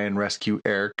going to try and rescue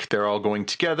Eric. They're all going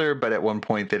together, but at one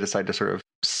point they decide to sort of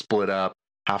split up.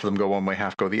 Half of them go one way,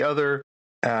 half go the other.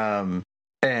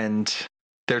 And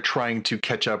they're trying to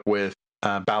catch up with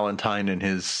Ballantyne and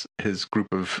his group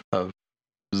of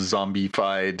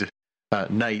zombified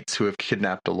knights who have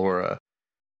kidnapped Elora.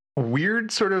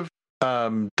 Weird sort of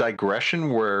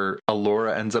digression where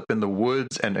Elora ends up in the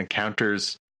woods and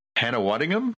encounters Hannah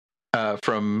Waddingham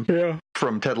from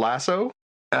Ted Lasso.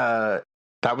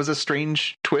 That was a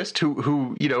strange twist.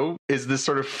 Who is this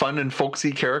sort of fun and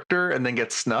folksy character and then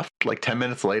gets snuffed like 10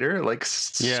 minutes later? Like,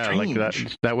 strange.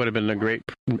 Like that would have been a great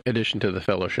addition to the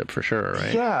Fellowship for sure,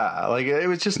 right? Yeah, like it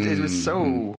was just it was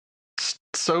so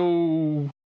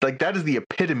like that is the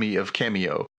epitome of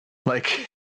cameo. Like,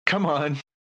 come on,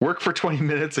 work for 20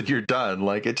 minutes and you're done.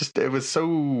 Like it was so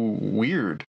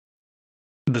weird.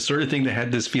 The sort of thing that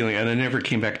had this feeling, and I never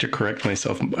came back to correct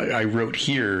myself. I wrote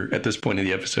here at this point in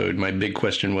the episode, my big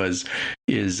question is,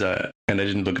 and I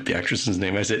didn't look at the actress's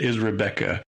name. I said, is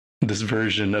Rebecca this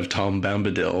version of Tom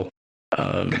Bombadil?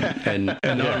 And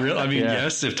not real. I mean,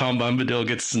 yes, if Tom Bombadil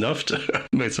gets snuffed,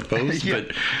 I suppose,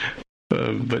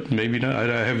 but maybe not.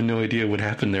 I have no idea what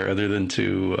happened there other than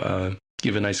to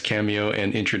give a nice cameo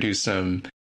and introduce some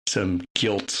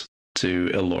guilt to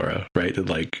Elora, right?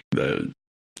 Like the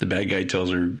bad guy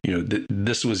tells her,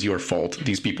 this was your fault.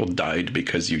 These people died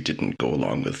because you didn't go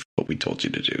along with what we told you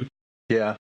to do.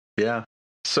 Yeah.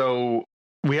 So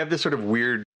we have this sort of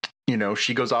weird,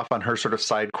 she goes off on her sort of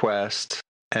side quest,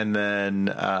 and then,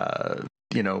 the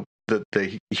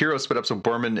heroes split up. So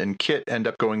Borman and Kit end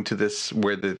up going to this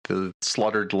where the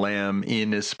Slaughtered Lamb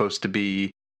Inn is supposed to be.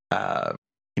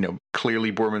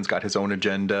 Clearly Borman's got his own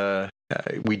agenda.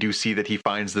 We do see that he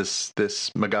finds this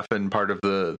MacGuffin part of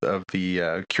the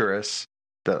cuirass,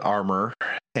 the armor,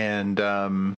 and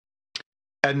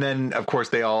then of course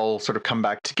they all sort of come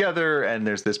back together, and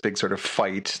there's this big sort of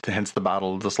fight. Hence the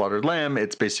Battle of the Slaughtered Lamb.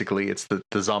 It's the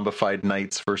zombified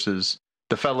knights versus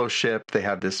the Fellowship. They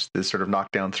have this sort of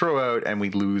knockdown throwout, and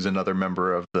we lose another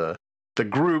member of the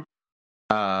group.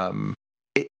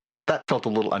 That felt a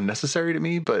little unnecessary to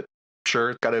me, but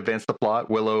sure, got to advance the plot.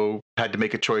 Willow had to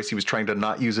make a choice. He was trying to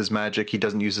not use his magic. He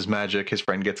doesn't use his magic. His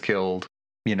friend gets killed,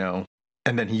 and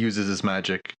then he uses his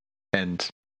magic and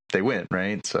they win,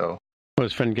 right? So. Well,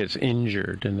 his friend gets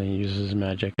injured and then he uses his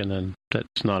magic, and then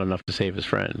that's not enough to save his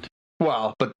friend.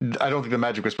 Well, but I don't think the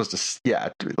magic was supposed to. Yeah,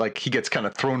 like he gets kind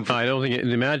of thrown. I don't think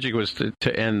the magic was to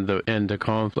end the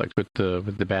conflict with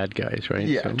the bad guys, right?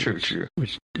 Yeah, so, true.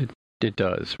 Which it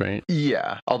does, right?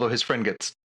 Yeah, although his friend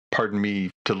gets, pardon me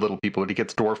to little people, but he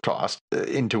gets dwarf tossed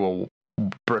into a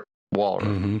brick wall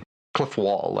or cliff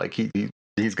wall. Like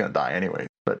he's gonna die anyway.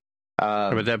 But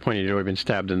at that point, he'd already been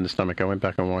stabbed in the stomach. I went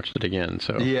back and watched it again.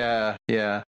 So yeah,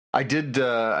 I did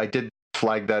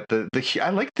flag that I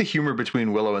liked the humor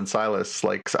between Willow and Silas.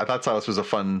 Like, I thought Silas was a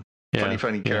funny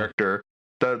character.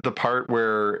 The part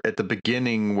where at the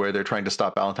beginning where they're trying to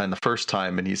stop Valentine the first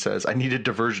time and he says, "I need a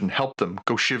diversion, help them,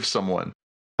 go shiv someone,"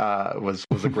 was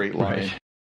a great line.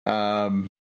 Right.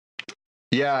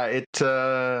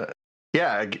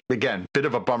 Again, bit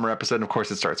of a bummer episode. And of course,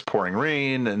 it starts pouring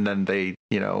rain, and then they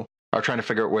are trying to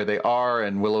figure out where they are,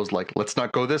 and Willow's like, let's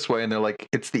not go this way, and they're like,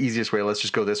 it's the easiest way, let's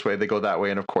just go this way. They go that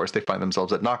way, and of course they find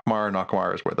themselves at Nockmaar.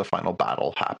 Nockmaar is where the final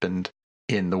battle happened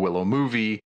in the Willow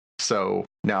movie. So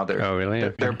now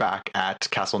they're back at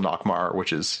Castle Nockmaar,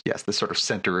 which is the sort of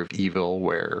center of evil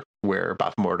where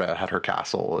Bavmorda had her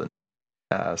castle.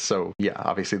 And so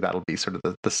obviously that'll be sort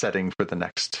of the setting for the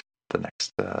next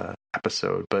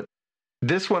episode. But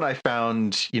this one I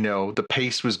found, the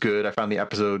pace was good. I found the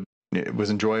episode, it was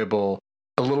enjoyable.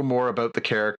 A little more about the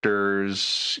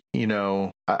characters.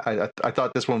 I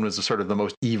thought this one was sort of the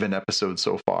most even episode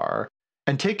so far.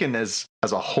 And taken as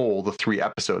a whole, the 3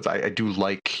 episodes, I do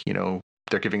like,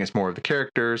 they're giving us more of the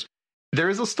characters. There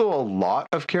is still a lot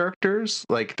of characters.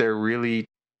 Like,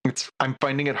 I'm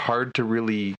finding it hard to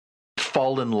really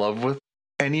fall in love with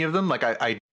any of them. Like,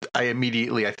 I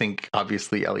immediately, I think,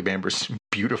 obviously, Ellie Bamber's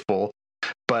beautiful,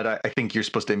 but I think you're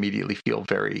supposed to immediately feel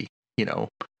very,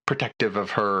 protective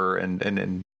of her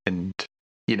and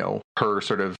her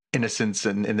sort of innocence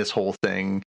in this whole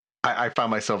thing. I found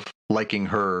myself liking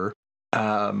her.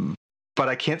 But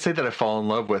I can't say that I fall in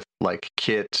love with like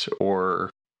Kit or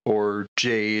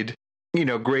Jade.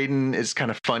 Graydon is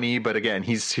kind of funny, but again,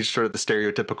 he's sort of the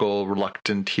stereotypical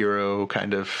reluctant hero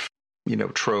kind of,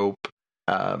 trope.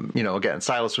 Again,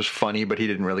 Silas was funny, but he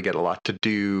didn't really get a lot to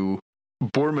do.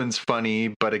 Boorman's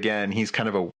funny, but again, he's kind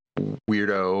of a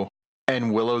weirdo.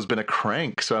 And Willow's been a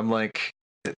crank. So I'm like,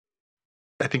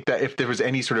 I think that if there was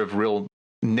any sort of real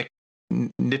nit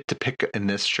to pick in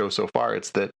this show so far,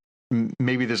 it's that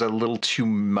maybe there's a little too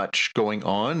much going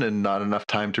on and not enough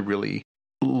time to really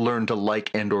learn to like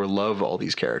and or love all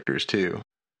these characters too.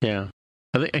 Yeah.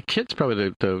 I think Kit's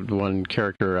probably the one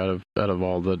character out of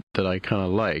all that I kind of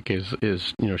like is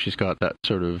she's got that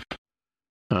sort of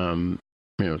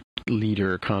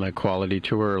leader kind of quality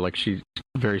to her. Like, she's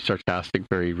very sarcastic,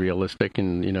 very realistic,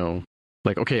 and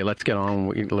like, okay, let's get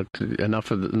on.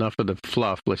 Enough of the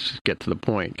fluff. Let's just get to the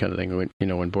point, kind of thing.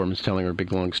 When Boorman's telling her a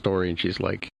big long story, and she's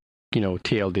like,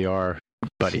 TLDR,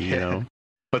 buddy.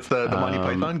 What's the Monty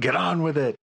Python? Get on with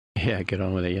it. Yeah, get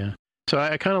on with it. Yeah. So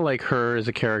I kind of like her as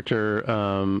a character.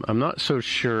 I'm not so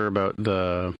sure about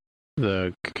the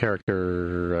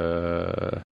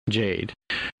character Jade,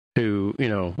 who,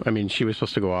 she was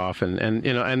supposed to go off and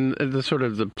the sort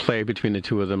of the play between the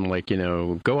two of them, like,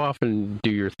 go off and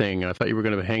do your thing. I thought you were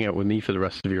going to hang out with me for the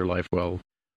rest of your life. Well,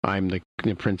 I'm the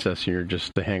princess and you're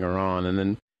just the hanger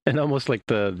on. And almost like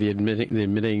the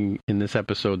admitting in this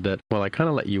episode that, well, I kind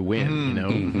of let you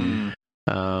win,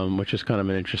 which is kind of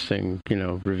an interesting,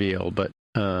 reveal. But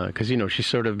because, she's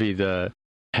sort of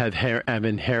have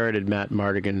inherited Matt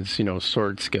Mardigan's,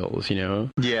 sword skills,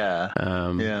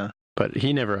 Yeah. But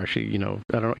he never actually,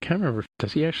 I can't remember.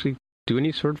 Does he actually do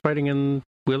any sword fighting in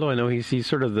Willow? I know he's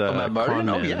sort of the con man.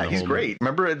 Oh yeah, he's great.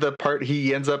 Remember the part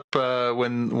he ends up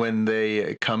when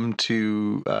they come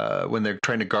to when they're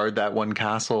trying to guard that one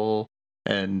castle,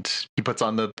 and he puts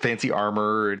on the fancy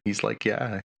armor, and he's like,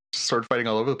 sword fighting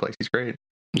all over the place. He's great.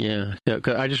 Yeah.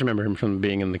 'Cause I just remember him from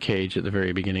being in the cage at the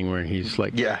very beginning, where he's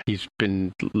like, he's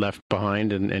been left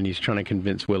behind, and he's trying to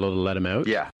convince Willow to let him out.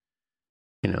 Yeah.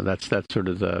 That's sort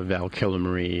of the Val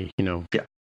Kilmer,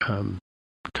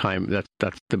 time. That's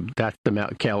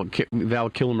the Val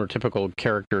Kilmer typical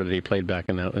character that he played back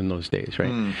in those days,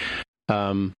 right?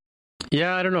 I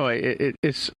don't know.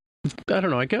 It's I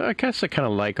don't know. I guess I kind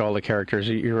of like all the characters.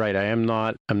 You're right. I'm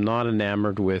not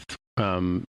enamored with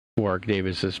Warwick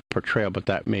Davis's portrayal, but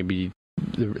that may be,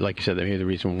 like you said, that may be the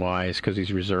reason why is because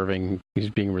he's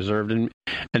being reserved, and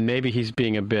maybe he's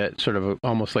being a bit sort of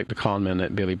almost like the con man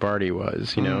that Billy Barty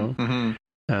was,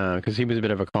 because he was a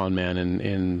bit of a con man,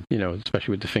 and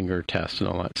especially with the finger test and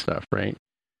all that stuff, right?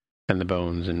 And the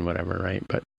bones and whatever, right?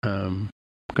 But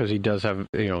because he does have,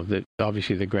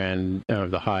 obviously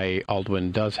the High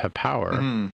Aldwin does have power,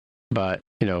 Mm-hmm. but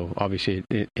obviously,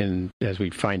 as we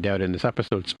find out in this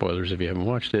episode, spoilers if you haven't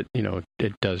watched it,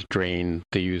 it does drain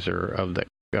the user of the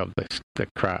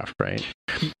craft, right?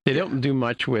 They don't do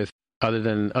much with other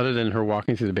than her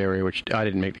walking through the barrier, which I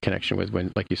didn't make the connection with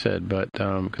when, like you said, but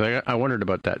because I wondered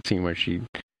about that scene where she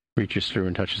reaches through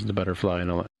and touches the butterfly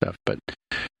and all that stuff, but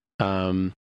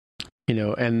and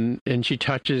she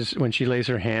touches when she lays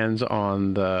her hands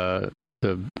on the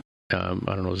I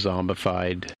don't know,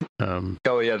 zombified. The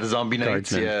zombie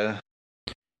knights, guardsmen.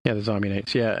 Yeah, the zombie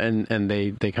knights, yeah, and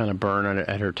they kind of burn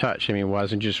at her touch. I mean, why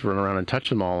doesn't just run around and touch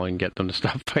them all and get them to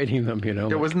stop fighting them?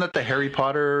 Yeah, wasn't that the Harry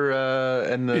Potter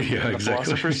and the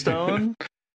Philosopher's Stone?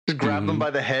 Just grab them by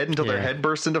the head until their head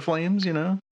bursts into flames.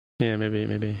 Yeah,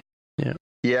 maybe. Yeah.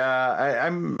 Yeah,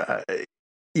 I'm.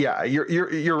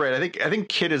 You're right. I think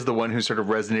Kit is the one who sort of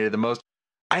resonated the most.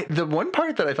 The one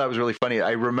part that I thought was really funny,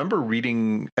 I remember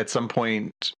reading at some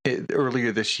point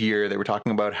earlier this year, they were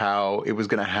talking about how it was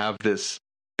going to have this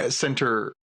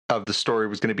center of the story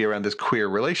was going to be around this queer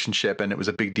relationship, and it was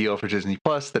a big deal for Disney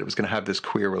Plus that it was going to have this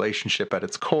queer relationship at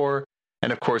its core.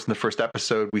 And of course, in the first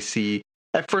episode, we see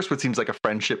at first what seems like a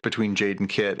friendship between Jade and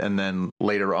Kit, and then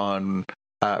later on,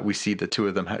 we see the two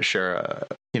of them share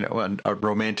a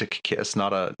romantic kiss,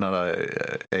 not a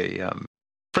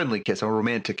friendly kiss, a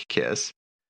romantic kiss.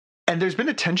 And there's been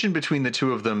a tension between the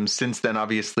two of them since then.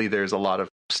 Obviously, there's a lot of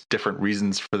different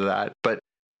reasons for that, but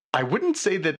I wouldn't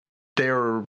say that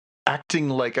they're acting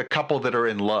like a couple that are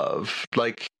in love.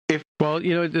 Like, if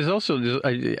there's also,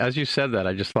 as you said that,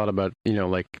 I just thought about,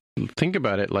 think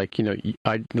about it,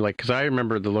 because I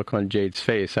remember the look on Jade's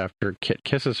face after Kit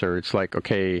kisses her. It's like,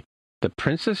 okay, the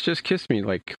princess just kissed me.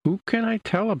 Like, who can I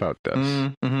tell about this?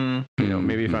 Mm-hmm.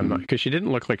 Maybe if I'm not, because she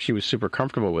didn't look like she was super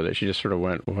comfortable with it. She just sort of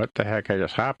went, "What the heck? I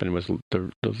just happened?" Was the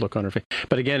look on her face.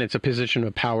 But again, it's a position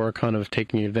of power, kind of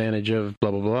taking advantage of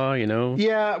blah blah blah.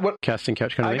 Yeah. Casting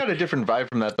couch kind of. I got a different vibe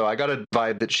from that though. I got a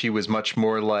vibe that she was much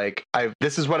more like,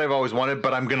 "This is what I've always wanted,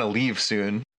 but I'm gonna leave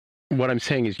soon." What I'm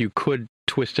saying is, you could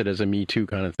twist it as a Me Too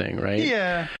kind of thing, right?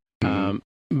 Yeah.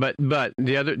 But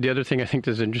the other thing I think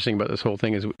that's interesting about this whole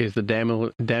thing is the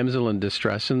damsel in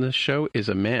distress in this show is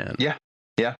a man. Yeah,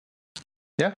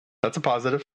 that's a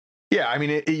positive. Yeah, I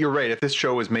mean, you're right. If this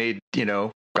show was made,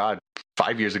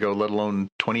 5 years ago, let alone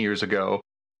 20 years ago,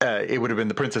 it would have been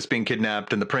the princess being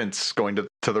kidnapped and the prince going to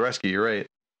the rescue. You're right.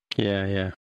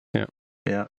 Yeah.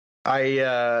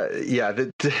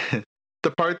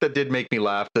 The part that did make me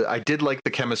laugh, I did like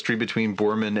the chemistry between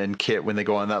Boorman and Kit when they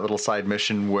go on that little side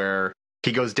mission where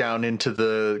he goes down into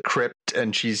the crypt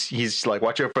and he's like,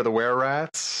 "Watch out for the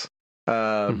were-rats."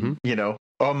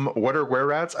 What are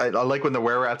were-rats? I like when the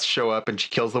were-rats show up and she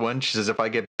kills the one. She says, "If I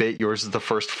get bit, yours is the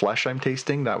first flesh I'm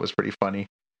tasting." That was pretty funny.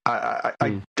 I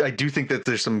do think that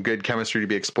there's some good chemistry to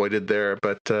be exploited there,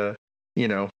 but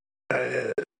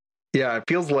it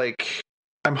feels like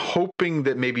I'm hoping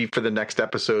that maybe for the next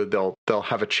episode they'll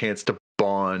have a chance to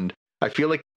bond. I feel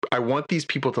like I want these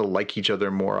people to like each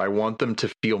other more. I want them to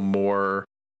feel more,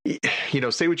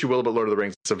 say what you will about Lord of the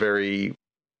Rings. It's a very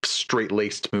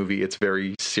straight-laced movie. It's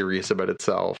very serious about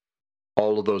itself.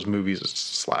 All of those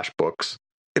movies / books,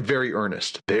 very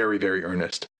earnest, very, very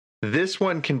earnest. This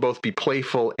one can both be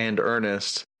playful and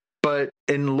earnest, but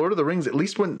in Lord of the Rings, at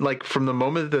least when, like, from the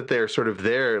moment that they're sort of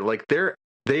there, like,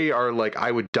 they are like,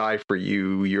 "I would die for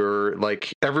you." You're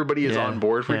like, everybody is on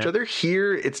board for each other.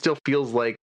 Here, it still feels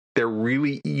like they're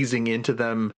really easing into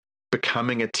them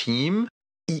becoming a team.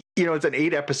 It's an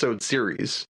 8-episode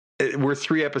series. We're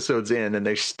 3 episodes in and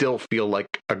they still feel like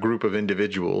a group of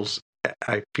individuals.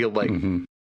 I feel like we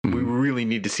really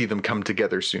need to see them come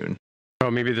together soon. Oh,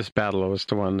 maybe this battle was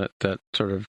the one that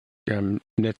sort of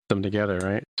knits them together,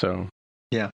 right? So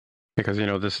yeah, because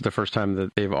this is the first time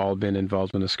that they've all been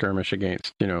involved in a skirmish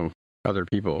against other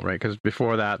people, right? Because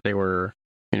before that they were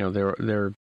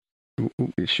they're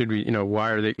should we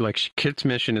why are they, like, Kit's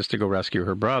mission is to go rescue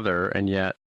her brother, and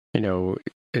yet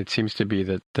it seems to be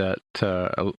that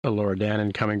Elora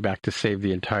Danan coming back to save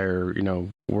the entire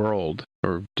world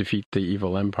or defeat the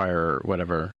evil empire or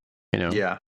whatever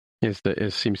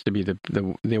seems to be the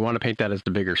they want to paint that as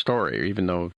the bigger story, even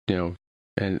though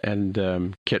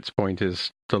and Kit's point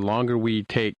is the longer we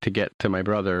take to get to my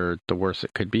brother, the worse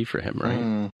it could be for him,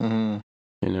 right?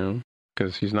 Mm-hmm.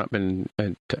 Because he's not been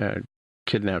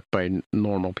kidnapped by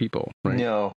normal people, right?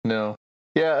 No.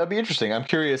 Yeah, it'd be interesting. I'm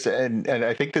curious, and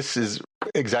I think this is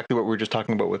exactly what we were just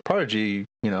talking about with Prodigy,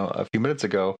 a few minutes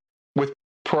ago. With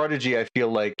Prodigy, I feel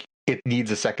like it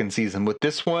needs a second season. With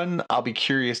this one, I'll be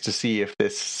curious to see if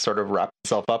this sort of wraps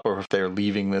itself up, or if they're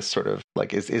leaving this sort of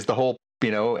like is the whole,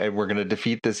 and we're going to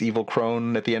defeat this evil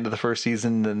crone at the end of the first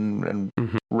season and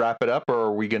wrap it up, or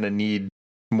are we going to need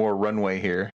more runway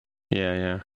here?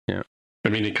 Yeah. I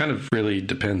mean, it kind of really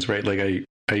depends, right? Like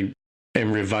I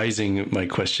am revising my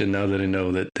question now that I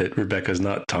know that Rebecca's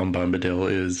not Tom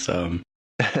Bombadil. Is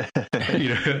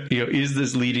is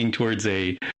this leading towards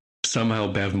a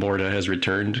somehow Bavmorda has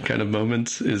returned kind of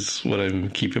moment? Is what I'm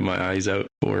keeping my eyes out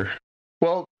for.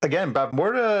 Well, again,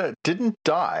 Bavmorda didn't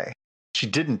die. She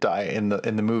didn't die in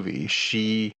the movie.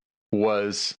 She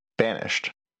was banished.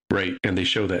 Right, and they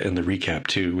show that in the recap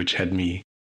too, which had me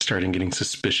starting getting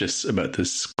suspicious about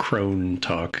this crone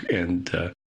talk,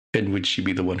 and would she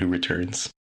be the one who returns?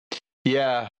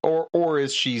 Yeah, or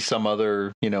is she some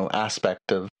other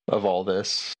aspect of all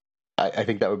this? I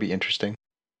think that would be interesting.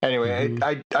 Anyway,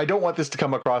 I don't want this to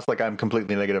come across like I'm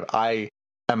completely negative. I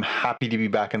am happy to be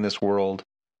back in this world.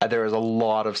 There is a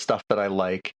lot of stuff that I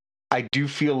like. I do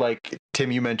feel like,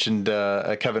 Tim, you mentioned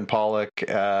Kevin Pollak.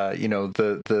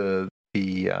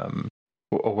 The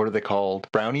what are they called?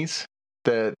 Brownies.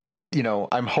 That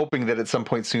I'm hoping that at some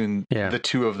point soon, the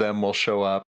two of them will show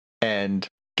up and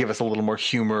give us a little more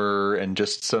humor and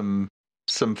just some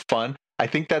fun. I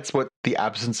think that's what the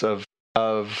absence of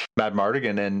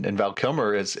Madmartigan and Val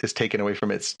Kilmer is taken away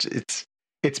from it.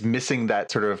 It's missing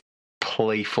that sort of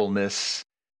playfulness,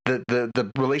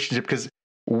 the relationship, because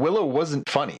Willow wasn't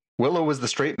funny. Willow was the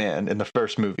straight man in the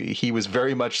first movie. He was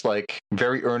very much like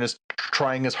very earnest,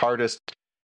 trying his hardest,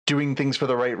 doing things for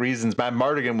the right reasons.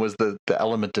 Madmartigan was the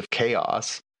element of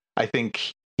chaos. I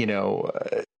think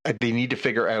they need to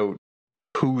figure out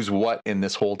who's what in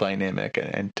this whole dynamic,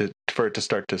 and for it to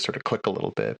start to sort of click a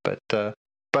little bit. But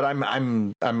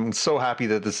I'm so happy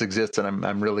that this exists, and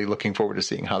I'm really looking forward to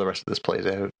seeing how the rest of this plays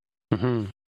out. Mm-hmm.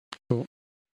 Cool.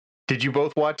 Did you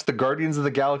both watch the Guardians of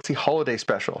the Galaxy holiday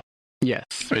special? Yes,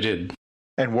 I did.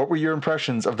 And what were your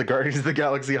impressions of the Guardians of the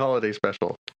Galaxy holiday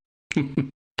special?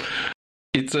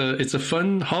 It's a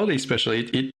fun holiday special.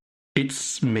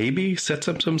 It's maybe sets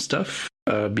up some stuff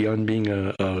beyond being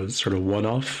a sort of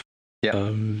one-off.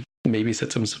 Yeah. Maybe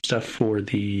sets up some stuff for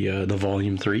the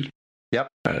volume 3. Yep.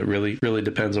 Really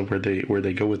depends on where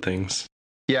they go with things.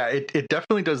 Yeah, it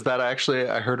definitely does that. I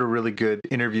heard a really good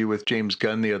interview with James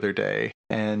Gunn the other day,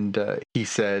 and he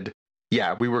said,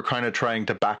 yeah, we were kind of trying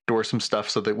to backdoor some stuff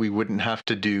so that we wouldn't have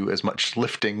to do as much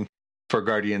lifting for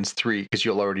Guardians 3, because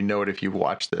you'll already know it if you've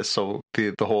watched this. So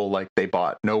the whole, like, they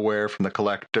bought Nowhere from the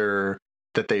Collector,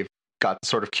 that they've got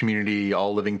sort of community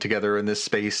all living together in this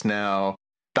space now.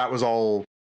 That was all,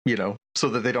 so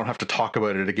that they don't have to talk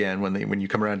about it again when you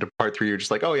come around to part 3. You're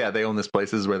just like, oh yeah, they own this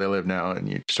place. This is where they live now, and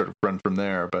you sort of run from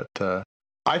there. But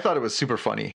I thought it was super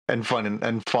funny and fun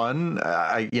and fun.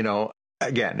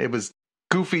 Again, it was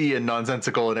goofy and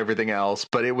nonsensical and everything else,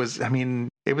 but it was funny.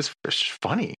 It was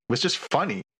just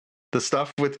funny. The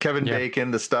stuff with Kevin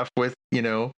Bacon, the stuff with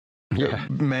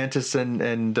Mantis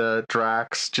and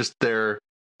Drax, just their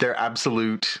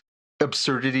absolute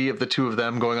absurdity of the two of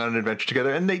them going on an adventure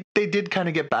together. And they did kind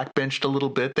of get backbenched a little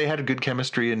bit. They had a good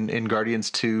chemistry in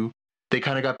Guardians 2. They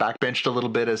kind of got backbenched a little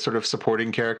bit as sort of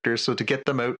supporting characters. So to get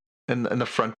them out in the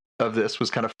front of this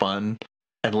was kind of fun,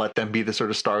 and let them be the sort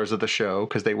of stars of the show,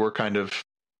 because they were kind of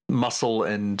muscle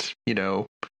and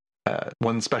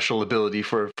one special ability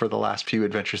for the last few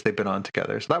adventures they've been on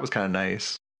together. So that was kind of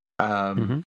nice.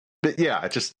 But yeah,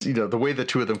 just the way the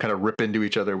two of them kind of rip into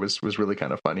each other was really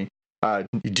kind of funny.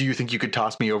 Do you think you could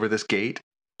toss me over this gate?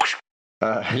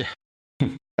 We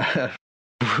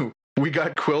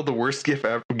got Quill the worst gift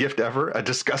ever, a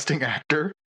disgusting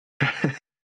actor.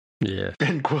 Yeah.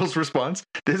 And Quill's response: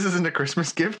 "This isn't a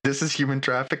Christmas gift. This is human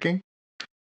trafficking."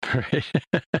 Right.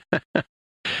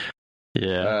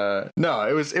 Yeah. No,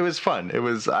 it was fun. It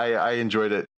was I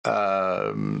enjoyed it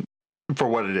for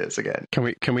what it is. Again,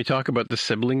 can we talk about the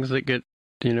siblings that get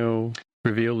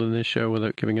revealed in this show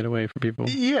without giving it away for people?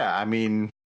 Yeah, I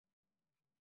mean,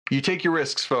 you take your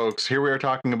risks, folks. Here we are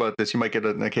talking about this. You might get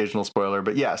an occasional spoiler,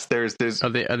 but yes, there's. Are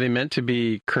they meant to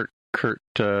be Kurt?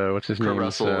 What's his name? Kurt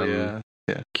Russell. Yeah.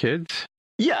 Kids.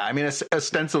 Yeah, I mean,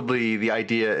 ostensibly the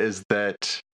idea is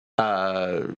that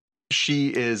she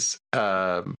is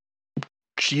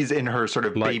she's in her sort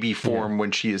of baby form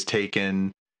when she is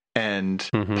taken and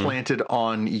planted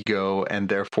on Ego, and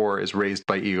therefore is raised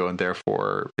by Ego, and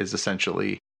therefore is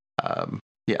essentially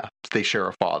they share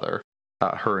a father,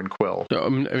 her and Quill. I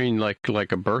mean, like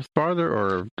a birth father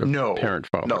or a parent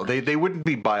father? No, they wouldn't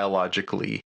be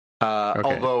biologically. Okay.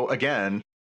 Although again,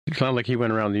 It's not like he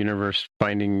went around the universe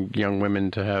finding young women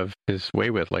to have his way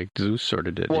with, like Zeus sort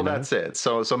of did. Well, that's it.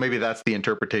 So maybe that's the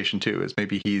interpretation too. Is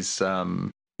maybe he's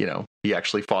he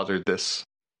actually fathered this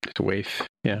waif.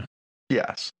 Yeah.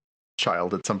 Yes,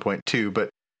 child at some point too. But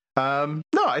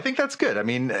no, I think that's good. I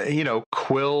mean,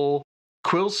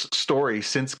 Quill's story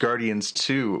since Guardians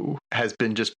 2 has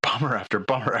been just bummer after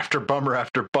bummer after bummer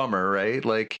after bummer, right?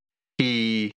 Like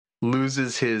he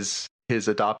loses his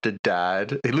adopted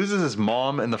dad. He loses his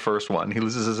mom in the first one. He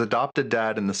loses his adopted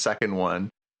dad in the second one.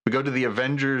 We go to the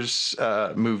Avengers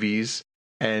movies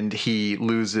and he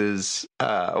loses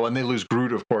and they lose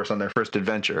Groot, of course, on their first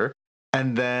adventure.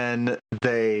 And then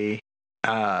they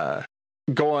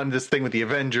go on this thing with the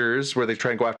Avengers where they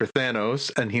try and go after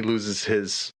Thanos, and he loses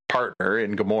his partner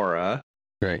in Gamora.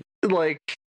 Right. Like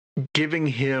giving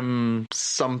him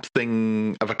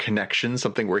something of a connection,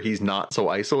 something where he's not so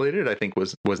isolated, I think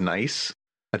was nice.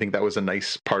 I think that was a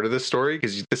nice part of this story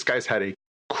because this guy's had a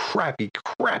crappy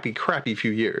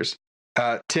few years.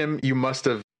 Tim, you must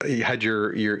have had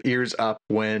your ears up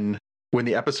when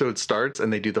the episode starts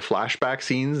and they do the flashback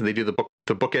scenes and they do the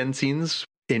bookend scenes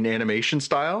in animation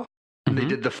style. Mm-hmm. They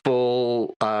did the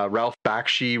full Ralph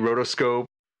Bakshi rotoscope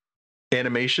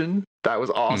animation. That was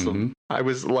awesome. Mm-hmm. I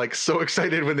was like so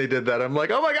excited when they did that. I'm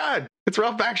like, oh my God, it's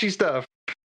Ralph Bakshi stuff.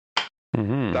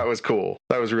 Mm-hmm. That was cool.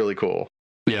 That was really cool.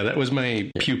 Yeah, that was my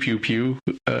pew pew pew.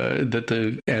 That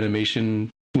the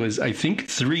animation was, I think,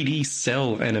 3D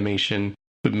cell animation,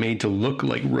 but made to look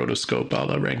like rotoscope a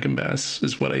la Rankin Bass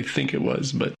is what I think it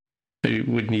was. But I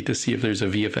would need to see if there's a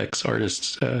VFX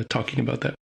artist talking about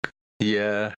that.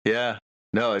 Yeah.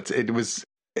 No, it was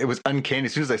uncanny.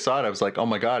 As soon as I saw it, I was like, oh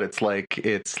my God, it's like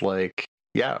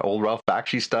old Ralph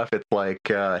Bakshi stuff. It's like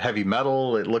heavy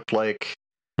metal. It looked like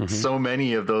so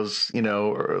many of those,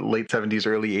 late 70s,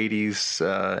 early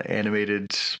 80s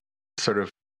animated, sort of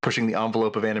pushing the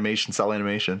envelope of animation, cell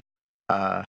animation.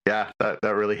 That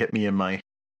really hit me in my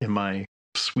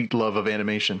sweet love of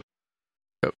animation.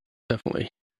 Oh, definitely.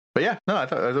 But yeah, no, I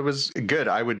thought it was good.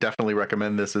 I would definitely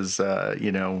recommend this as,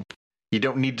 you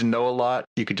don't need to know a lot.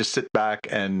 You could just sit back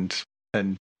and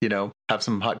have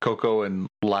some hot cocoa and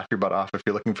laugh your butt off if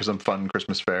you're looking for some fun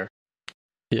Christmas fare.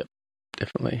 Yep,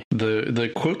 definitely. The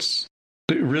quotes,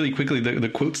 really quickly, the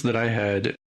quotes that I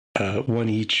had, one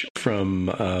each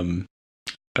from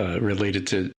related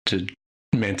to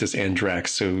Mantis and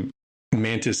Drax. So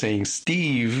Mantis saying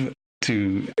Steve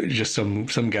to just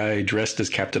some guy dressed as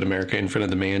Captain America in front of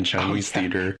the Mann Chinese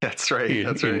Theater. That's right.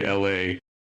 In LA.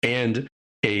 And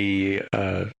a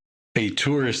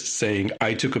tourist saying,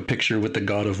 I took a picture with the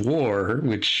God of War,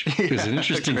 which is an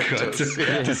interesting cut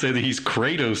to say that he's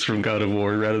Kratos from God of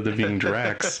War rather than being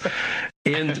Drax.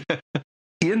 And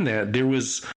in that, there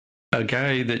was a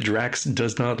guy that Drax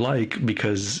does not like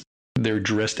because they're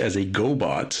dressed as a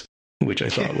GoBot, which I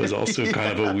thought was also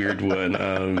kind of a weird one.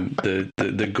 The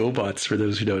GoBots, for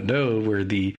those who don't know, were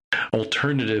the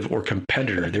alternative or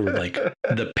competitor. They were like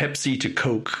the Pepsi to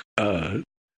Coke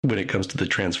when it comes to the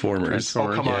Transformers.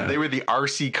 Oh, come on. They were the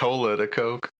RC Cola to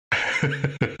Coke.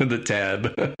 The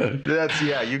Tab.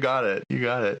 You got it.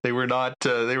 They were not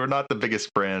the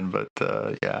biggest brand, but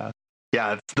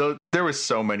there was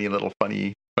so many little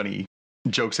funny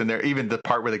jokes in there. Even the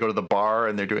part where they go to the bar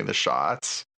and they're doing the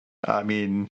shots. I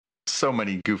mean, so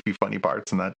many goofy, funny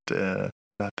parts in that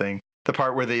thing. The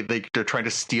part where they're trying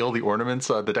to steal the ornaments,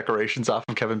 the decorations off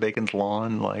of Kevin Bacon's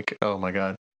lawn. Like, oh my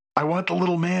God, I want the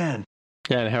little man.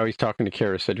 Yeah, and how he's talking to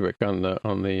Kara Sedgwick on the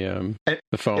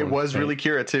phone. It was really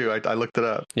Kira too. I looked it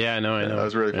up. Yeah, I know. That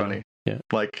was really funny. Yeah,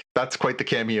 like that's quite the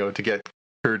cameo to get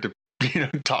her to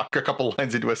talk a couple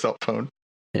lines into a cell phone.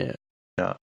 Yeah.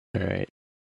 All right.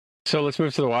 So let's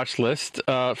move to the watch list.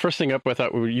 First thing up, I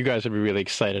thought you guys would be really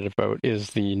excited about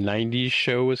is the '90s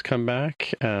show has come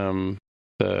back. The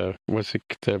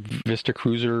Vista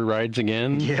Cruiser rides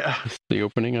again? Yeah, it's the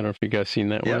opening. I don't know if you guys seen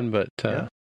that one, but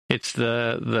it's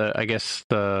I guess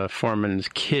the foreman's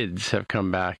kids have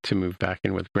come back to move back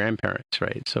in with grandparents,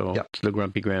 right? So it's the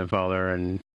grumpy grandfather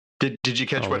and. Did you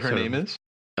catch what her name is?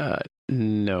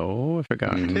 No, I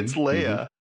forgot. It's Leia.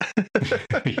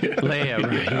 Leia,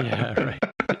 right? Yeah, right.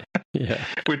 Yeah.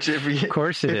 Which, if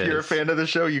you're a fan of the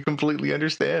show, you completely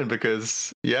understand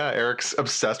because, Eric's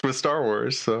obsessed with Star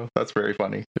Wars, so that's very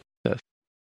funny.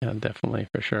 Yeah, definitely,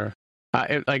 for sure.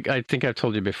 I think I've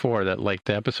told you before that, like,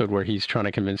 the episode where he's trying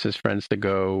to convince his friends to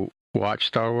go watch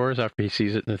Star Wars after he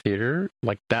sees it in the theater,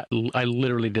 like that, I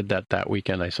literally did that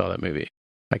weekend I saw that movie.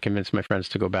 I convinced my friends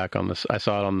to go back I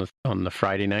saw it on the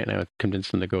Friday night, and I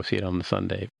convinced them to go see it on the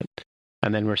Sunday.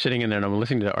 And then we're sitting in there, and I'm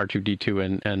listening to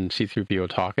R2-D2 and C-3PO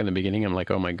talk in the beginning. I'm like,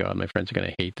 oh my God, my friends are going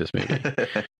to hate this movie.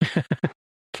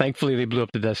 Thankfully, they blew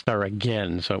up the Death Star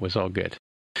again, so it was all good.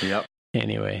 Yep.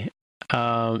 Anyway,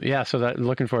 yeah, so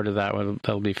looking forward to that one.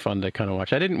 That'll be fun to kind of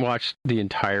watch. I didn't watch the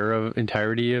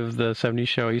entirety of the 70s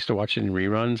show. I used to watch it in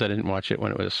reruns. I didn't watch it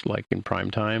when it was like in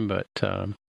prime time, but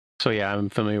so yeah, I'm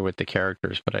familiar with the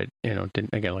characters, but I didn't,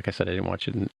 again, like I said, I didn't watch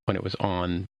it when it was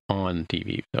on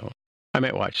TV. So I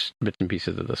might watch bits and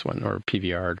pieces of this one or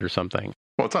PVR'd or something.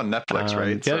 Well, it's on Netflix,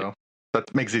 right? Yeah. So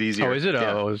that makes it easier. Oh, is it?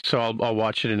 Yeah. Oh, so I'll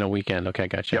watch it in a weekend. Okay,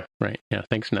 gotcha. Yep. Right. Yeah.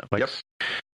 Thanks, Netflix.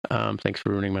 Yep. Thanks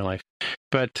for ruining my life.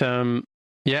 But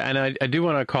yeah, and I do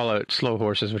want to call out Slow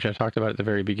Horses, which I talked about at the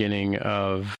very beginning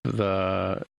of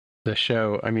the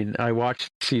show. I mean, I watched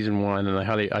season 1,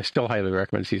 and I still highly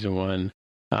recommend season 1.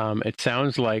 It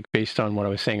sounds like, based on what I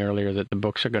was saying earlier, that the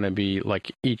books are going to be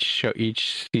like each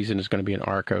season is going to be an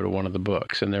arc out of one of the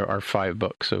books, and there are 5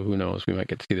 books. So who knows? We might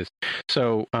get to see this.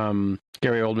 So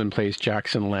Gary Oldman plays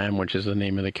Jackson Lamb, which is the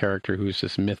name of the character, who's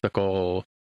this mythical,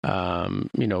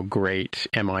 great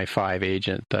MI5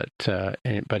 agent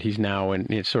but he's now in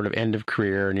his sort of end of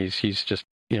career, and he's just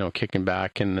kicking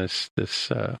back in this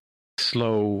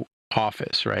slow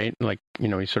office, right? Like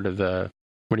he's sort of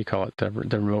what do you call it?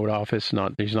 The remote office.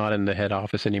 He's not in the head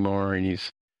office anymore, and he's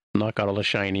not got all the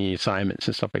shiny assignments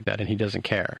and stuff like that, and he doesn't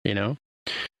care,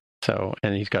 So,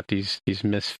 and he's got these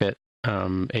misfit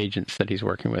agents that he's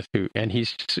working with, and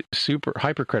he's super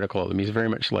hypercritical of them. He's very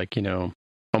much like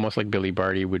almost like Billy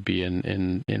Barty would be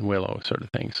in Willow, sort of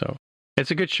thing. So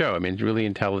it's a good show. I mean, it's really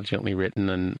intelligently written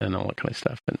and all that kind of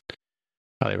stuff, and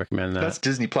highly recommend that. That's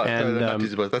Disney Plus. And, not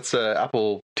Disney Plus. That's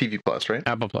Apple TV Plus, right?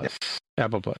 Apple Plus. Yeah.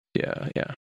 Apple Plus. Yeah.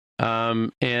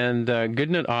 And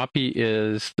Goodnight Oppie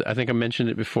is, I think I mentioned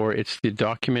it before, it's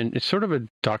it's sort of a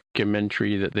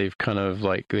documentary that they've kind of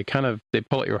like, they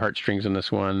pull at your heartstrings in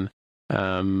this one. I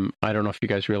don't know if you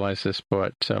guys realize this,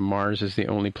 but Mars is the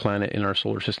only planet in our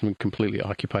solar system completely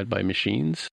occupied by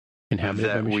machines,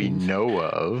 inhabited by machines. We know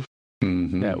of.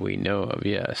 Mm-hmm. That we know of,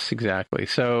 yes, exactly.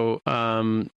 So,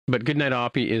 but Goodnight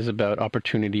Oppie is about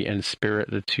Opportunity and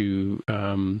Spirit, the 2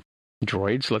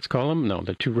 droids, let's call them. No,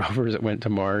 the 2 rovers that went to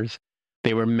Mars.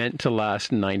 They were meant to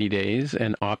last 90 days,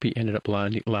 and Oppie ended up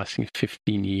lasting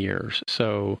 15 years.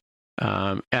 So,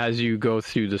 as you go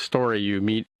through the story, you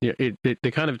meet,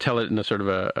 they kind of tell it in a sort of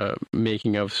a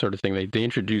making of sort of thing. They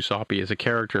introduce Oppie as a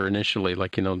character initially,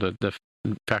 like, the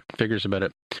fact figures about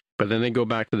it. But then they go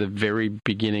back to the very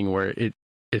beginning where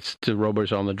it's the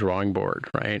rovers on the drawing board,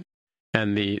 right?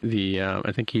 And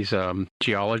I think he's a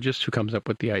geologist who comes up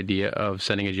with the idea of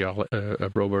sending a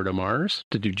rover to Mars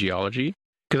to do geology,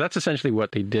 because that's essentially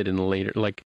what they did in the later.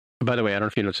 Like, by the way, I don't know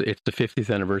if you know, it's the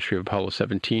 50th anniversary of Apollo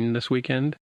 17 this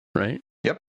weekend, right?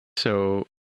 Yep. So,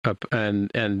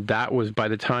 and that was, by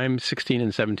the time 16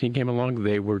 and 17 came along,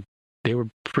 they were.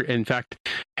 In fact,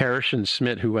 Harrison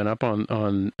Smith, who went up on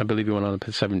I believe he went on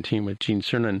 17 with Gene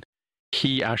Cernan,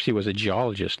 he actually was a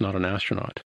geologist, not an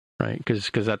astronaut. Right,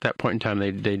 because at that point in time,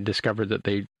 they discovered that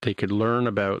they could learn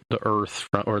about the Earth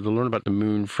or learn about the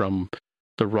Moon from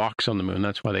the rocks on the Moon.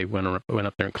 That's why they went up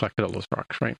there and collected all those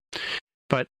rocks, right?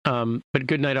 But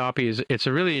Goodnight Oppie it's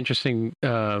a really interesting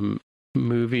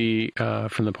movie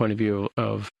from the point of view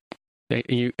of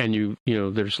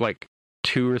there's like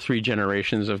 2 or 3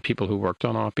 generations of people who worked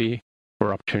on Oppie,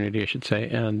 or Opportunity, I should say,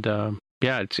 and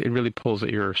yeah, it really pulls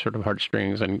at your sort of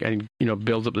heartstrings and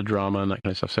builds up the drama and that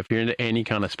kind of stuff. So if you're into any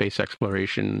kind of space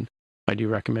exploration, I do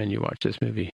recommend you watch this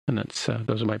movie. And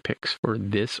those are my picks for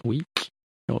this week.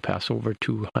 I'll pass over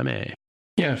to Jaime.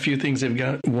 Yeah, a few things I've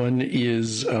got. One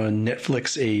is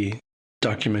Netflix, a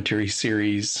documentary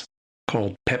series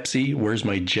called Pepsi, Where's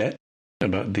My Jet?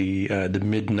 About the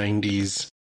mid-90s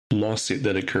lawsuit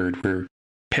that occurred where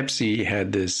Pepsi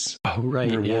had this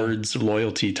rewards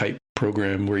loyalty type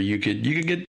program where you could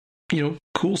get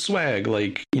cool swag,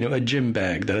 like a gym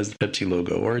bag that has the Pepsi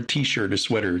logo, or a t-shirt or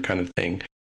sweater kind of thing.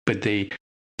 But they,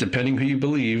 depending who you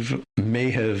believe,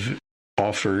 may have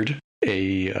offered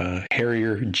a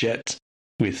Harrier jet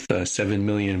with 7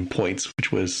 million points,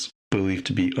 which was believed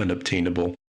to be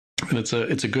unobtainable. And it's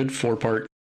a good 4-part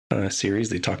series.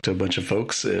 They talked to a bunch of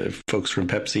folks from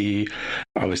Pepsi,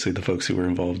 obviously the folks who were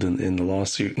involved in the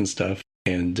lawsuit and stuff.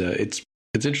 And it's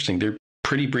interesting. They're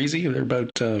pretty breezy. They're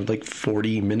about like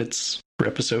 40 minutes per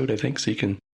episode, I think. So you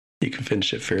can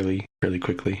finish it fairly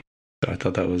quickly. So I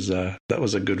thought that was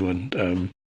a good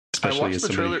one. Especially as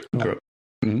somebody grew up.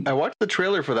 Mm-hmm. I watched the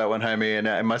trailer for that one, Jaime, and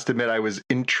I must admit I was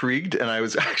intrigued, and I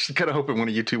was actually kind of hoping one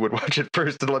of you two would watch it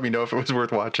first and let me know if it was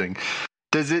worth watching.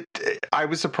 I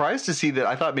was surprised to see that.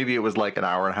 I thought maybe it was like an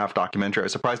hour and a half documentary. I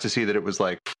was surprised to see that it was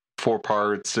like 4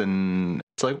 parts, and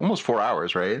it's like almost 4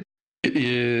 hours, right? It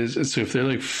is. So if they're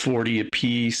like 40 a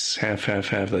piece, half,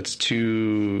 that's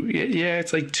two. Yeah,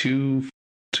 it's like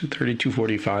 230,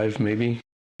 245 maybe.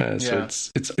 So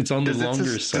it's on the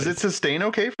longer side. Does it sustain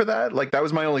okay for that? Like, that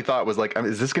was my only thought, was like,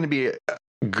 is this going to be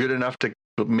good enough to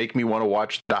make me want to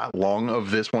watch that long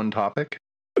of this one topic?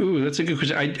 Ooh, that's a good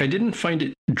question. I didn't find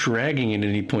it dragging at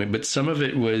any point, but some of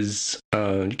it was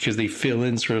because they fill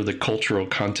in sort of the cultural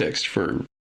context for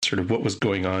sort of what was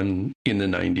going on in the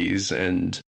 90s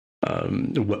and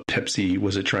what Pepsi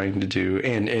was it trying to do,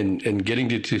 and getting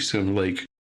to some like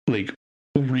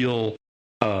real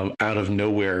out of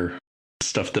nowhere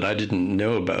stuff that I didn't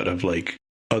know about, of like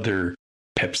other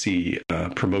Pepsi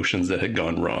promotions that had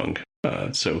gone wrong.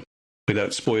 So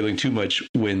without spoiling too much,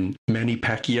 when Manny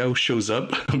Pacquiao shows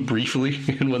up briefly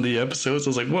in one of the episodes, I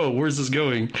was like, whoa, where's this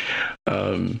going?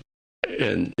 And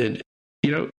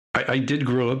you know, I did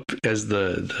grow up as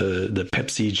the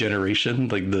Pepsi generation.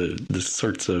 Like the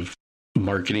sorts of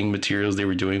marketing materials they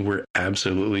were doing were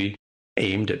absolutely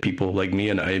aimed at people like me,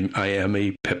 and I am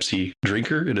a Pepsi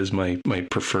drinker. It is my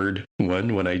preferred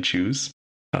one when I choose.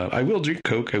 I will drink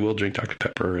Coke, I will drink Dr.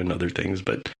 Pepper and other things,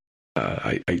 but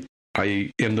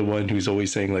I am the one who's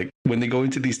always saying, like, when they go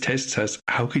into these taste tests,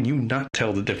 how can you not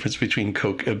tell the difference between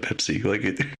Coke and Pepsi?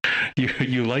 Like,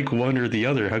 you like one or the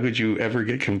other. How could you ever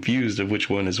get confused of which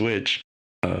one is which?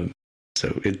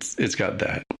 So it's got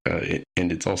that,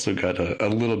 and it's also got a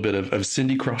little bit of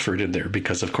Cindy Crawford in there,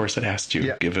 because of course it has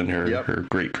to, given her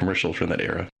great commercial from that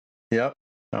era. Yep.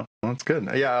 Oh, that's good.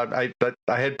 Yeah,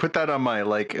 I had put that on my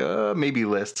maybe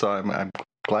list, so I'm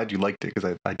glad you liked it,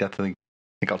 because I definitely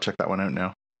think I'll check that one out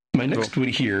now. My next one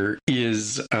here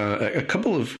is a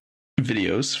couple of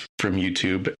videos from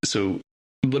YouTube. So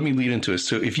let me lead into it.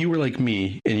 So if you were like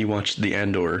me and you watched the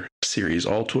Andor series,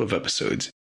 all 12 episodes,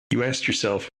 you asked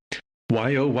yourself,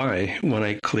 why, oh, why, when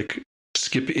I click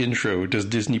skip intro, does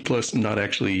Disney Plus not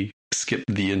actually skip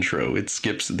the intro? It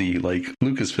skips the, like,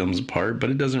 Lucasfilms part, but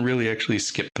it doesn't really actually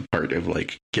skip the part of,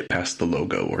 like, get past the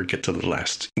logo or get to the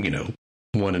last,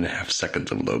 1.5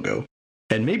 seconds of logo.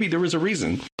 And maybe there was a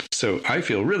reason. So I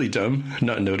feel really dumb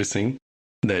not noticing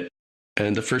that.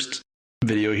 And the first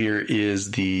video here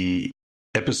is the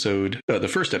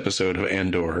first episode of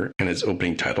Andor and its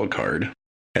opening title card.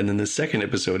 And then the second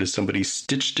episode is somebody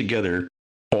stitched together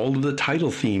all of the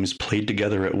title themes played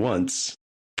together at once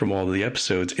from all of the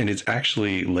episodes. And it's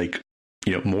actually like,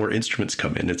 more instruments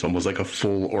come in. It's almost like a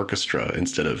full orchestra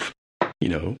instead of,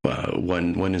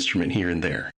 one instrument here and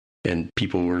there. And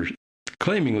people were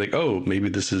claiming, like, oh, maybe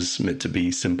this is meant to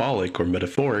be symbolic or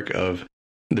metaphoric of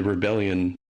the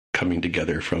rebellion coming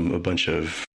together from a bunch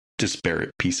of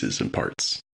disparate pieces and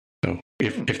parts. So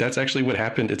if that's actually what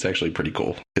happened, it's actually pretty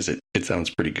cool, because it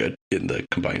sounds pretty good in the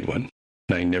combined one.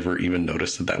 And I never even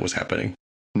noticed that was happening.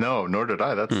 No, nor did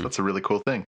I. That's a really cool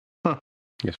thing. Huh.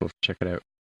 I guess we'll check it out.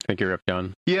 I think you're up,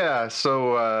 Don. Yeah,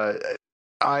 so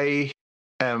I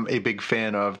am a big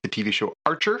fan of the TV show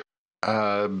Archer.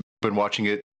 Been watching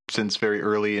it since very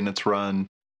early in its run.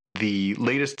 The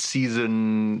latest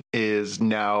season is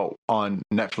now on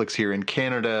Netflix here in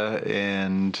Canada,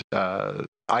 and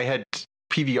I had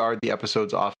PVR'd the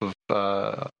episodes off of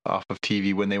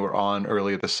TV when they were on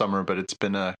earlier this summer, but it's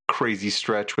been a crazy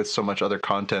stretch with so much other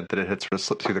content that it had sort of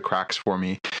slipped through the cracks for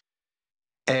me.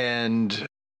 And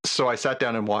so I sat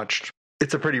down and watched.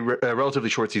 It's a pretty relatively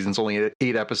short season. It's only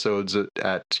 8 episodes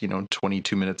at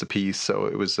 22 minutes apiece. So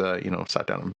it was sat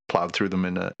down and plowed through them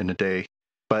in a day.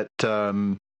 But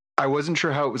I wasn't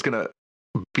sure how it was going to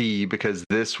be, because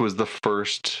this was the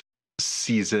first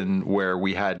season where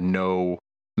we had no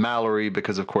Mallory,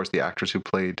 because of course the actress who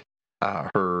played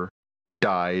her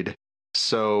died.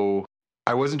 So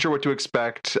I wasn't sure what to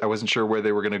expect. I wasn't sure where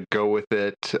they were going to go with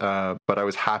it. But I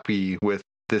was happy with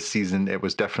this season. It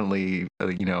was definitely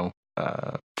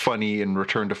funny and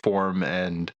return to form,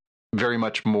 and very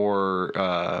much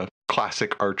more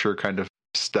classic Archer kind of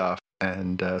stuff.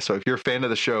 And so if you're a fan of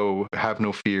the show, have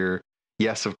no fear.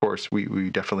 Yes, of course, we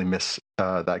definitely miss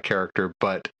that character,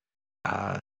 but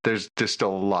there's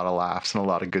still a lot of laughs and a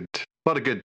lot of good,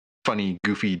 funny,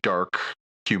 goofy, dark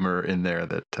humor in there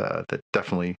that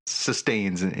definitely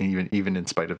sustains, and even in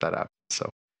spite of that absence. So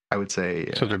I would say.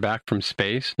 So they're back from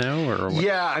space now, or what?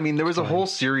 Yeah, I mean, there was a whole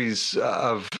series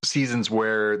of seasons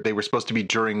where they were supposed to be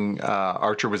during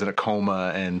Archer was in a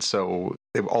coma, and so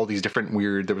all these different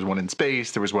weird. There was one in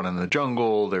space, there was one in the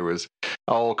jungle, there was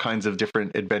all kinds of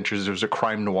different adventures. There was a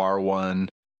crime noir one.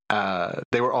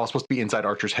 They were all supposed to be inside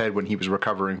Archer's head when he was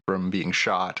recovering from being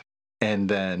shot, and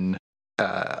then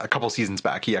a couple seasons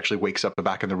back, he actually wakes up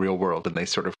back in the real world, and they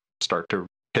sort of start to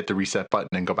hit the reset button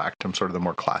and go back to sort of the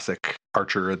more classic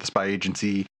Archer, the spy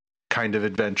agency kind of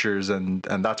adventures, and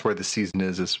that's where the season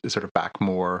is sort of back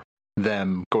more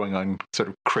them going on sort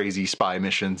of crazy spy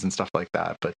missions and stuff like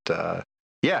that. But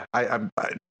yeah, I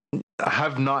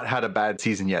have not had a bad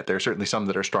season yet. There are certainly some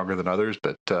that are stronger than others,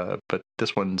 but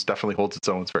this one's definitely holds its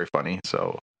own. It's very funny,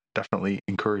 so definitely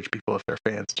encourage people if they're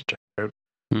fans to check it out.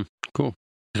 Cool.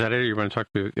 Is that it, or you want to talk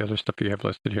about the other stuff you have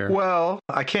listed here? Well,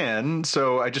 I can.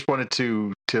 So I just wanted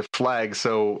to flag.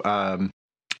 So I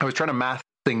was trying to math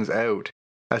things out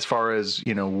as far as,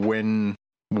 you know, when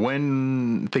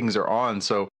things are on.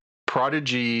 So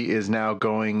Prodigy is now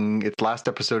going, its last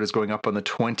episode is going up on the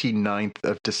 29th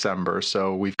of December.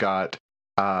 So we've got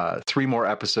 3 more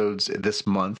episodes this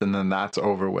month, and then that's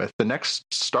over with. The next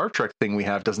Star Trek thing we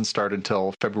have doesn't start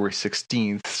until February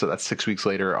 16th. So that's 6 weeks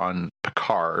later on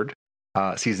Picard.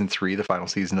 Season 3, the final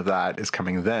season of that, is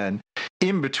coming then.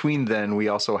 In between then, we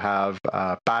also have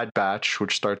Bad Batch,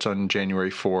 which starts on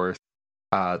January 4th.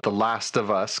 The Last of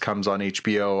Us comes on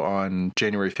HBO on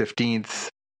January 15th.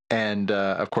 And,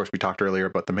 of course, we talked earlier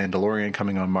about The Mandalorian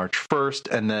coming on March 1st.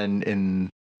 And then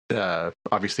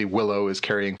obviously, Willow is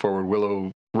carrying forward.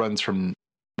 Willow runs from,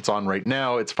 it's on right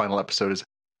now. Its final episode is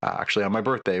actually on my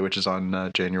birthday, which is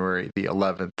on January the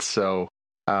 11th. So,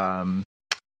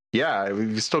 yeah,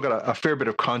 we've still got a fair bit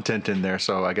of content in there.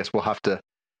 So I guess we'll have to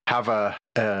have a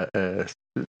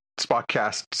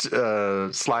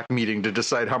Spotcast Slack meeting to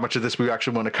decide how much of this we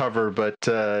actually want to cover. But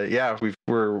yeah,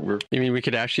 we're. You mean we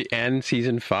could actually end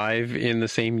season 5 in the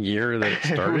same year that it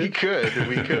started? we could.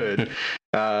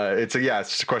 It's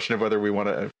just a question of whether we want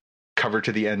to cover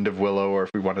to the end of Willow or if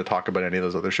we want to talk about any of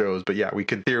those other shows. But yeah, we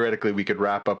could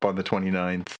wrap up on the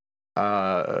 29th,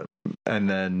 and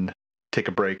then take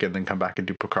a break and then come back and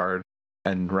do Picard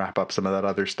and wrap up some of that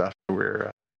other stuff. We're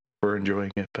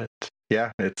enjoying it, but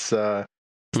yeah, it's the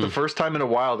first time in a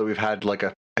while that we've had like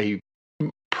a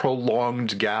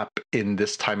prolonged gap in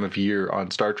this time of year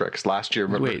on Star Trek. 'Cause last year,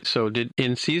 remember? Wait, so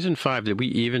in season 5 did we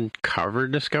even cover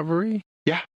Discovery?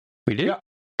 Yeah, we did. Yeah.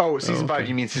 Oh, season 5?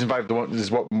 You mean season 5? The one is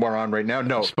what we're on right now?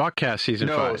 No, Spotcast season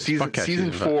 5. No,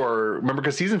 season 4. Remember,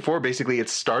 because season 4 basically it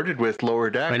started with Lower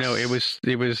Decks. I know it was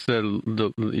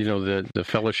the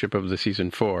Fellowship of the season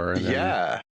 4. And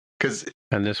yeah.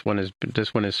 And this one is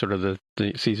sort of the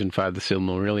season 5, the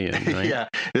Silmarillion, right? Yeah,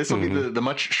 this will be the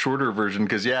much shorter version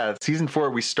because season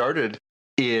 4 we started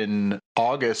in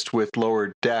August with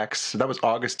Lower Decks. That was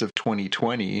August of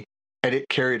 2020, and it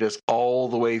carried us all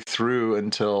the way through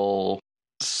until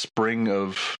spring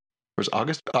of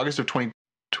August of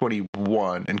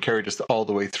 2021, and carried us all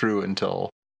the way through until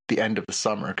the end of the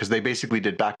summer because they basically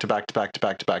did back to back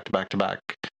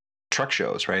Trek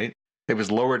shows, right? It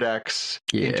was Lower Decks,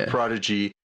 into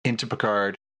Prodigy, into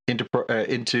Picard,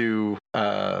 into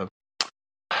what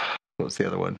was the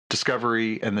other one?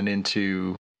 Discovery, and then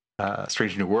into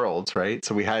Strange New Worlds, right?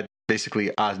 So we had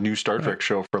basically a new Star Trek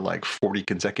show for like 40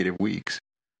 consecutive weeks.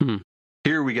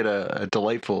 Here we get a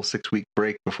delightful 6-week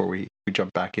break before we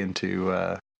jump back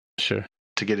into to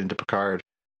get into Picard.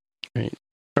 Right.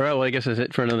 All right, well, I guess that's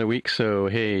it for another week. So,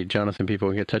 hey, Jonathan, people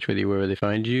can get in touch with you where they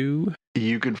find you.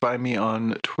 You can find me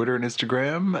on Twitter and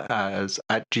Instagram as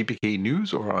 @GPK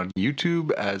News or on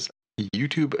YouTube as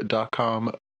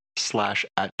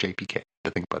youtube.com/@JPK.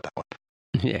 To think about that one.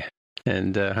 Yeah.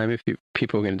 And Jaime, if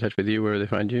people get in touch with you, where do they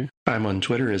find you? I'm on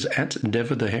Twitter as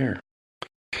 @DevWithTheHair.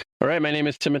 All right, my name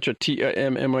is Timitra,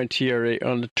 TIMMITRA.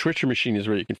 On the Twitter machine is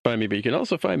where you can find me, but you can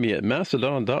also find me at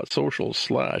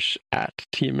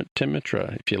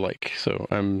mastodon.social/@Timitra if you like. So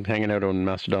I'm hanging out on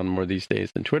Mastodon more these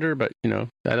days than Twitter, but, I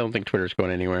don't think Twitter's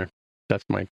going anywhere. That's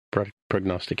my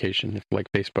prognostication. It's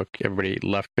like Facebook. Everybody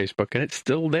left Facebook, and it's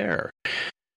still there.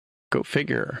 Go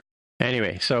figure.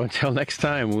 Anyway, so until next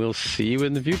time, we'll see you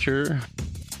in the future.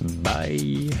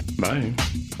 Bye. Bye.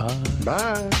 Bye.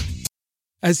 Bye.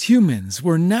 As humans,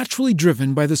 we're naturally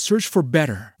driven by the search for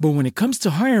better. But when it comes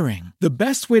to hiring, the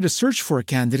best way to search for a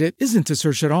candidate isn't to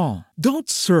search at all. Don't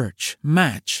search,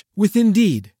 match with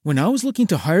Indeed. When I was looking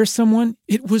to hire someone,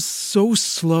 it was so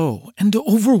slow and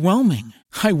overwhelming.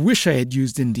 I wish I had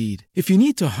used Indeed. If you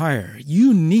need to hire,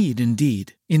 you need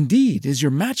Indeed. Indeed is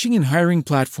your matching and hiring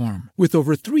platform with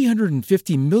over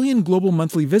 350 million global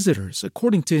monthly visitors,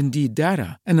 according to Indeed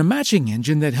data, and a matching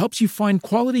engine that helps you find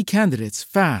quality candidates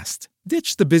fast.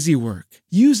 Ditch the busy work.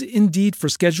 Use Indeed for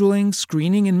scheduling,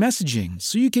 screening, and messaging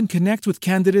so you can connect with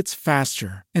candidates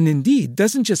faster. And Indeed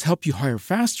doesn't just help you hire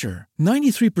faster.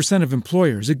 93% of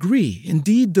employers agree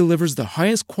Indeed delivers the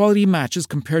highest quality matches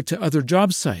compared to other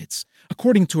job sites.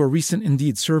 according to a recent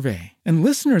Indeed survey. And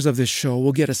listeners of this show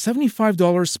will get a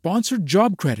 $75 sponsored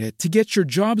job credit to get your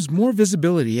jobs more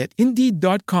visibility at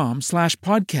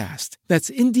Indeed.com/podcast. That's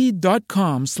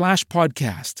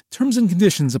Indeed.com/podcast. Terms and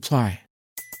conditions apply.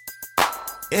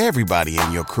 Everybody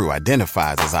in your crew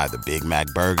identifies as either Big Mac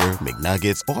Burger,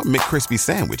 McNuggets, or McCrispy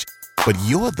Sandwich. But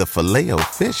you're the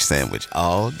Filet-O-Fish Sandwich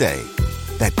all day.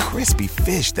 That crispy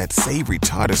fish, that savory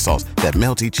tartar sauce, that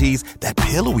melty cheese, that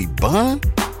pillowy bun.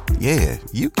 Yeah,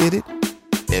 you get it.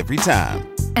 Every time.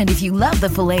 And if you love the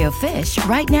Filet-O-Fish,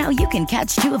 right now you can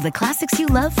catch two of the classics you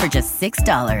love for just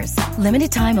 $6.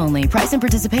 Limited time only. Price and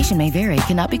participation may vary.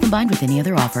 Cannot be combined with any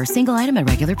other offer. Single item at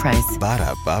regular price.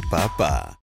 Ba-da-ba-ba-ba.